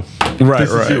made me do. Right,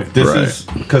 This is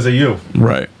because of you.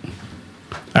 Right.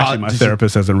 Actually, my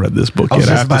therapist hasn't read this book yet.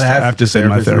 I have to send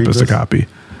my therapist a copy.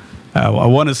 I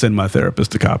want to send my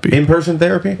therapist a copy. In-person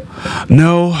therapy?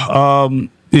 No,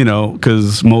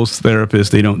 because most therapists,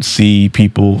 they don't see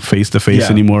people face-to-face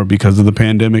anymore because of the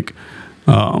pandemic.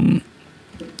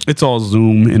 It's all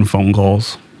Zoom and phone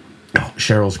calls. Oh,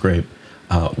 Cheryl's great.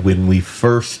 When we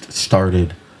first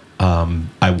started,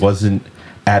 I wasn't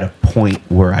at a point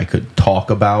where I could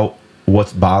talk about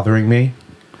what's bothering me,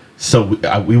 so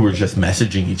we were just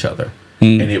messaging each other,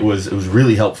 and it was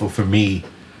really helpful for me,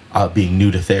 being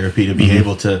new to therapy, to be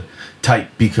able to type,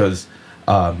 because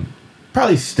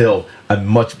probably still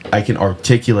I can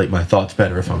articulate my thoughts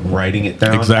better if I'm writing it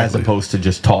down as opposed to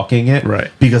just talking it,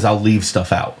 right? Because I'll leave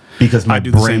stuff out, because my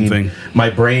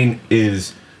brain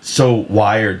is so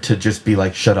wired to just be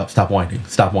like, shut up, stop whining.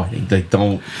 They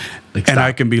don't. Like, and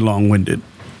I can be long-winded,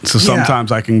 so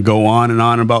sometimes I can go on and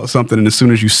on about something, and as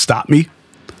soon as you stop me,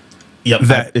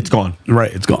 it's gone.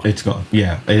 Right, it's gone. It's gone.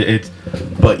 Yeah,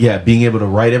 but being able to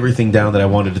write everything down that I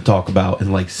wanted to talk about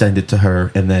and like send it to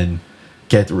her, and then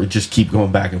just keep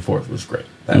going back and forth was great.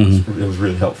 It was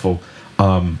really helpful.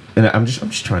 And I'm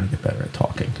just trying to get better at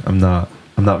talking. I'm not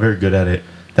very good at it.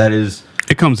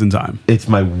 It comes in time. It's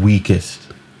my weakest.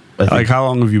 Like, how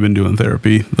long have you been doing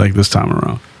therapy? Like this time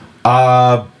around?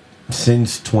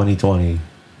 Since 2020.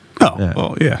 Oh, yeah.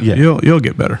 Well, yeah. You'll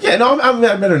get better. Yeah, no, I'm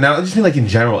better now. I just mean like in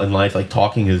general in life, like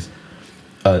talking is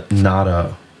not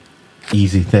a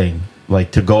easy thing.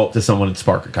 Like to go up to someone and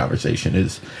spark a conversation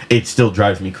it still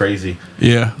drives me crazy.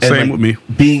 Yeah, and same like, with me.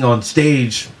 Being on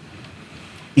stage,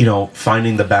 you know,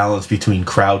 finding the balance between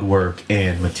crowd work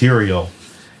and material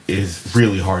is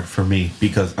really hard for me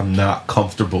because I'm not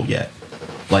comfortable yet,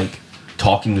 like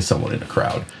talking to someone in a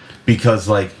crowd. Because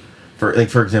for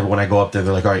example, when I go up there,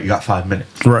 they're like, "All right, you got 5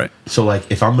 minutes." Right. So like,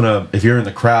 if you're in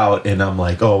the crowd and I'm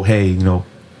like, "Oh, hey, you know,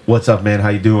 what's up, man? How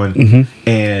you doing?" Mm-hmm.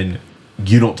 And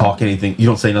you don't talk anything, you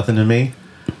don't say nothing to me.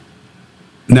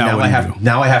 I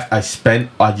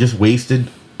just wasted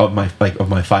of my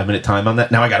 5 minute time on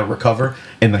that. Now I got to recover,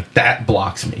 and like that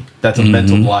blocks me. That's a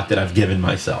mental block that I've given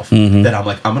myself. That I'm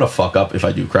like, I'm gonna fuck up if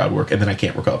I do crowd work, and then I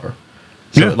can't recover.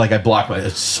 So like I block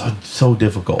it's so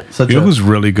difficult. He was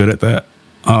really good at that.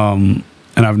 And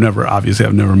I've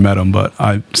never met him, but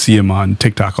I see him on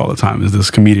TikTok all the time. Is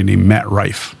this comedian named Matt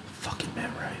Rife? Fucking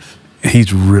Matt Rife.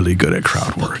 He's really good at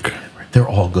crowd work. They're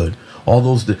all good. All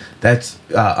those. That's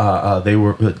how they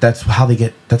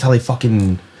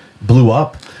fucking blew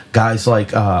up. Guys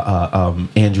like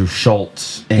Andrew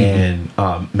Schultz and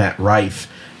Matt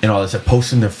Rife and all this are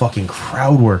posting their fucking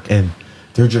crowd work, and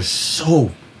they're just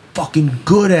so fucking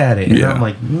good at it. And I'm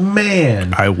like,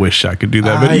 man, I wish I could do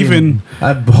that. But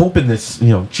I'm hoping this,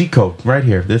 cheat code right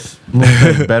here, this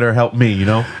little thing better help me,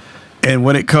 And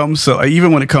when it comes to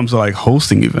like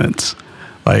hosting events,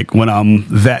 like when I'm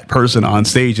that person on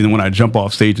stage and then when I jump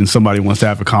off stage and somebody wants to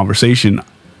have a conversation,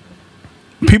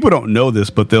 people don't know this,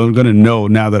 but they're going to know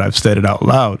now that I've said it out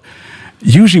loud.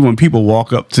 Usually when people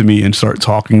walk up to me and start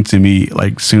talking to me,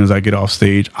 like as soon as I get off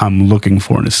stage, I'm looking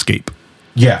for an escape.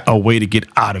 Yeah. A way to get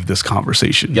out of this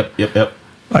conversation. Yep.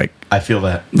 Like, I feel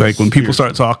that. Like when people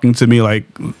start talking to me, like,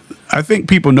 I think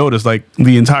people notice, like,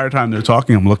 the entire time they're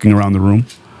talking, I'm looking around the room.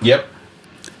 Yep.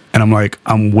 And I'm like,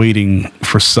 I'm waiting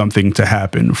for something to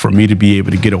happen for me to be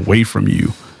able to get away from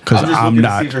you. Because I'm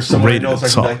not ready to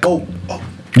talk. Like, oh.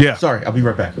 Yeah. Sorry, I'll be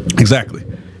right back. Exactly.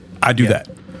 I do that.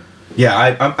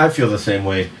 Yeah, I feel the same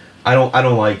way. I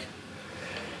don't like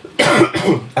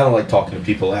I don't like talking to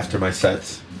people after my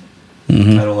sets.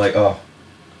 Mm-hmm. I don't like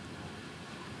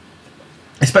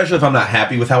especially if I'm not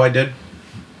happy with how I did.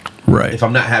 Right. If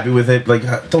I'm not happy with it, like,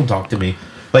 don't talk to me.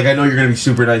 Like, I know you're gonna be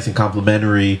super nice and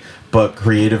complimentary, but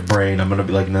creative brain, I'm gonna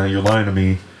be like, no, you're lying to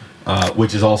me.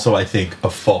 Which is also, I think, a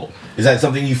fault. Is that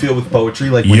something you feel with poetry?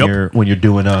 Like when you're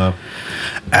doing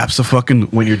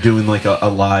when you're doing like a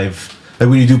live, like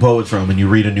when you do Poets Room and you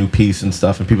read a new piece and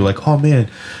stuff, and people are like, oh man,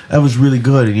 that was really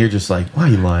good, and you're just like, why are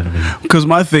you lying to me? Because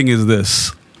my thing is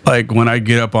this: like when I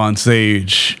get up on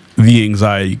stage, the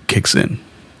anxiety kicks in,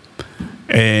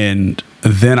 and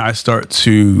then I start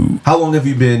to. How long have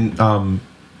you been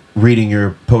reading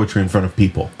your poetry in front of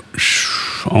people?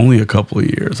 Only a couple of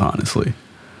years, honestly.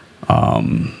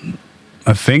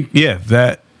 I think,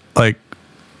 that, like,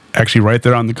 actually right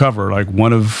there on the cover, like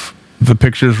one of the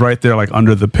pictures right there, like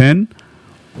under the pen.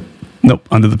 Nope,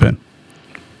 under the pen.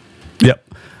 Yep.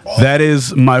 That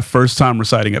is my first time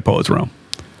reciting at Poets Room.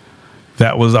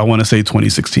 That was, I want to say,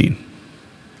 2016.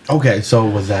 Okay, so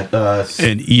was that...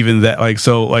 And even that, like,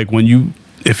 so, like,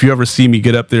 if you ever see me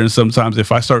get up there, and sometimes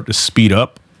if I start to speed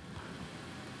up,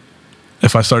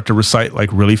 if I start to recite, like,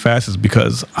 really fast, it's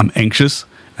because I'm anxious,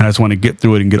 and I just want to get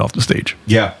through it and get off the stage.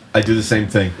 Yeah, I do the same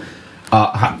thing.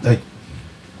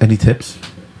 Any tips?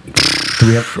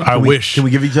 I wish. Can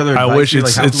we give each other advice? I wish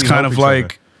it's kind of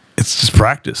like, it's just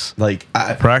practice.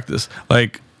 Practice.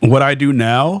 Like, what I do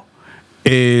now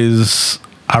is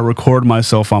I record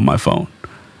myself on my phone.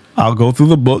 I'll go through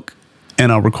the book,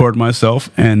 and I'll record myself,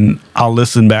 and I'll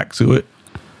listen back to it.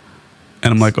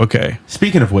 And I'm like, okay.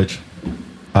 Speaking of which,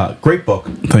 great book.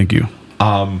 Thank you.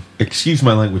 Excuse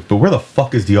my language, but where the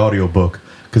fuck is the audio book?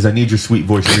 Because I need your sweet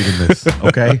voice reading this,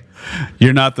 okay?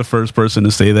 You're not the first person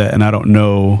to say that, and I don't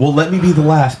know. Well, let me be the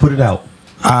last. Put it out.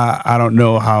 I don't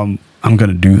know how I'm going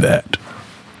to do that.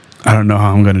 I don't know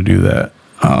how I'm going to do that.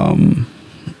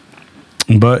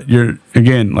 But you're,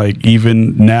 again, like,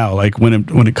 even now, like, when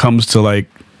it comes to, like,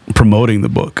 promoting the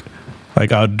book,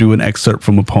 like, I'll do an excerpt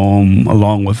from a poem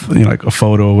along with, like, a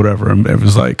photo or whatever, and it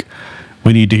was like,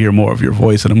 we need to hear more of your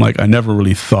voice. And I'm like, I never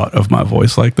really thought of my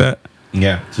voice like that.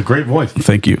 Yeah, it's a great voice.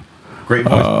 Thank you. Great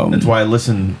voice. That's why I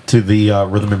listen to the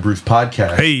Rhythm and Bruce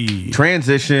podcast. Hey.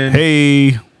 Transition.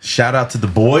 Hey. Shout out to the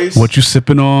boys. What you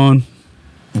sipping on?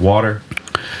 Water.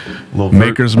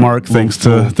 Maker's Mark. Thanks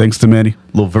to Manny.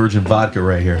 Little virgin vodka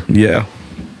right here. Yeah.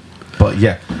 But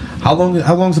yeah, how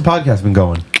long's the podcast been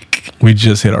going? We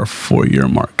just hit our 4-year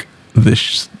mark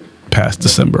this past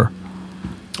December.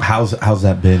 How's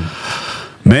that been?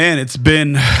 Man, it's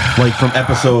been like from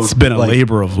episodes. It's been a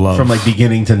labor of love from like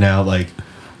beginning to now. Like,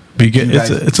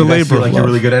 it's a labor of love. You're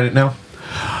really good at it now.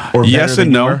 Or yes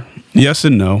and no. Yes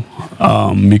and no.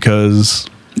 Because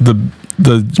the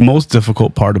most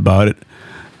difficult part about it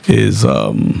is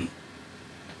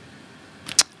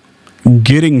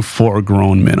getting 4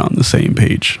 grown men on the same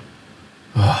page.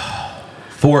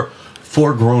 Four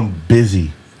grown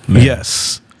busy men.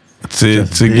 Yes. To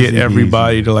get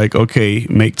everybody to like, okay,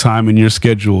 make time in your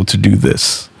schedule to do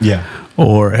this. Yeah.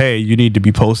 Or, hey, you need to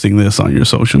be posting this on your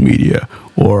social media.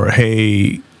 Or,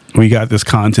 hey, we got this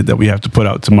content that we have to put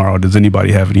out tomorrow. Does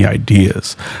anybody have any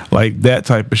ideas? Like that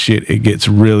type of shit, it gets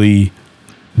really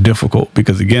difficult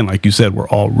because, again, like you said, we're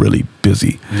all really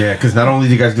busy. Yeah, because not only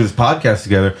do you guys do this podcast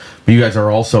together, but you guys are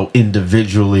also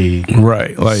individually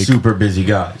like super busy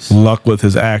guys. Luck with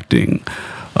his acting.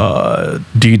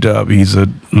 D-Dub, he's a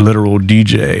literal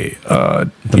DJ.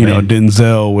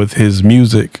 Denzel with his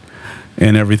music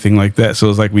and everything like that. So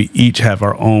it's like we each have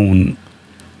our own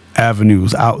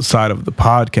avenues outside of the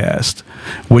podcast,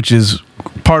 which is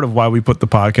part of why we put the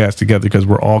podcast together, because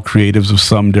we're all creatives of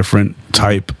some different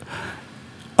type.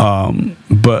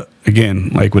 But again,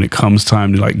 like when it comes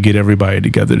time to like get everybody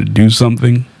together to do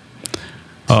something,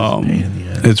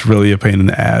 it's really a pain in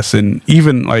the ass. And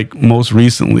even like most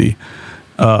recently,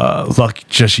 like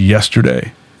just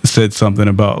yesterday, said something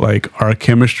about like our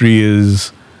chemistry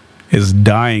is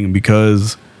dying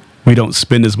because we don't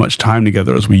spend as much time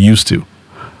together as we used to.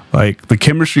 Like the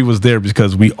chemistry was there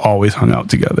because we always hung out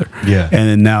together. Yeah. And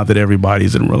then now that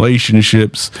everybody's in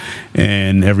relationships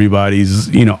and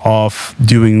everybody's, off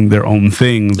doing their own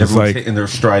things, everyone's it's like hitting their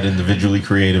stride individually,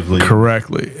 creatively.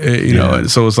 Correctly.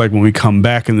 And so it's like when we come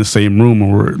back in the same room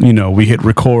and we hit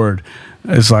record,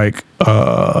 it's like,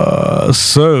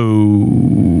 so,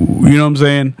 you know what I'm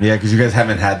saying? Yeah, because you guys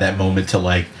haven't had that moment to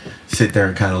like sit there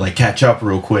and kind of like catch up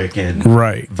real quick and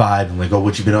vibe and like, oh,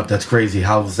 what you been up? That's crazy.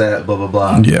 How's that? Blah, blah,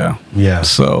 blah. Yeah.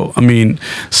 So,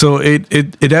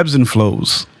 it ebbs and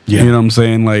flows. Yeah. You know what I'm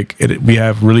saying? Like we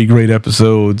have really great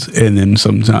episodes, and then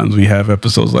sometimes we have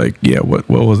episodes like, what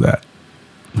was that?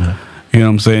 Yeah. You know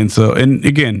what I'm saying? So, and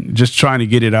again, just trying to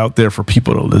get it out there for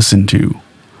people to listen to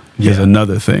is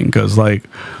another thing, because like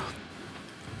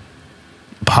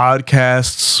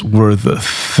podcasts were the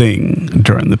thing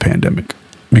during the pandemic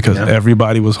because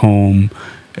everybody was home,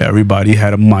 everybody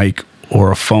had a mic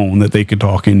or a phone that they could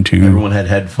talk into, everyone had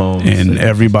headphones, and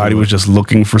everybody was just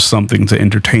looking for something to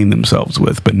entertain themselves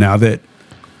with. But now that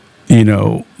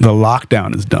the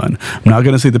lockdown is done, I'm not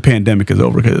going to say the pandemic is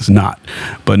over because it's not,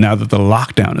 but now that the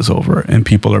lockdown is over and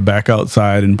people are back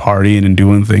outside and partying and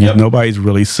doing things, nobody's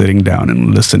really sitting down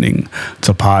and listening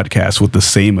to podcasts with the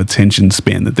same attention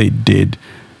span that they did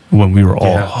when we were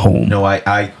all home. No,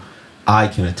 I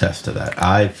can attest to that.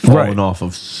 I've fallen off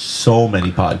of so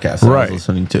many podcasts I was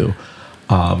listening to.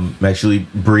 Actually,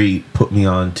 Bree put me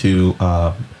on to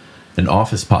an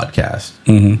Office podcast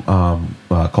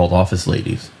called Office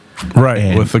Ladies. Right,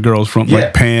 and with the girls from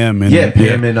like Pam and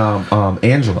Pam and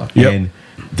Angela, and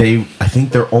I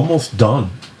think they're almost done.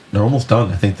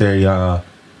 I think they're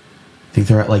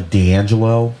at like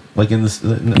D'Angelo, like in this.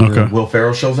 Will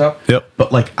Ferrell shows up. Yep.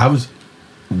 But like I was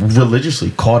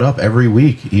religiously caught up every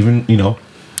week, even and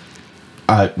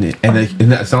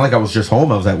it's not like I was just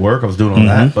home. I was at work. I was doing all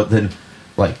that, but then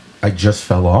like I just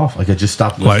fell off. Like I just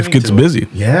stopped listening. Life gets busy.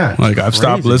 Yeah, like I've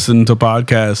stopped listening to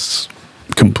podcasts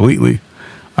completely.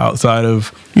 Outside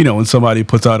of, when somebody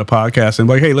puts out a podcast and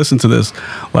like, hey, listen to this,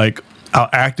 like I'll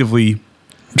actively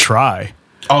try.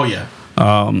 Oh yeah.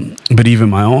 But even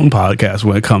my own podcast,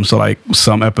 when it comes to like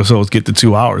some episodes get to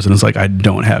 2 hours and it's like, I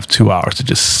don't have 2 hours to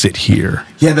just sit here.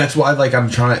 Yeah. That's why like I'm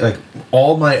trying, like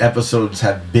all my episodes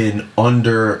have been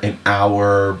under an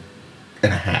hour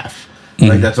and a half.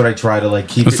 Like that's what I try to like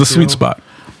keep. It's the sweet spot.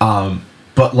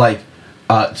 But like,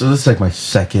 so this is like my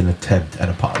second attempt at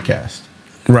a podcast.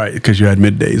 Right, because you had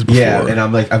middays before. Yeah, and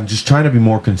I'm just trying to be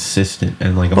more consistent,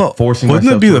 and like I'm forcing myself.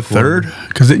 Wouldn't it be the third?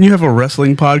 Because didn't you have a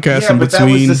wrestling podcast in between?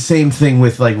 That was the same thing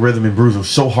with like Rhythm and Brews. It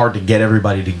was so hard to get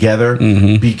everybody together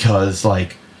because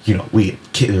like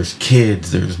there's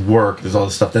kids, there's work, there's all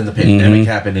this stuff. Then the pandemic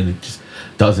happened, and it just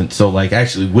doesn't. So like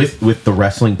actually with the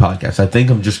wrestling podcast, I think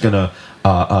I'm just gonna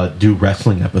do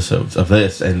wrestling episodes of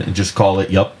this and just call it.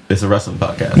 Yup, it's a wrestling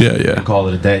podcast. Yeah. And call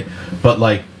it a day. But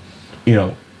like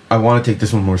I want to take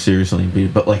this one more seriously,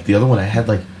 but like the other one, I had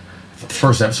like the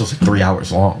first episode's like 3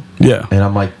 hours long. Yeah. And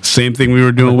I'm like, same thing we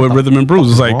were doing with Rhythm and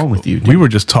Blues. It's like, wrong with you, dude? we were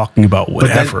just talking about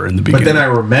whatever in the beginning. But then I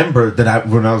remember that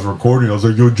when I was recording, I was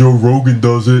like, yo, Joe Rogan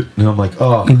does it. And I'm like,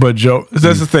 oh. But Joe,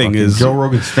 that's the thing is, Joe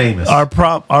Rogan's famous. Our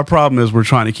problem is we're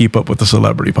trying to keep up with the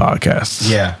celebrity podcasts.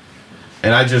 Yeah.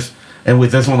 And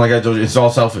with this one, like I told you, it's all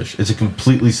selfish. It's a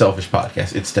completely selfish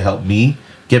podcast. It's to help me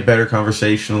get better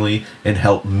conversationally and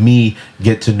help me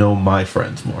get to know my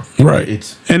friends more.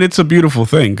 Right. And it's a beautiful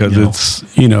thing because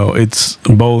it's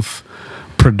both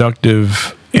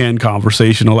productive and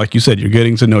conversational. Like you said, you're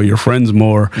getting to know your friends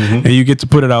more, and you get to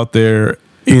put it out there,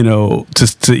 to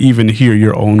even hear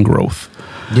your own growth.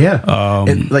 Yeah.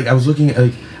 And like I was looking at,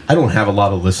 like, I don't have a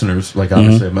lot of listeners. Like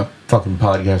obviously, I'm a fucking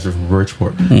podcaster from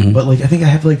Bridgeport, but like I think I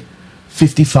have like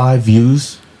 55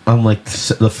 views on like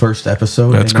the first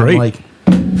episode. That's great. I'm like,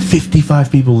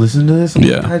 55 people listen to this. I'm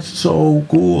like, that's so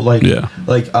cool. Like,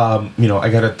 I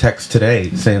got a text today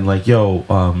saying like, yo,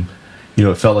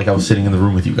 it felt like I was sitting in the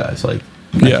room with you guys. Like,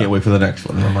 I can't wait for the next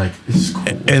one. And I'm like, this is cool.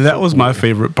 And that was my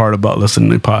favorite part about listening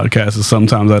to podcasts is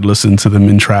sometimes I'd listen to them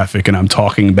in traffic and I'm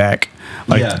talking back.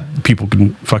 Like people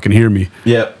can fucking hear me.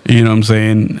 Yeah. You know what I'm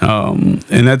saying?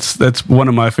 And that's one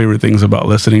of my favorite things about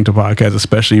listening to podcasts,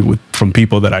 especially from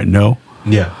people that I know.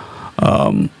 Yeah.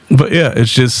 But yeah,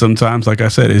 it's just sometimes, like I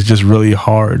said, it's just really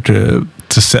hard to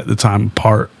set the time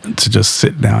apart to just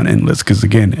sit down and listen. Because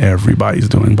again, everybody's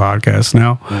doing podcasts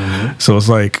now. Mm-hmm. So it's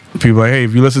like people are like, hey,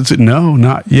 if you listen to, no,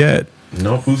 not yet.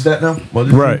 No, who's that now?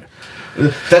 Right.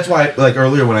 That's why, like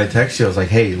earlier when I texted you, I was like,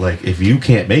 hey, like if you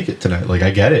can't make it tonight, like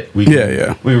I get it. We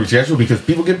reschedule because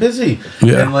people get busy.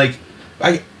 Yeah. And like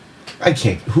I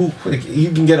can't.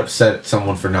 You can get upset at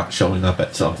someone for not showing up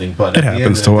at something, but it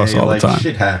happens to us all the time.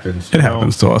 Shit happens. It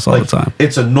happens to us all the time.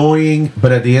 It's annoying,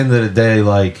 but at the end of the day,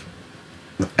 like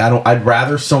I'd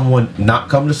rather someone not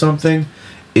come to something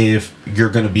if you're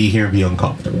gonna be here and be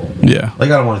uncomfortable. Yeah.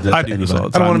 Like I don't want to do that to this anybody. all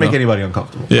the I don't time, want to make anybody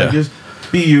uncomfortable. Yeah. Like, just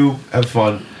be you, have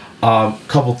fun.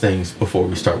 Couple things before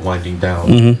we start winding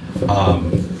down.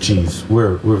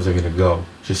 Where was I gonna go?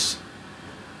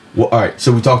 Well, all right,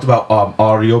 so we talked about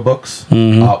audiobooks.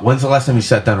 When's the last time you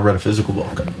sat down and read a physical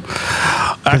book?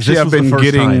 Actually, I've been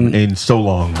getting in so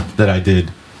long that I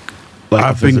did. Like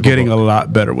I've been getting a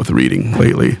lot better with reading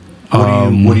lately.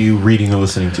 What are you reading or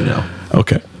listening to now?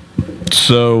 Okay,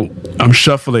 so I'm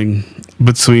shuffling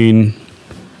between.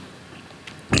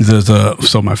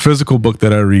 So my physical book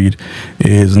that I read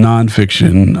is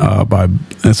nonfiction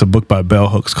it's a book by Bell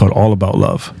Hooks called All About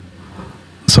Love.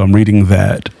 So I'm reading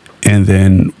that, and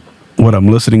then what I'm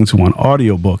listening to on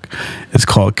audiobook is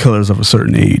called Killers of a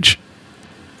Certain Age,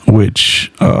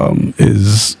 which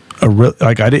is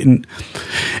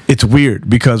it's weird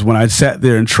because when I sat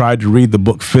there and tried to read the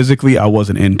book physically, I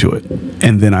wasn't into it.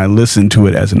 And then I listened to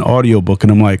it as an audiobook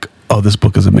and I'm like, oh, this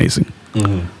book is amazing.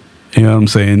 Mm-hmm. You know what I'm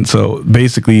saying? So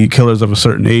basically, Killers of a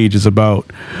Certain Age is about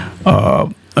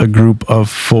a group of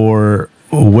 4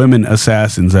 women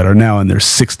assassins that are now in their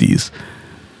 60s.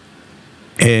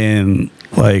 And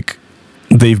like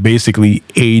they've basically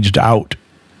aged out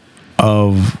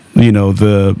of,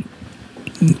 the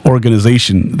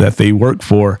organization that they work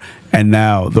for. And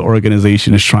now the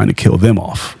organization is trying to kill them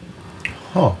off.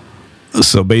 Oh.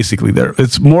 So basically,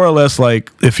 it's more or less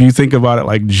like if you think about it,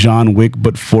 like John Wick,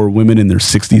 but for women in their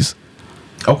 60s.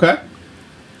 Okay.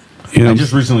 I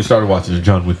just recently started watching the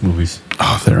John Wick movies.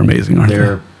 Oh, they're amazing, aren't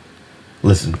they?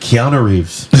 Listen, Keanu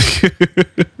Reeves,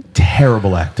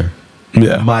 terrible actor.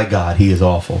 Yeah. My God, he is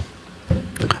awful.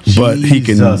 But he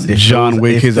can John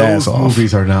Wick his ass off. Those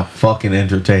movies are not fucking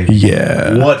entertaining.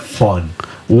 Yeah. What fun.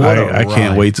 I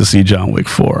can't wait to see John Wick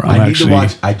 4. I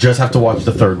just have to watch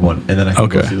the 3rd one, and then I can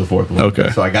go see the 4th one.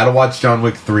 Okay. So I got to watch John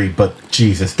Wick 3, but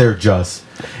Jesus,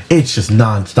 it's just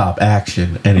nonstop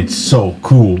action, and it's so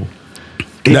cool.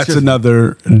 That's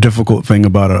another difficult thing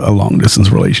about a long distance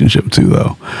relationship too,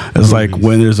 though. It's like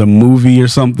when there's a movie or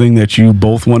something that you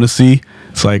both want to see,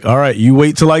 it's like, all right, you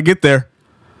wait till I get there.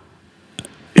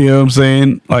 You know what I'm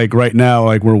saying? Like right now,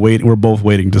 like we're both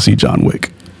waiting to see John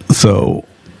Wick. So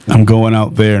I'm going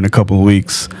out there in a couple of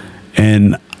weeks,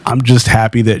 and I'm just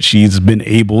happy that she's been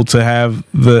able to have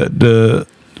the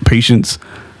patience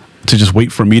to just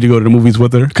wait for me to go to the movies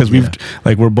with her, because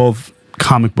we're both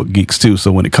comic book geeks too.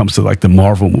 So when it comes to like the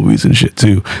Marvel movies and shit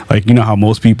too, like how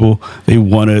most people, they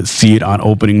want to see it on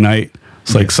opening night.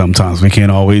 It's like sometimes we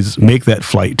can't always make that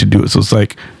flight to do it. So it's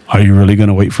like, are you really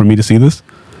gonna wait for me to see this?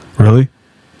 Really?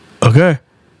 Okay.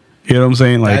 You know what I'm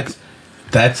saying? Like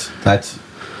that's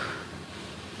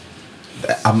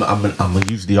I'm gonna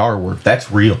use the R word.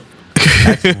 That's real.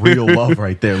 That's real love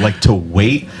right there. Like to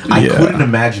wait. I couldn't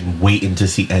imagine waiting to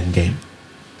see Endgame.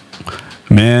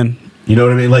 Man, You know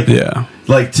what I mean? Like, Yeah.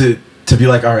 like to be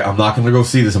like, all right, I'm not going to go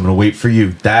see this. I'm going to wait for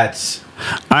you. That's...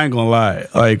 I ain't gonna lie.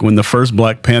 Like when the first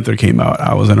Black Panther came out,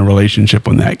 I was in a relationship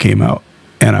when that came out,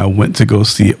 and I went to go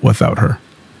see it without her.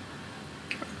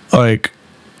 Like,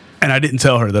 and I didn't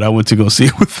tell her that I went to go see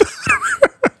it without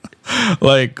her.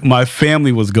 Like my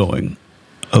family was going.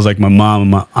 I was like my mom and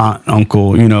my aunt,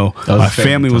 uncle. You know, my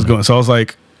family was going. So I was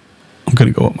like, I'm gonna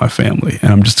go with my family,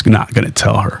 and I'm just not gonna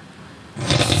tell her.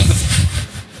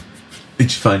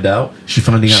 Did you find out? She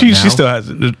finding out She now? still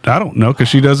hasn't. I don't know because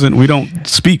she doesn't. We don't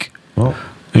speak. Well,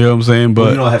 you know what I'm saying?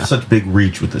 But you know, I have such big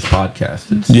reach with this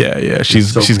podcast. It's, yeah.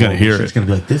 She's so gonna hear She's it. gonna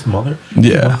be like, this mother.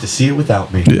 Yeah. Wanted to see it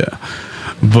without me. Yeah.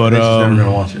 But She's never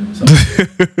gonna watch it. So.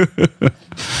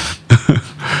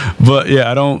 but yeah,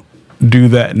 I don't do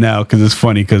that now because it's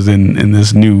funny because in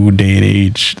this new day and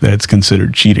age, that's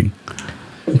considered cheating.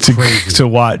 To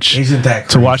watch Isn't that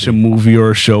to watch a movie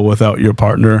or a show without your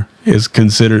partner is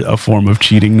considered a form of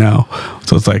cheating now.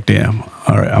 So it's like, damn,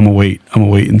 all right, I'm gonna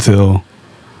wait until.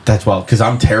 That's wild because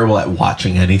I'm terrible at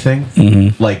watching anything.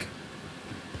 Mm-hmm. Like,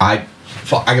 I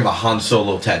have a Han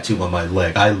Solo tattoo on my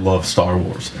leg. I love Star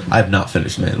Wars. I have not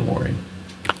finished Mandalorian.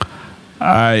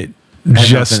 I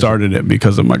just started it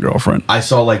because of my girlfriend. I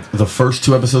saw like the first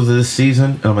 2 episodes of this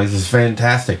season, and I'm like, this is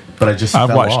fantastic. But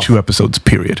I've watched off. 2 episodes.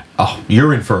 Period. Oh,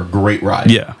 you're in for a great ride.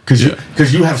 Yeah,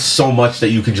 because you have so much that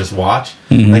you can just watch.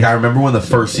 Mm-hmm. Like I remember when the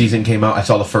first season came out, I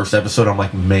saw the first episode. I'm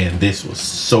like, man, this was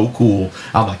so cool.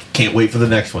 I'm like, can't wait for the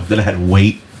next one. Then I had to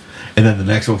wait, and then the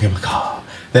next one came. Like, oh.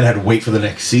 Then I had to wait for the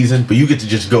next season. But you get to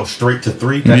just go straight to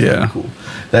 3. That's pretty cool.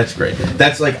 That's great.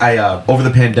 That's like I over the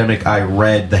pandemic, I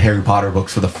read the Harry Potter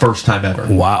books for the first time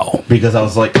ever. Wow. Because I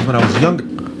was like, when I was younger.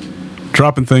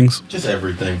 Dropping things. Just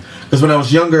everything. Because when I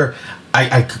was younger,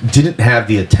 I didn't have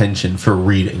the attention for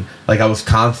reading. Like, I was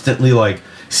constantly, like,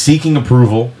 seeking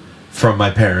approval from my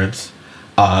parents.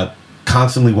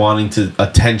 Constantly wanting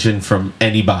attention from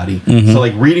anybody. Mm-hmm. So,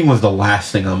 like, reading was the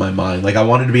last thing on my mind. Like, I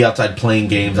wanted to be outside playing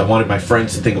games. I wanted my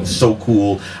friends to think I was so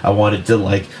cool. I wanted to,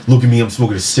 like, look at me, I'm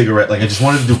smoking a cigarette. Like, I just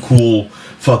wanted to do cool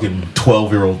fucking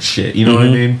 12-year-old shit. You know what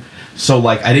I mean? So,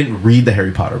 like, I didn't read the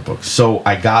Harry Potter books. So,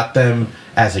 I got them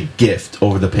as a gift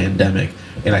over the pandemic,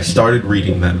 and I started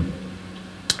reading them.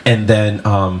 And then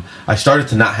I started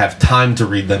to not have time to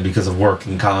read them because of work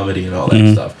and comedy and all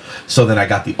that stuff. So then I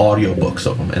got the audiobooks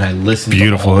of them, and I listened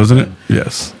to all isn't of them. it?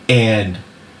 Yes. And,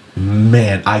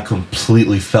 man, I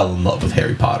completely fell in love with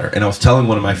Harry Potter. And I was telling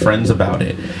one of my friends about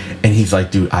it, and he's like,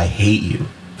 dude, I hate you.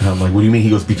 And I'm like, what do you mean? He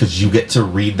goes, because you get to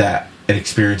read that and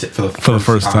experience it for the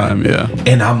first time. Yeah.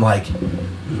 And I'm like,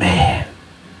 man,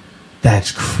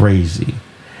 that's crazy.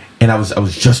 And I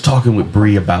was just talking with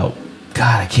Bree about,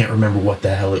 God, I can't remember what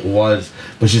the hell it was,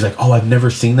 but she's like, oh, I've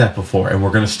never seen that before, and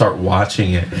we're gonna start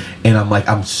watching it. And I'm like,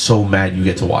 I'm so mad you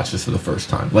get to watch this for the first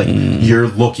time. Like, you're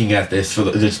looking at this for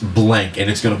this blank,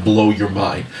 and it's gonna blow your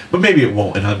mind. But maybe it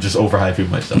won't, and I'm just overhyping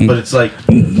myself. But it's like,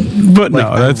 but no,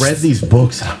 I read these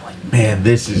books, and I'm like, man,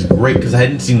 this is great, because I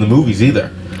hadn't seen the movies either.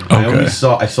 Okay. I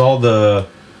saw the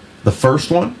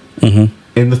first one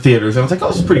in the theaters, and I was like, oh,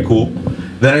 this is pretty cool.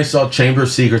 Then I saw Chamber of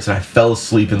Secrets, and I fell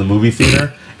asleep in the movie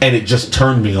theater. And it just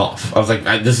turned me off. I was like,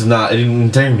 it didn't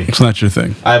entertain me. It's not your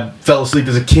thing. I fell asleep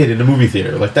as a kid in the movie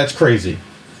theater. Like, that's crazy.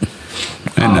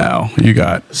 And now you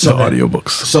got the audiobooks.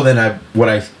 So then what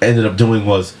I ended up doing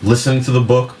was listening to the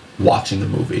book, watching the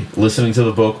movie. Listening to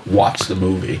the book, watch the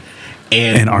movie.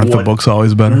 And aren't the books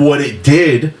always better? What it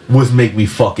did was make me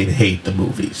fucking hate the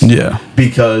movies. Yeah.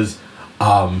 Because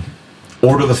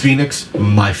Order of the Phoenix,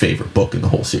 my favorite book in the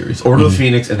whole series. Order of the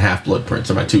Phoenix and Half-Blood Prince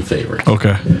are my 2 favorites.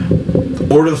 Okay.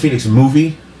 Order of the Phoenix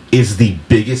movie is the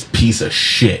biggest piece of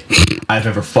shit I've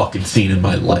ever fucking seen in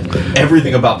my life.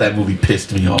 Everything about that movie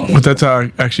pissed me off. But that's how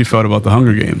I actually felt about the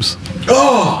Hunger Games.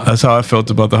 Oh! That's how I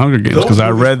felt about the Hunger Games, because I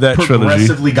read that trilogy.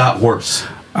 Progressively got worse.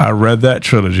 I read that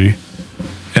trilogy,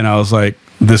 and I was like,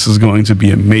 this is going to be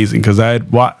amazing, because I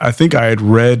think I had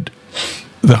read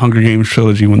the Hunger Games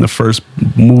trilogy when the first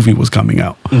movie was coming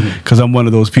out, because I'm one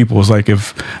of those people. It's like,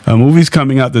 if a movie's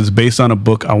coming out that's based on a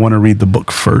book, I want to read the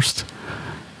book first,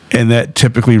 and that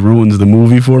typically ruins the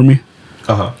movie for me,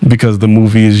 because the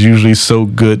movie is usually so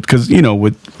good, because, you know,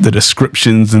 with the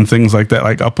descriptions and things like that.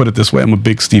 Like, I'll put it this way, I'm a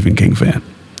big Stephen King fan.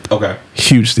 Okay.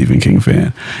 Huge Stephen King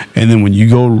fan. And then when you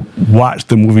go watch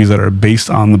the movies that are based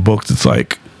on the books, it's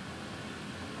like,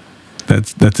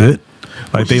 that's it.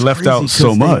 Like, they left out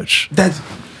so much.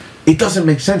 It doesn't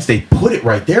make sense. They put it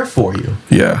right there for you.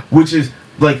 Yeah. Which is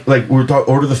like we were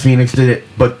talking. Order of the Phoenix did it,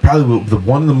 but probably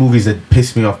one of the movies that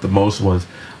pissed me off the most was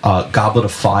Goblet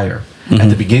of Fire. At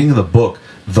the beginning of the book,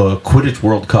 the Quidditch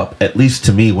World Cup, at least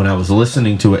to me, when I was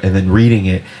listening to it and then reading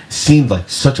it, seemed like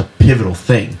such a pivotal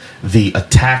thing. The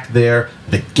attack there,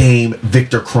 the game,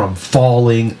 Victor Crumb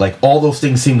falling, like all those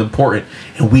things seemed important,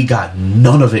 and we got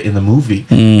none of it in the movie.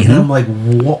 And I'm like,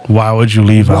 what? Why would you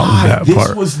leave out that This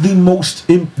part? was the most.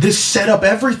 This set up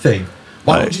everything.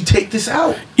 Why would you take this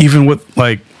out? Even with,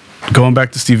 like, going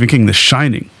back to Stephen King, The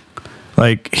Shining,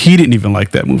 like, he didn't even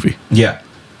like that movie. Yeah.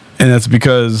 And that's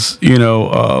because, you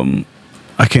know,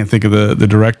 I can't think of the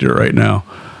director right now.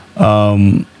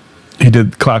 He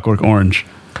did Clockwork Orange.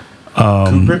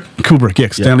 Kubrick, yeah,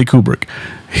 Stanley Kubrick.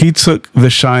 He took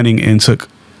The Shining and took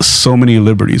so many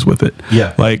liberties with it.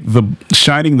 Yeah. Like, The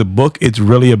Shining, the book, it's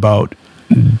really about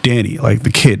Danny, like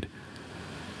the kid.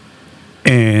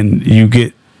 And you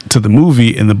get to the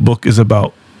movie, and the book is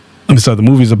about, the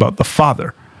movie is about the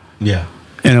father. Yeah.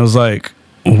 And it was like,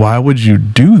 why would you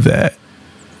do that?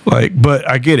 Like, but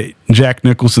I get it. Jack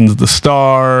Nicholson's the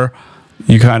star.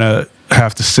 You kind of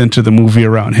have to center the movie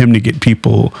around him to get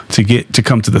people to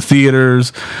come to the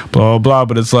theaters, blah, blah, blah.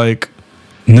 But it's like,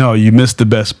 no, you missed the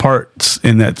best parts,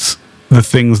 and that's the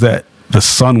things that the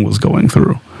son was going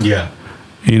through. Yeah.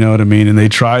 You know what I mean? And they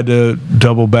tried to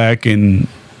double back and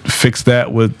fix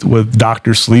that with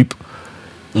Dr. Sleep,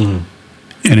 and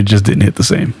it just didn't hit the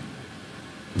same.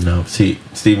 No, see,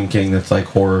 Stephen King, that's like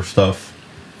horror stuff.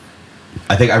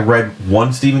 I think I read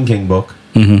one Stephen King book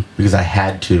because I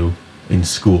had to in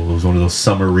school. It was one of those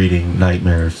summer reading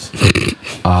nightmares.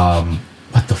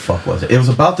 What the fuck was it? It was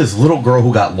about this little girl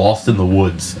who got lost in the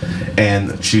woods,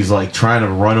 and she's like trying to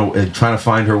run away, trying to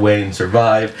find her way and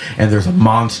survive. And there's a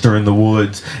monster in the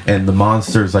woods, and the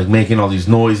monster's like making all these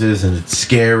noises, and it's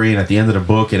scary. And at the end of the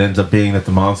book, it ends up being that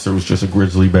the monster was just a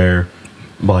grizzly bear.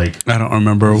 Like, I don't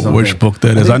remember which book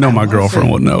that is. I know my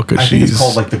girlfriend would know because she's. It's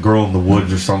called like The Girl in the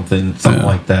Woods or something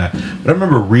like that. But I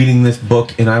remember reading this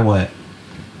book, and I went,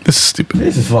 "This is stupid.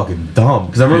 This is fucking dumb."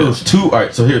 Because I remember there was two. All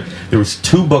right, so there was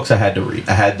two books I had to read.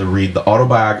 I had to read the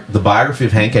biography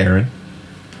of Hank Aaron,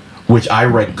 which I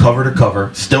read cover to cover.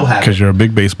 Still have it. Because you're a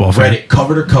big baseball fan. Read it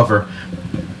cover to cover.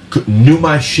 Knew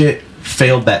my shit.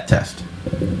 Failed that test.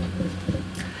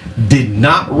 Did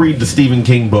not read the Stephen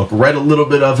King book. Read a little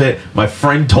bit of it. My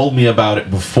friend told me about it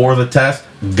before the test.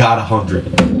 Got 100.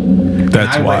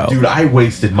 That's wild. Dude, I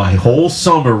wasted my whole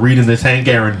summer reading this Hank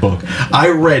Aaron book. I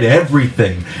read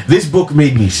everything. This book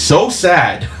made me so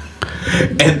sad.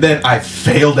 And then I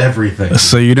failed everything.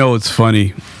 So you know what's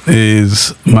funny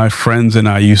is my friends and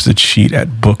I used to cheat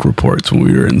at book reports when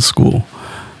we were in school.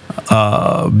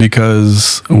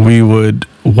 Because we would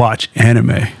watch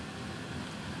anime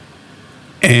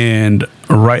and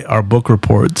write our book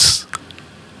reports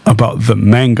about the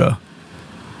manga.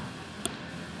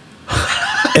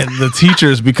 And the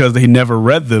teachers, because they never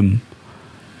read them,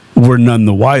 were none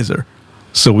the wiser.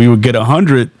 So we would get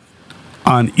 100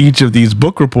 on each of these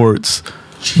book reports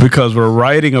because we're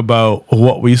writing about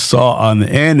what we saw on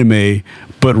the anime,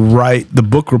 but write the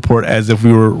book report as if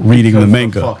we were reading the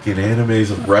manga. Fucking anime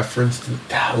is a reference to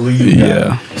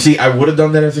yeah. See, I would have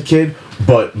done that as a kid,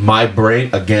 but my brain,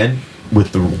 again,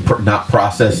 with the not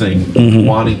processing,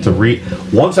 wanting to read.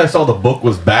 Once I saw the book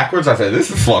was backwards, I said,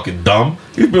 "This is fucking dumb.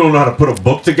 These people don't know how to put a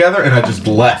book together," and I just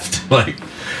left. Like,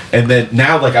 and then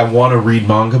now, like, I want to read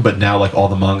manga, but now, like, all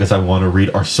the mangas I want to read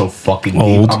are so fucking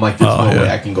old. deep. I'm like, there's no way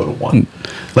I can go to one.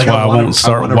 Like, I won't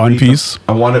start One Piece.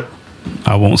 I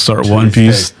won't start One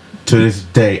Piece. To this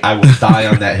day, I will die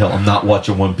on that hill. I'm not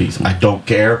watching One Piece. I don't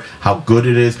care how good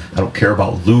it is. I don't care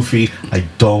about Luffy. I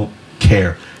don't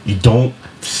care. You don't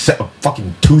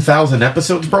fucking 2,000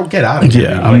 episodes, bro. Get out of here.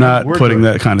 Yeah, I'm not putting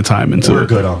that kind of time into it. We're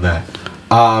good on that.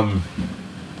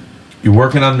 You're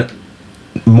working on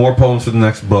more poems for the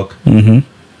next book.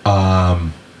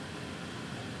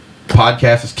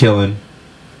 Podcast is killing.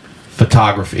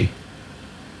 Photography.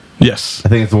 Yes. I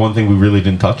think it's the one thing we really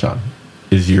didn't touch on.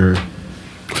 Is your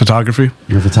photography?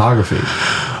 Your photography.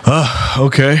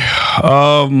 Okay.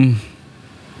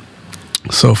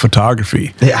 So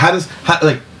photography. Hey, how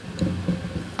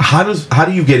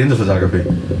do you get into photography?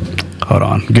 Hold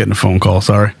on, I'm getting a phone call.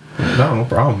 Sorry. No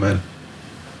problem, man.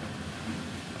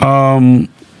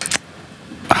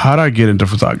 How did I get into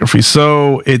photography?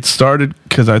 So it started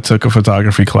because I took a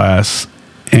photography class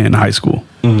in high school.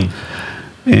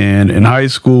 And in high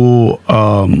school,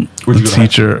 the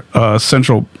teacher,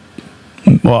 Central.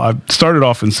 Well, I started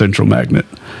off in Central Magnet,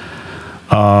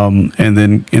 and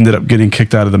then ended up getting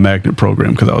kicked out of the Magnet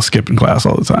program because I was skipping class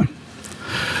all the time.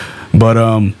 But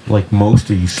like most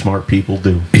of you smart people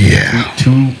do. Yeah.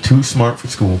 Too smart for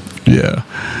school. Yeah.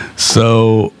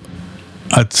 So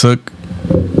I took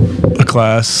a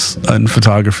class in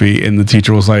photography, and the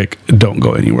teacher was like, "Don't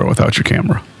go anywhere without your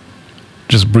camera.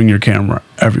 Just bring your camera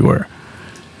everywhere.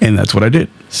 And that's what I did.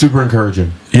 Super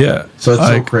encouraging. Yeah. So it's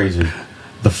so crazy.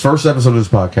 The first episode of this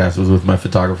podcast was with my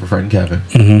photographer friend Kevin,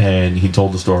 and he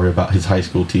told the story about his high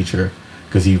school teacher,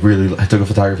 because I took a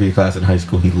photography class in high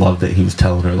school. He loved it. He was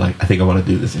telling her, like, I think I want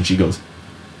to do this. And she goes,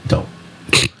 don't.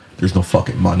 There's no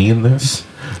fucking money in this.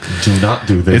 Do not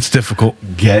do this. It's difficult.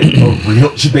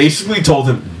 She basically told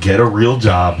him, get a real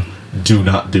job. Do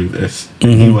not do this.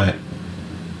 And he went,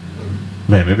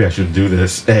 man, maybe I shouldn't do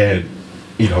this. And,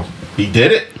 he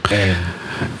did it. And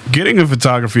getting a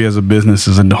photography as a business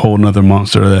is a whole nother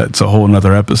monster. That's a whole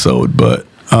nother episode. But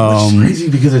it's crazy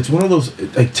because it's one of those,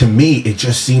 like, to me, it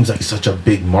just seems like such a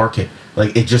big market.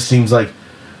 Like, it just seems like.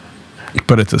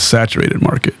 But it's a saturated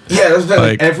market. Yeah,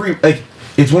 that's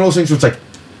it's one of those things where it's like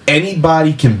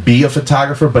anybody can be a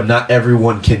photographer, but not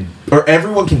everyone can, or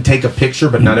everyone can take a picture,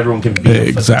 but not everyone can be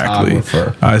a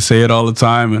photographer. I say it all the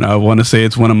time, and I want to say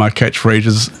it's one of my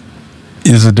catchphrases.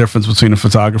 Is the difference between a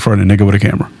photographer and a nigga with a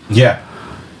camera. Yeah,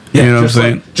 you know what I'm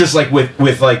saying? Just like with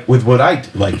what I do,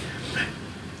 like,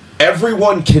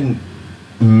 everyone can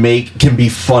be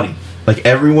funny. Like,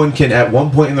 everyone can at one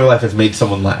point in their life has made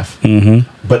someone laugh.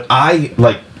 But I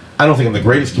don't think I'm the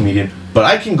greatest comedian, but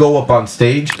I can go up on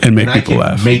stage and make people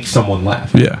laugh. Make someone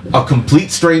laugh. Yeah, a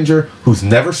complete stranger who's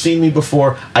never seen me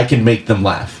before, I can make them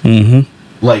laugh.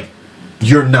 Like,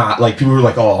 you're not, like, people are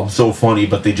like, oh, I'm so funny,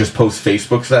 but they just post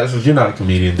Facebook statuses. You're not a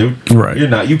comedian, dude. Right. You're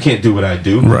not. You can't do what I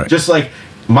do. Right. Just like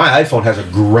my iPhone has a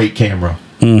great camera.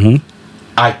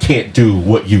 I can't do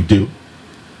what you do.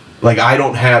 Like, I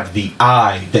don't have the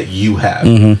eye that you have.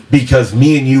 Because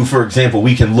me and you, for example,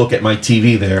 we can look at my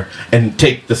TV there and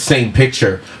take the same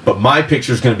picture, but my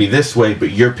picture is going to be this way, but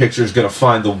your picture is going to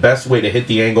find the best way to hit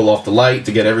the angle off the light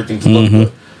to get everything to look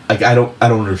good. Like, I don't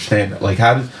understand that. Like,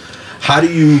 how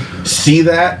do you see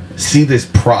this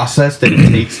process that it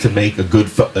takes to make a good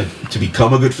to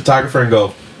become a good photographer and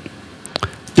go?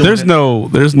 There's no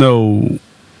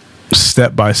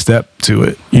step by step to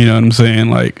it. You know what I'm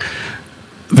saying? Like,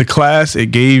 the class,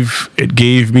 it gave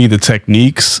me the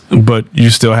techniques, but you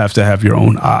still have to have your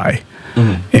own eye.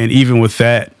 And even with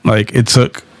that, like, it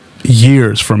took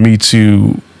years for me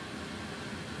to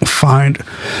find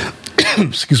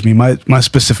excuse me, my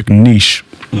specific niche.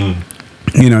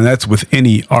 And that's with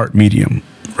any art medium,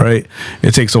 right?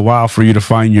 It takes a while for you to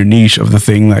find your niche of the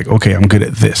thing, like, okay, I'm good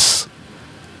at this.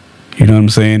 You know what I'm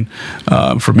saying?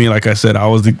 For me, like I said, I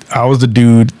was the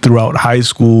dude throughout high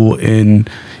school and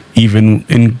even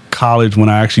in college when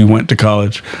I actually went to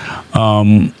college.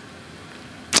 I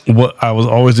was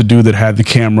always the dude that had the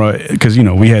camera, because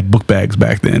we had book bags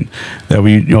back then that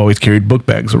we always carried book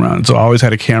bags around. So I always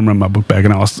had a camera in my book bag,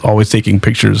 and I was always taking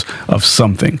pictures of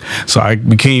something. So I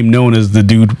became known as the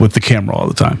dude with the camera all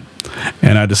the time.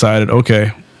 And I decided,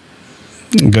 okay,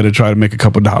 I'm gonna try to make a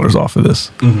couple dollars off of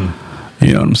this.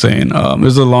 You know what I'm saying?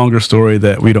 There's a longer story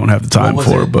that we don't have the time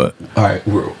for, but all right,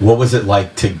 what was it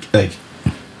like to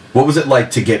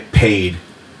get paid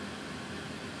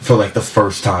for, like, the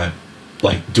first time?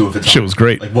 Like, do it. Shit was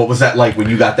great. Like, what was that like when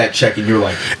you got that check and you were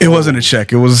like? It wasn't a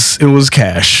check. It was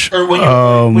cash. Or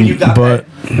when you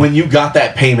got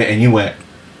that payment and you went,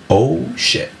 oh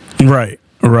shit. Right.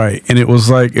 And it was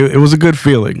like it was a good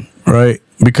feeling, right?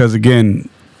 Because again,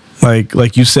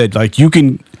 like you said, like you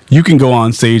can go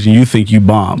on stage and you think you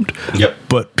bombed. Yep.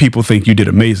 But people think you did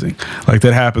amazing. Like,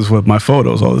 that happens with my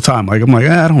photos all the time. Like, I'm like,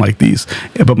 I don't like these.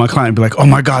 But my client be like, oh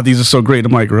my God, these are so great.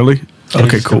 I'm like, really? And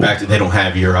okay, cool. Back to, they don't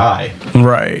have your eye.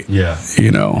 Right. Yeah.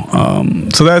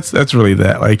 So that's really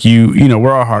that. Like,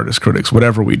 we're our hardest critics.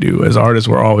 Whatever we do as artists,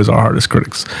 we're always our hardest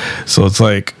critics. So it's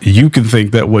like, you can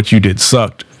think that what you did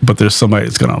sucked, but there's somebody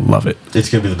that's gonna love it. It's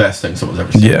gonna be the best thing someone's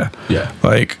ever seen. Yeah.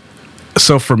 Like,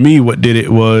 so for me, what did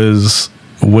it was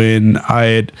when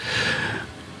I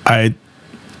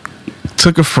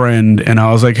took a friend and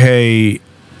I was like, hey,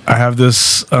 I have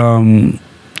this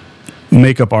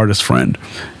makeup artist friend,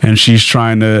 and she's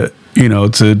trying to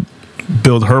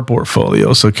build her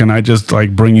portfolio. So can I just,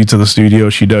 like, bring you to the studio?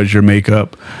 She does your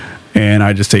makeup and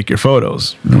I just take your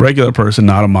photos. Regular person,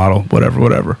 not a model,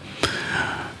 whatever.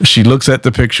 She looks at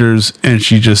the pictures and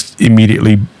she just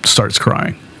immediately starts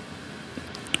crying.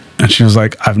 And she was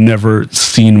like, I've never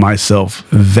seen myself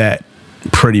that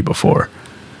pretty before.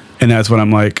 And that's when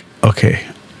I'm like, okay,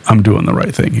 I'm doing the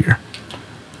right thing here.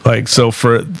 Like, so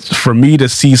for me to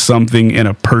see something in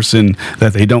a person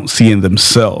that they don't see in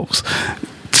themselves,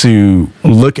 to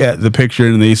look at the picture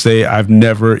and they say, I've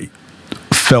never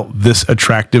felt this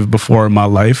attractive before in my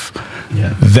life.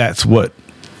 Yeah. That's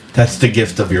the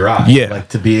gift of your eye. Yeah. Like,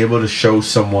 to be able to show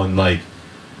someone, like,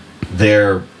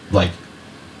 their, like,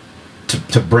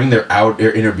 to bring their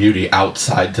inner beauty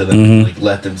outside to them, and, like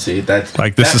let them see it. That's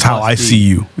Like, this that is how must I be- see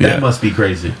you. That Yeah. must be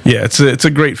crazy. Yeah, it's a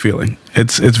great feeling.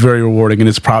 It's very rewarding, and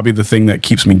it's probably the thing that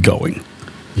keeps me going.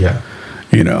 Yeah.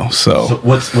 You know, So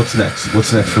what's next?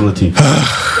 What's next for Letif?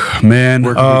 man,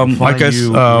 Where can people I find guess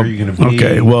you? Where are you gonna be?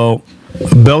 okay. Well,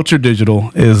 Belcher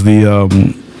Digital is the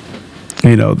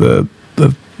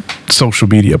the social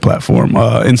media platform,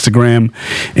 Instagram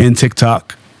and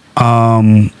TikTok.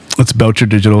 It's Belcher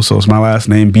Digital, so it's my last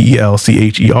name,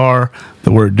 BELCHER,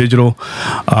 the word digital.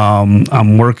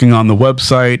 I'm working on the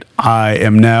website. I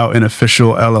am now an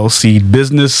official LLC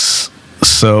business,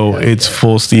 so it's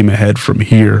full steam ahead from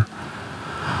here.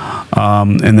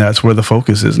 And that's where the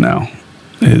focus is now,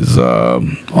 is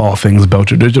all things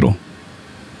Belcher Digital.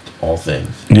 All things.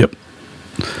 Yep.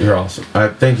 You're awesome.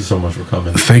 Thank you so much for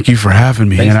coming. Thank you for having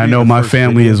me. Thanks and for I being know the my first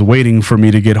family video. is waiting for me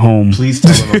to get home. Please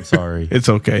tell them I'm sorry. It's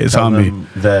okay. It's Tell on me. them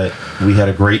that we had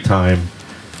a great time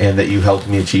and that you helped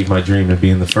me achieve my dream of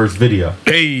being the first video.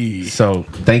 Hey. So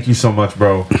thank you so much,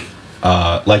 bro.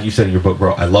 Like you said in your book,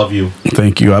 bro, I love you.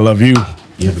 Thank you. I love you.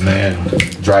 You're the man.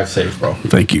 Drive safe, bro.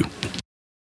 Thank you.